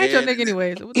around my I ain't head. your nigga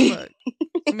anyway, so what the fuck?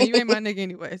 I mean, you ain't my nigga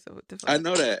anyway, so what the fuck? I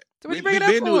know that. So what you bring it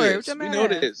up for? What your We mad know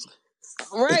at? this.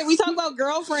 Right, we talk about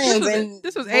girlfriends and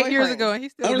This was 8 years boyfriends. ago, and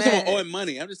he's still I'm just mad. talking about owing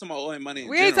money. I'm just talking about owing money.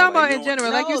 We ain't talking about in you know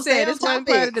general, No, like you stay said. on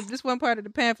This one part of the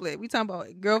pamphlet. We talking about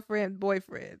girlfriend,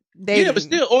 boyfriend, dating. Yeah, but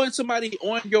still owing somebody,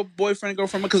 owing your boyfriend,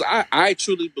 girlfriend, because I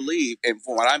truly believe, and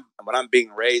from what I'm being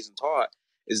raised and taught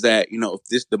is that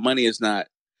if the money is not,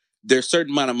 there's a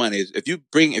certain amount of money. If you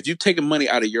taking money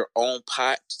out of your own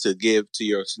pot to give to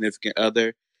your significant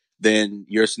other, then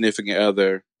your significant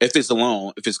other, if it's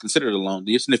considered a loan,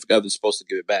 your significant other is supposed to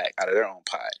give it back out of their own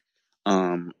pot.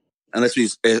 Unless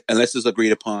it's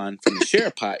agreed upon from the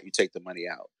share pot, you take the money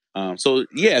out. So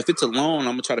yeah, if it's a loan, I'm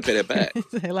gonna try to pay that back.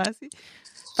 Hey, Lassie,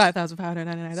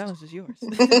 $5,599 is yours.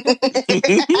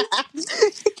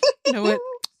 You know what?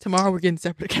 Tomorrow we're getting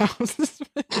separate accounts.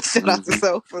 Shout out to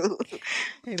Soul Food.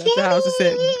 Hey, that's the house is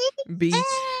set B.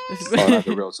 That's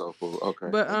the real soul food. Okay.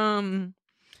 But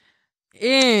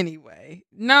anyway,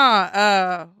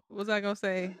 what was I gonna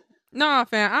say? Nah,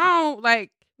 fam, I don't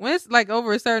like when it's like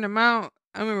over a certain amount.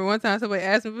 I remember one time somebody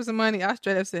asked me for some money. I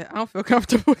straight up said, I don't feel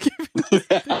comfortable giving this.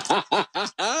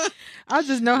 I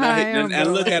just know how I am.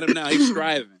 And look at him now. He's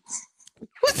striving.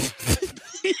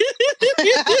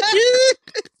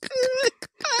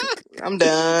 I'm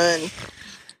done.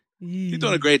 He's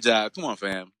doing a great job. Come on,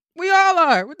 fam. We all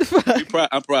are. What the fuck?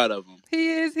 I'm proud of him. He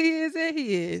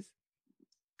is.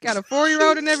 Got a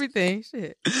 4-year-old and everything.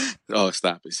 Shit. Oh,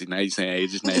 stop it. See, now you're saying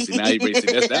age is nasty. Now you're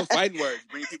basically, that's fighting words.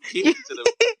 Bring people kids into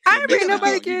the I ain't bring mix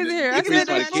nobody now. kids here. I You bring said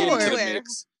that somebody kids into the before.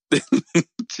 mix.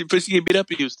 She get beat up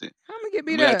in Houston. I'm gonna get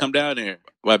beat You gotta up. come down there.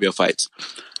 Why be your fights?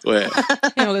 Go ahead.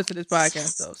 He don't listen to this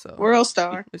podcast though, so World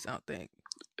star. which I don't think.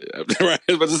 Right,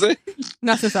 I was about to say.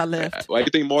 Not since I left. Why you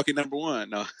think Marky number one?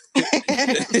 No.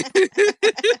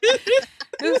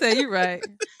 This say you right.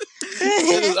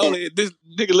 This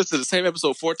nigga listened to the same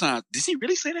episode 4 times. Did he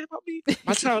really say that about me?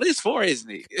 My child is 4, isn't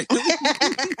he?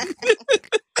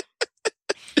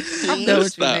 I'm done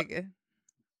with you, Stop. nigga.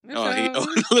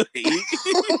 He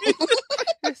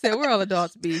I said we're all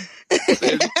adults, B.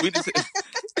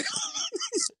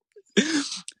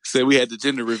 said we had the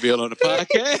gender reveal on the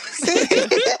podcast.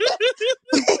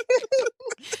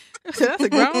 I said, that's a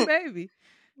grown baby.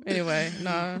 Anyway,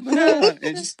 nah.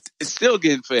 It's still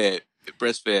getting fed,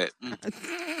 breastfed.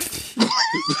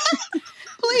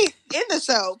 Please, end the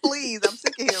show, please. I'm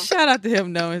sick of him. Shout out to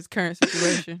him knowing his current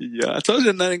situation. Yeah, I told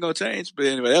you nothing gonna change. But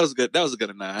anyway, that was good. That was a good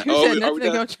enough. You said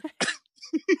nothing gonna change.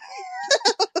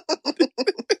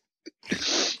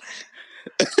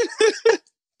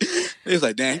 He was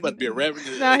like, damn, he about to be a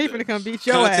reverend. Nah, he finna come beat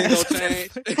your ass. Gonna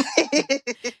change.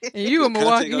 And you in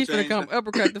Milwaukee, Content he's gonna finna come change.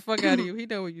 uppercut the fuck out of you. He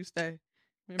know where you stay.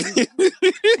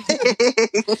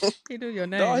 He do your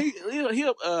name. No, he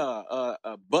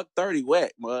 $130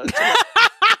 wet, mud.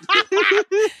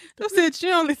 Those said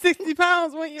you only 60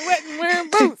 pounds when you're wet and wearing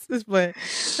boots. This play.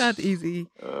 It's not easy.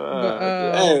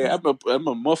 Hey, I'm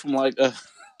a muffin like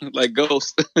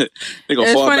Ghost. They gonna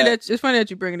It's fall funny back. it's funny that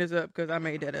you bringing this up because I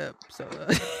made that up. So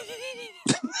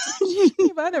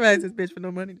but I never asked this bitch for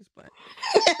no money this play.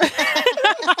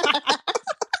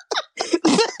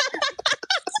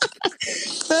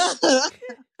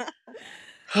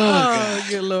 Oh,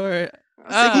 good Lord.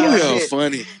 Y'all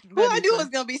funny. Who I knew was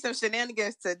gonna be some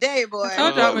shenanigans today, boy. I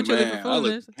told you I'm gonna man, for I look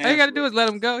foolishness. All you gotta do is let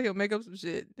him go. He'll make up some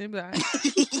shit. He'll be like,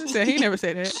 he never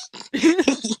said that.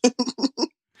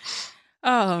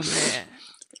 Oh man.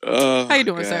 Oh, How you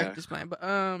doing, God. sir? Just playing. But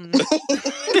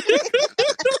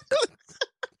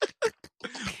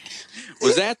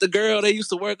Was that the girl that used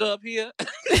to work up here?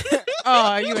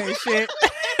 oh, you ain't shit.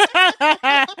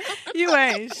 You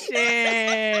ain't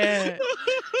shit.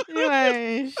 You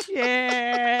ain't shit.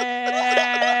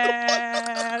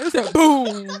 It's a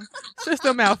boom.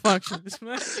 System malfunction.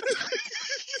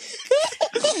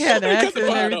 He had the accent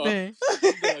and everything.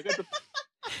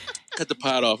 Cut the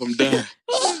pot off. I'm done.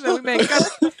 So I made her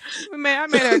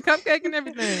a cupcake and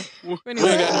everything. We ain't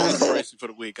got no inspiration for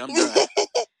the week. I'm done.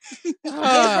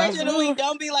 Inspiration of the week,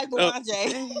 don't be like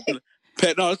Bouanje.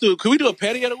 Pet, no, let's do. Can we do a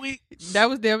petty of the week? That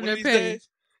was damn One near of these petty. days?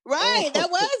 Right, that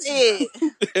was it.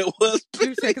 It was.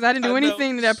 Because I didn't do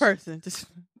anything to that person. Just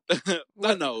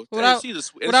I know. What She's a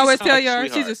sweet. would I always tell y'all,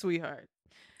 she's a sweetheart.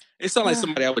 It sounds like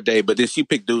somebody I would date, but then she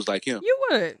picked dudes like him. You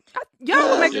would. Y'all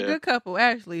would make Yeah. a good couple,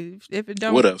 actually. If it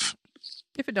don't, Would have.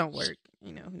 if it don't work,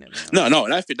 you know. Never know. No,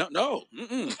 not if it don't. No.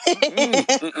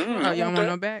 Oh, y'all want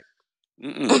no back? I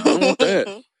don't want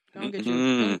that. Come get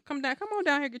you. Come on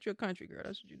down here, get you a country girl.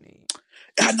 That's what you need.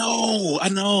 I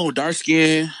know. Dark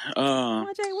skin. Come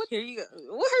on, Jay, what? Here you go.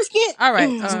 What her skin? All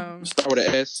right. Start with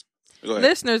an S. Go ahead.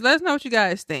 Listeners, let us know what you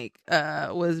guys think.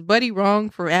 Was Buddy wrong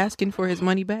for asking for his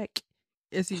money back?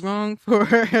 Is he wrong for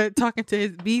talking to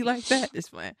his B like that? It's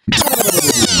fine.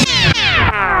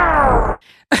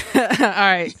 All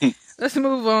right. Let's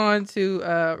move on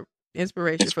to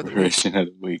inspiration for the week. Inspiration of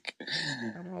the week.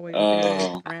 I'm always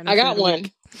random I got for the one.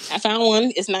 week. I found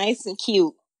one. It's nice and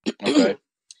cute. Okay.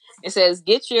 It says,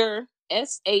 get your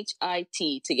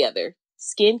SHIT together.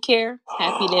 Skincare,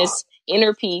 happiness,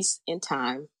 inner peace, and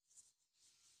time.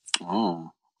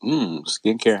 Oh.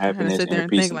 Skincare, I had to happiness, sit there inner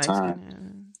and peace, think and like,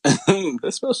 time.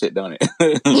 That spell shit, don't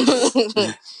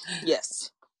it?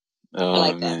 Yes. Oh, I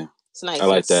like that. man. It's nice. I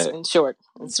like that. And short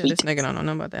and this sweet. nigga don't know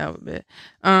nothing about the alphabet.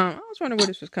 I was wondering where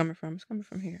this was coming from. It's coming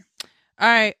from here. All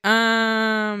right.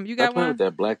 You got Stop playing one? with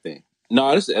that black thing. No,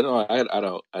 I don't. I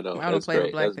don't. I don't That's play with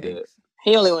great. black That's good. things.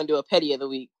 He only want to do a petty of the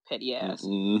week. Petty ass.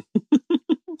 Mm-mm.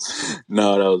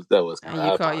 No, that was. And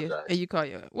I you call apologize. you call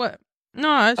you what? No,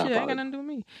 that shit ain't got nothing to do with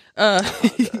me.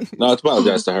 No, I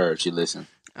apologize to her if she listened.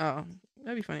 Oh,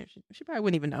 that'd be funny. She probably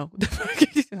wouldn't even know.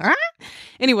 Huh?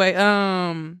 Anyway,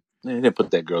 They didn't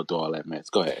put that girl through all that mess.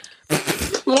 Go ahead.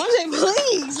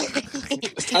 Please.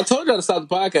 I told y'all to stop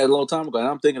the podcast a long time ago, and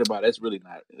I'm thinking about it. It's really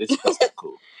not. That's not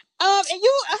cool. And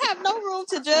you have no room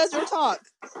to judge or talk.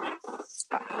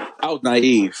 I was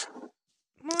naive.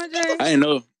 come on, Jay. I didn't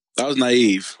know. I was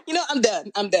naive. You know, I'm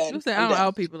done. You say I don't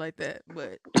out people like that,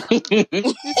 but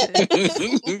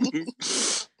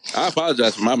I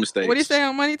apologize for my mistakes. what did he say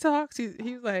on Money Talks? He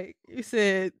was like, he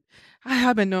said,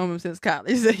 I've been knowing him since college.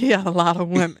 He said he had a lot of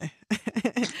women.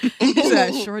 He said,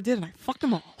 I sure did, and I fucked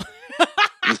them all.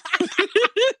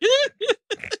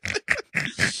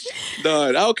 No,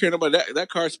 I don't care about that. That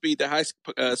car speed, the high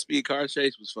speed car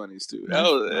chase was funny too.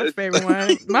 My favorite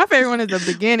one. My favorite one is the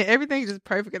beginning. Everything's just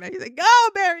perfect, and he's like, "Go,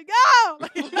 Barry, go!"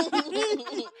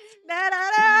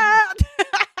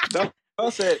 No, I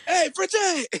said, "Hey,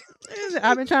 Frenchie."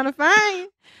 I've been trying to find.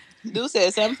 Dude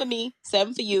said 7 for me,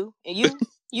 7 for you, and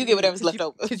you get whatever's left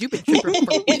over. Because you've been tripping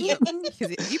for real.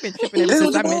 Because you've been tripping ever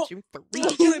since I met you for real.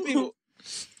 Killing people.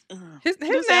 His Dude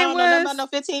name said, I don't know nothing was about no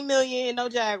 15 million, no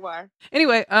Jaguar.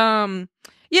 anyway.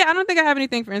 Yeah, I don't think I have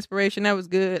anything for inspiration. That was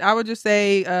good. I would just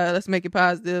say, let's make it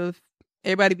positive.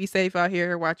 Everybody be safe out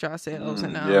here. Watch yourselves,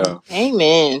 and Yeah.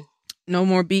 Amen. no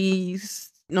more bees.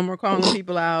 No more calling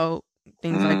people out.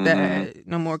 Things like that.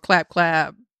 No more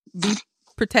clap. Be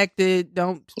protected.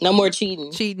 Don't No more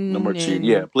cheating. cheating. No more cheating. and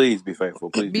Yeah, please be faithful.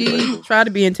 Please be faithful. try to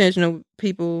be intentional with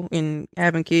people and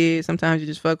having kids. Sometimes you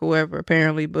just fuck whoever,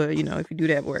 apparently, but you know, if you do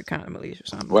that, wear a condom at least or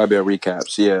something. YBL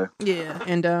recaps. Yeah. Yeah,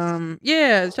 and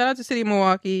shout out to City of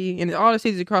Milwaukee and all the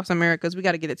cities across America. 'Cause we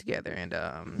got to get it together. And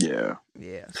Yeah.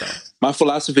 So My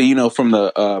philosophy, from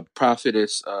the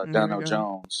prophetess There we Donald go.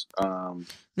 Jones.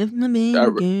 Lift my baby girl,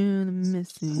 I'm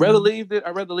missing. I'd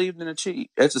rather leave than to cheat.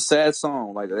 It's a sad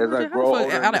song. Like as I grow older,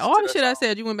 Out of all the shit I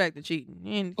said, you went back to cheating.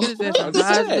 And could have said I'm something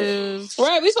just saying. positive.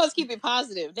 Right, we supposed to keep it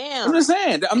positive. Damn. I'm just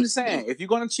saying. If you're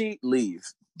gonna cheat, leave.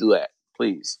 Do that,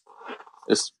 please.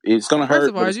 It's gonna hurt. First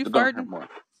of all, but is it's you gonna farting? hurt more.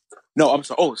 No, I'm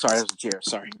sorry. Oh, sorry. That was a chair.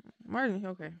 Sorry. Martin,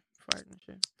 okay. Farting and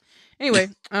shit. Anyway,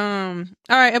 all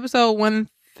right, episode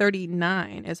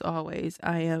 139, as always.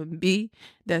 I am B.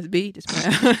 That's B. Just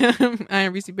I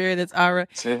am Reese Berry. That's Ara.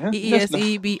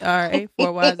 EESEBRA.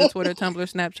 4 Ys on Twitter, Tumblr,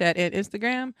 Snapchat, and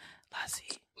Instagram.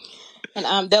 Lassie. And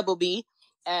I'm Double B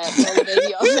at Double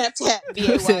Baby on Snapchat.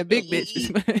 I said big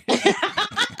bitch.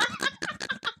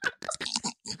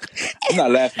 I'm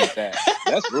not laughing at that.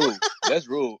 That's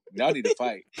rude. Y'all need to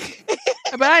fight.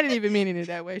 But I didn't even mean it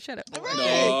that way. Shut up.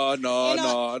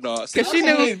 No. Because she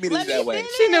knew mean it that way.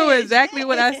 She knew exactly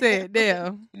what I said.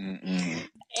 Damn.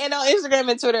 And on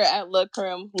Instagram and Twitter at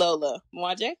LaCreme Lola.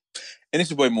 Mwanje? And it's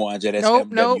your boy Mwanje. That's Nope.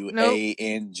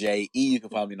 MWANJE. You can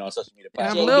follow me on all social media And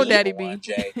I'm platforms. Lil Daddy B.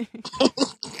 Mwanje.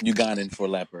 Ugandan for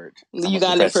leopard.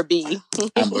 Ugandan for B.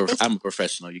 I'm a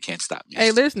professional. You can't stop me.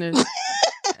 Hey, listeners.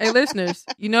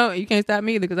 You know, you can't stop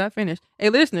me either because I finished. Hey,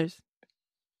 listeners.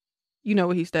 You know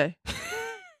where he stay.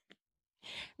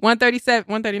 137,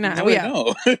 139. No, We I out.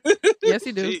 know. Yes,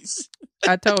 he do. Jeez.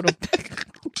 I told him.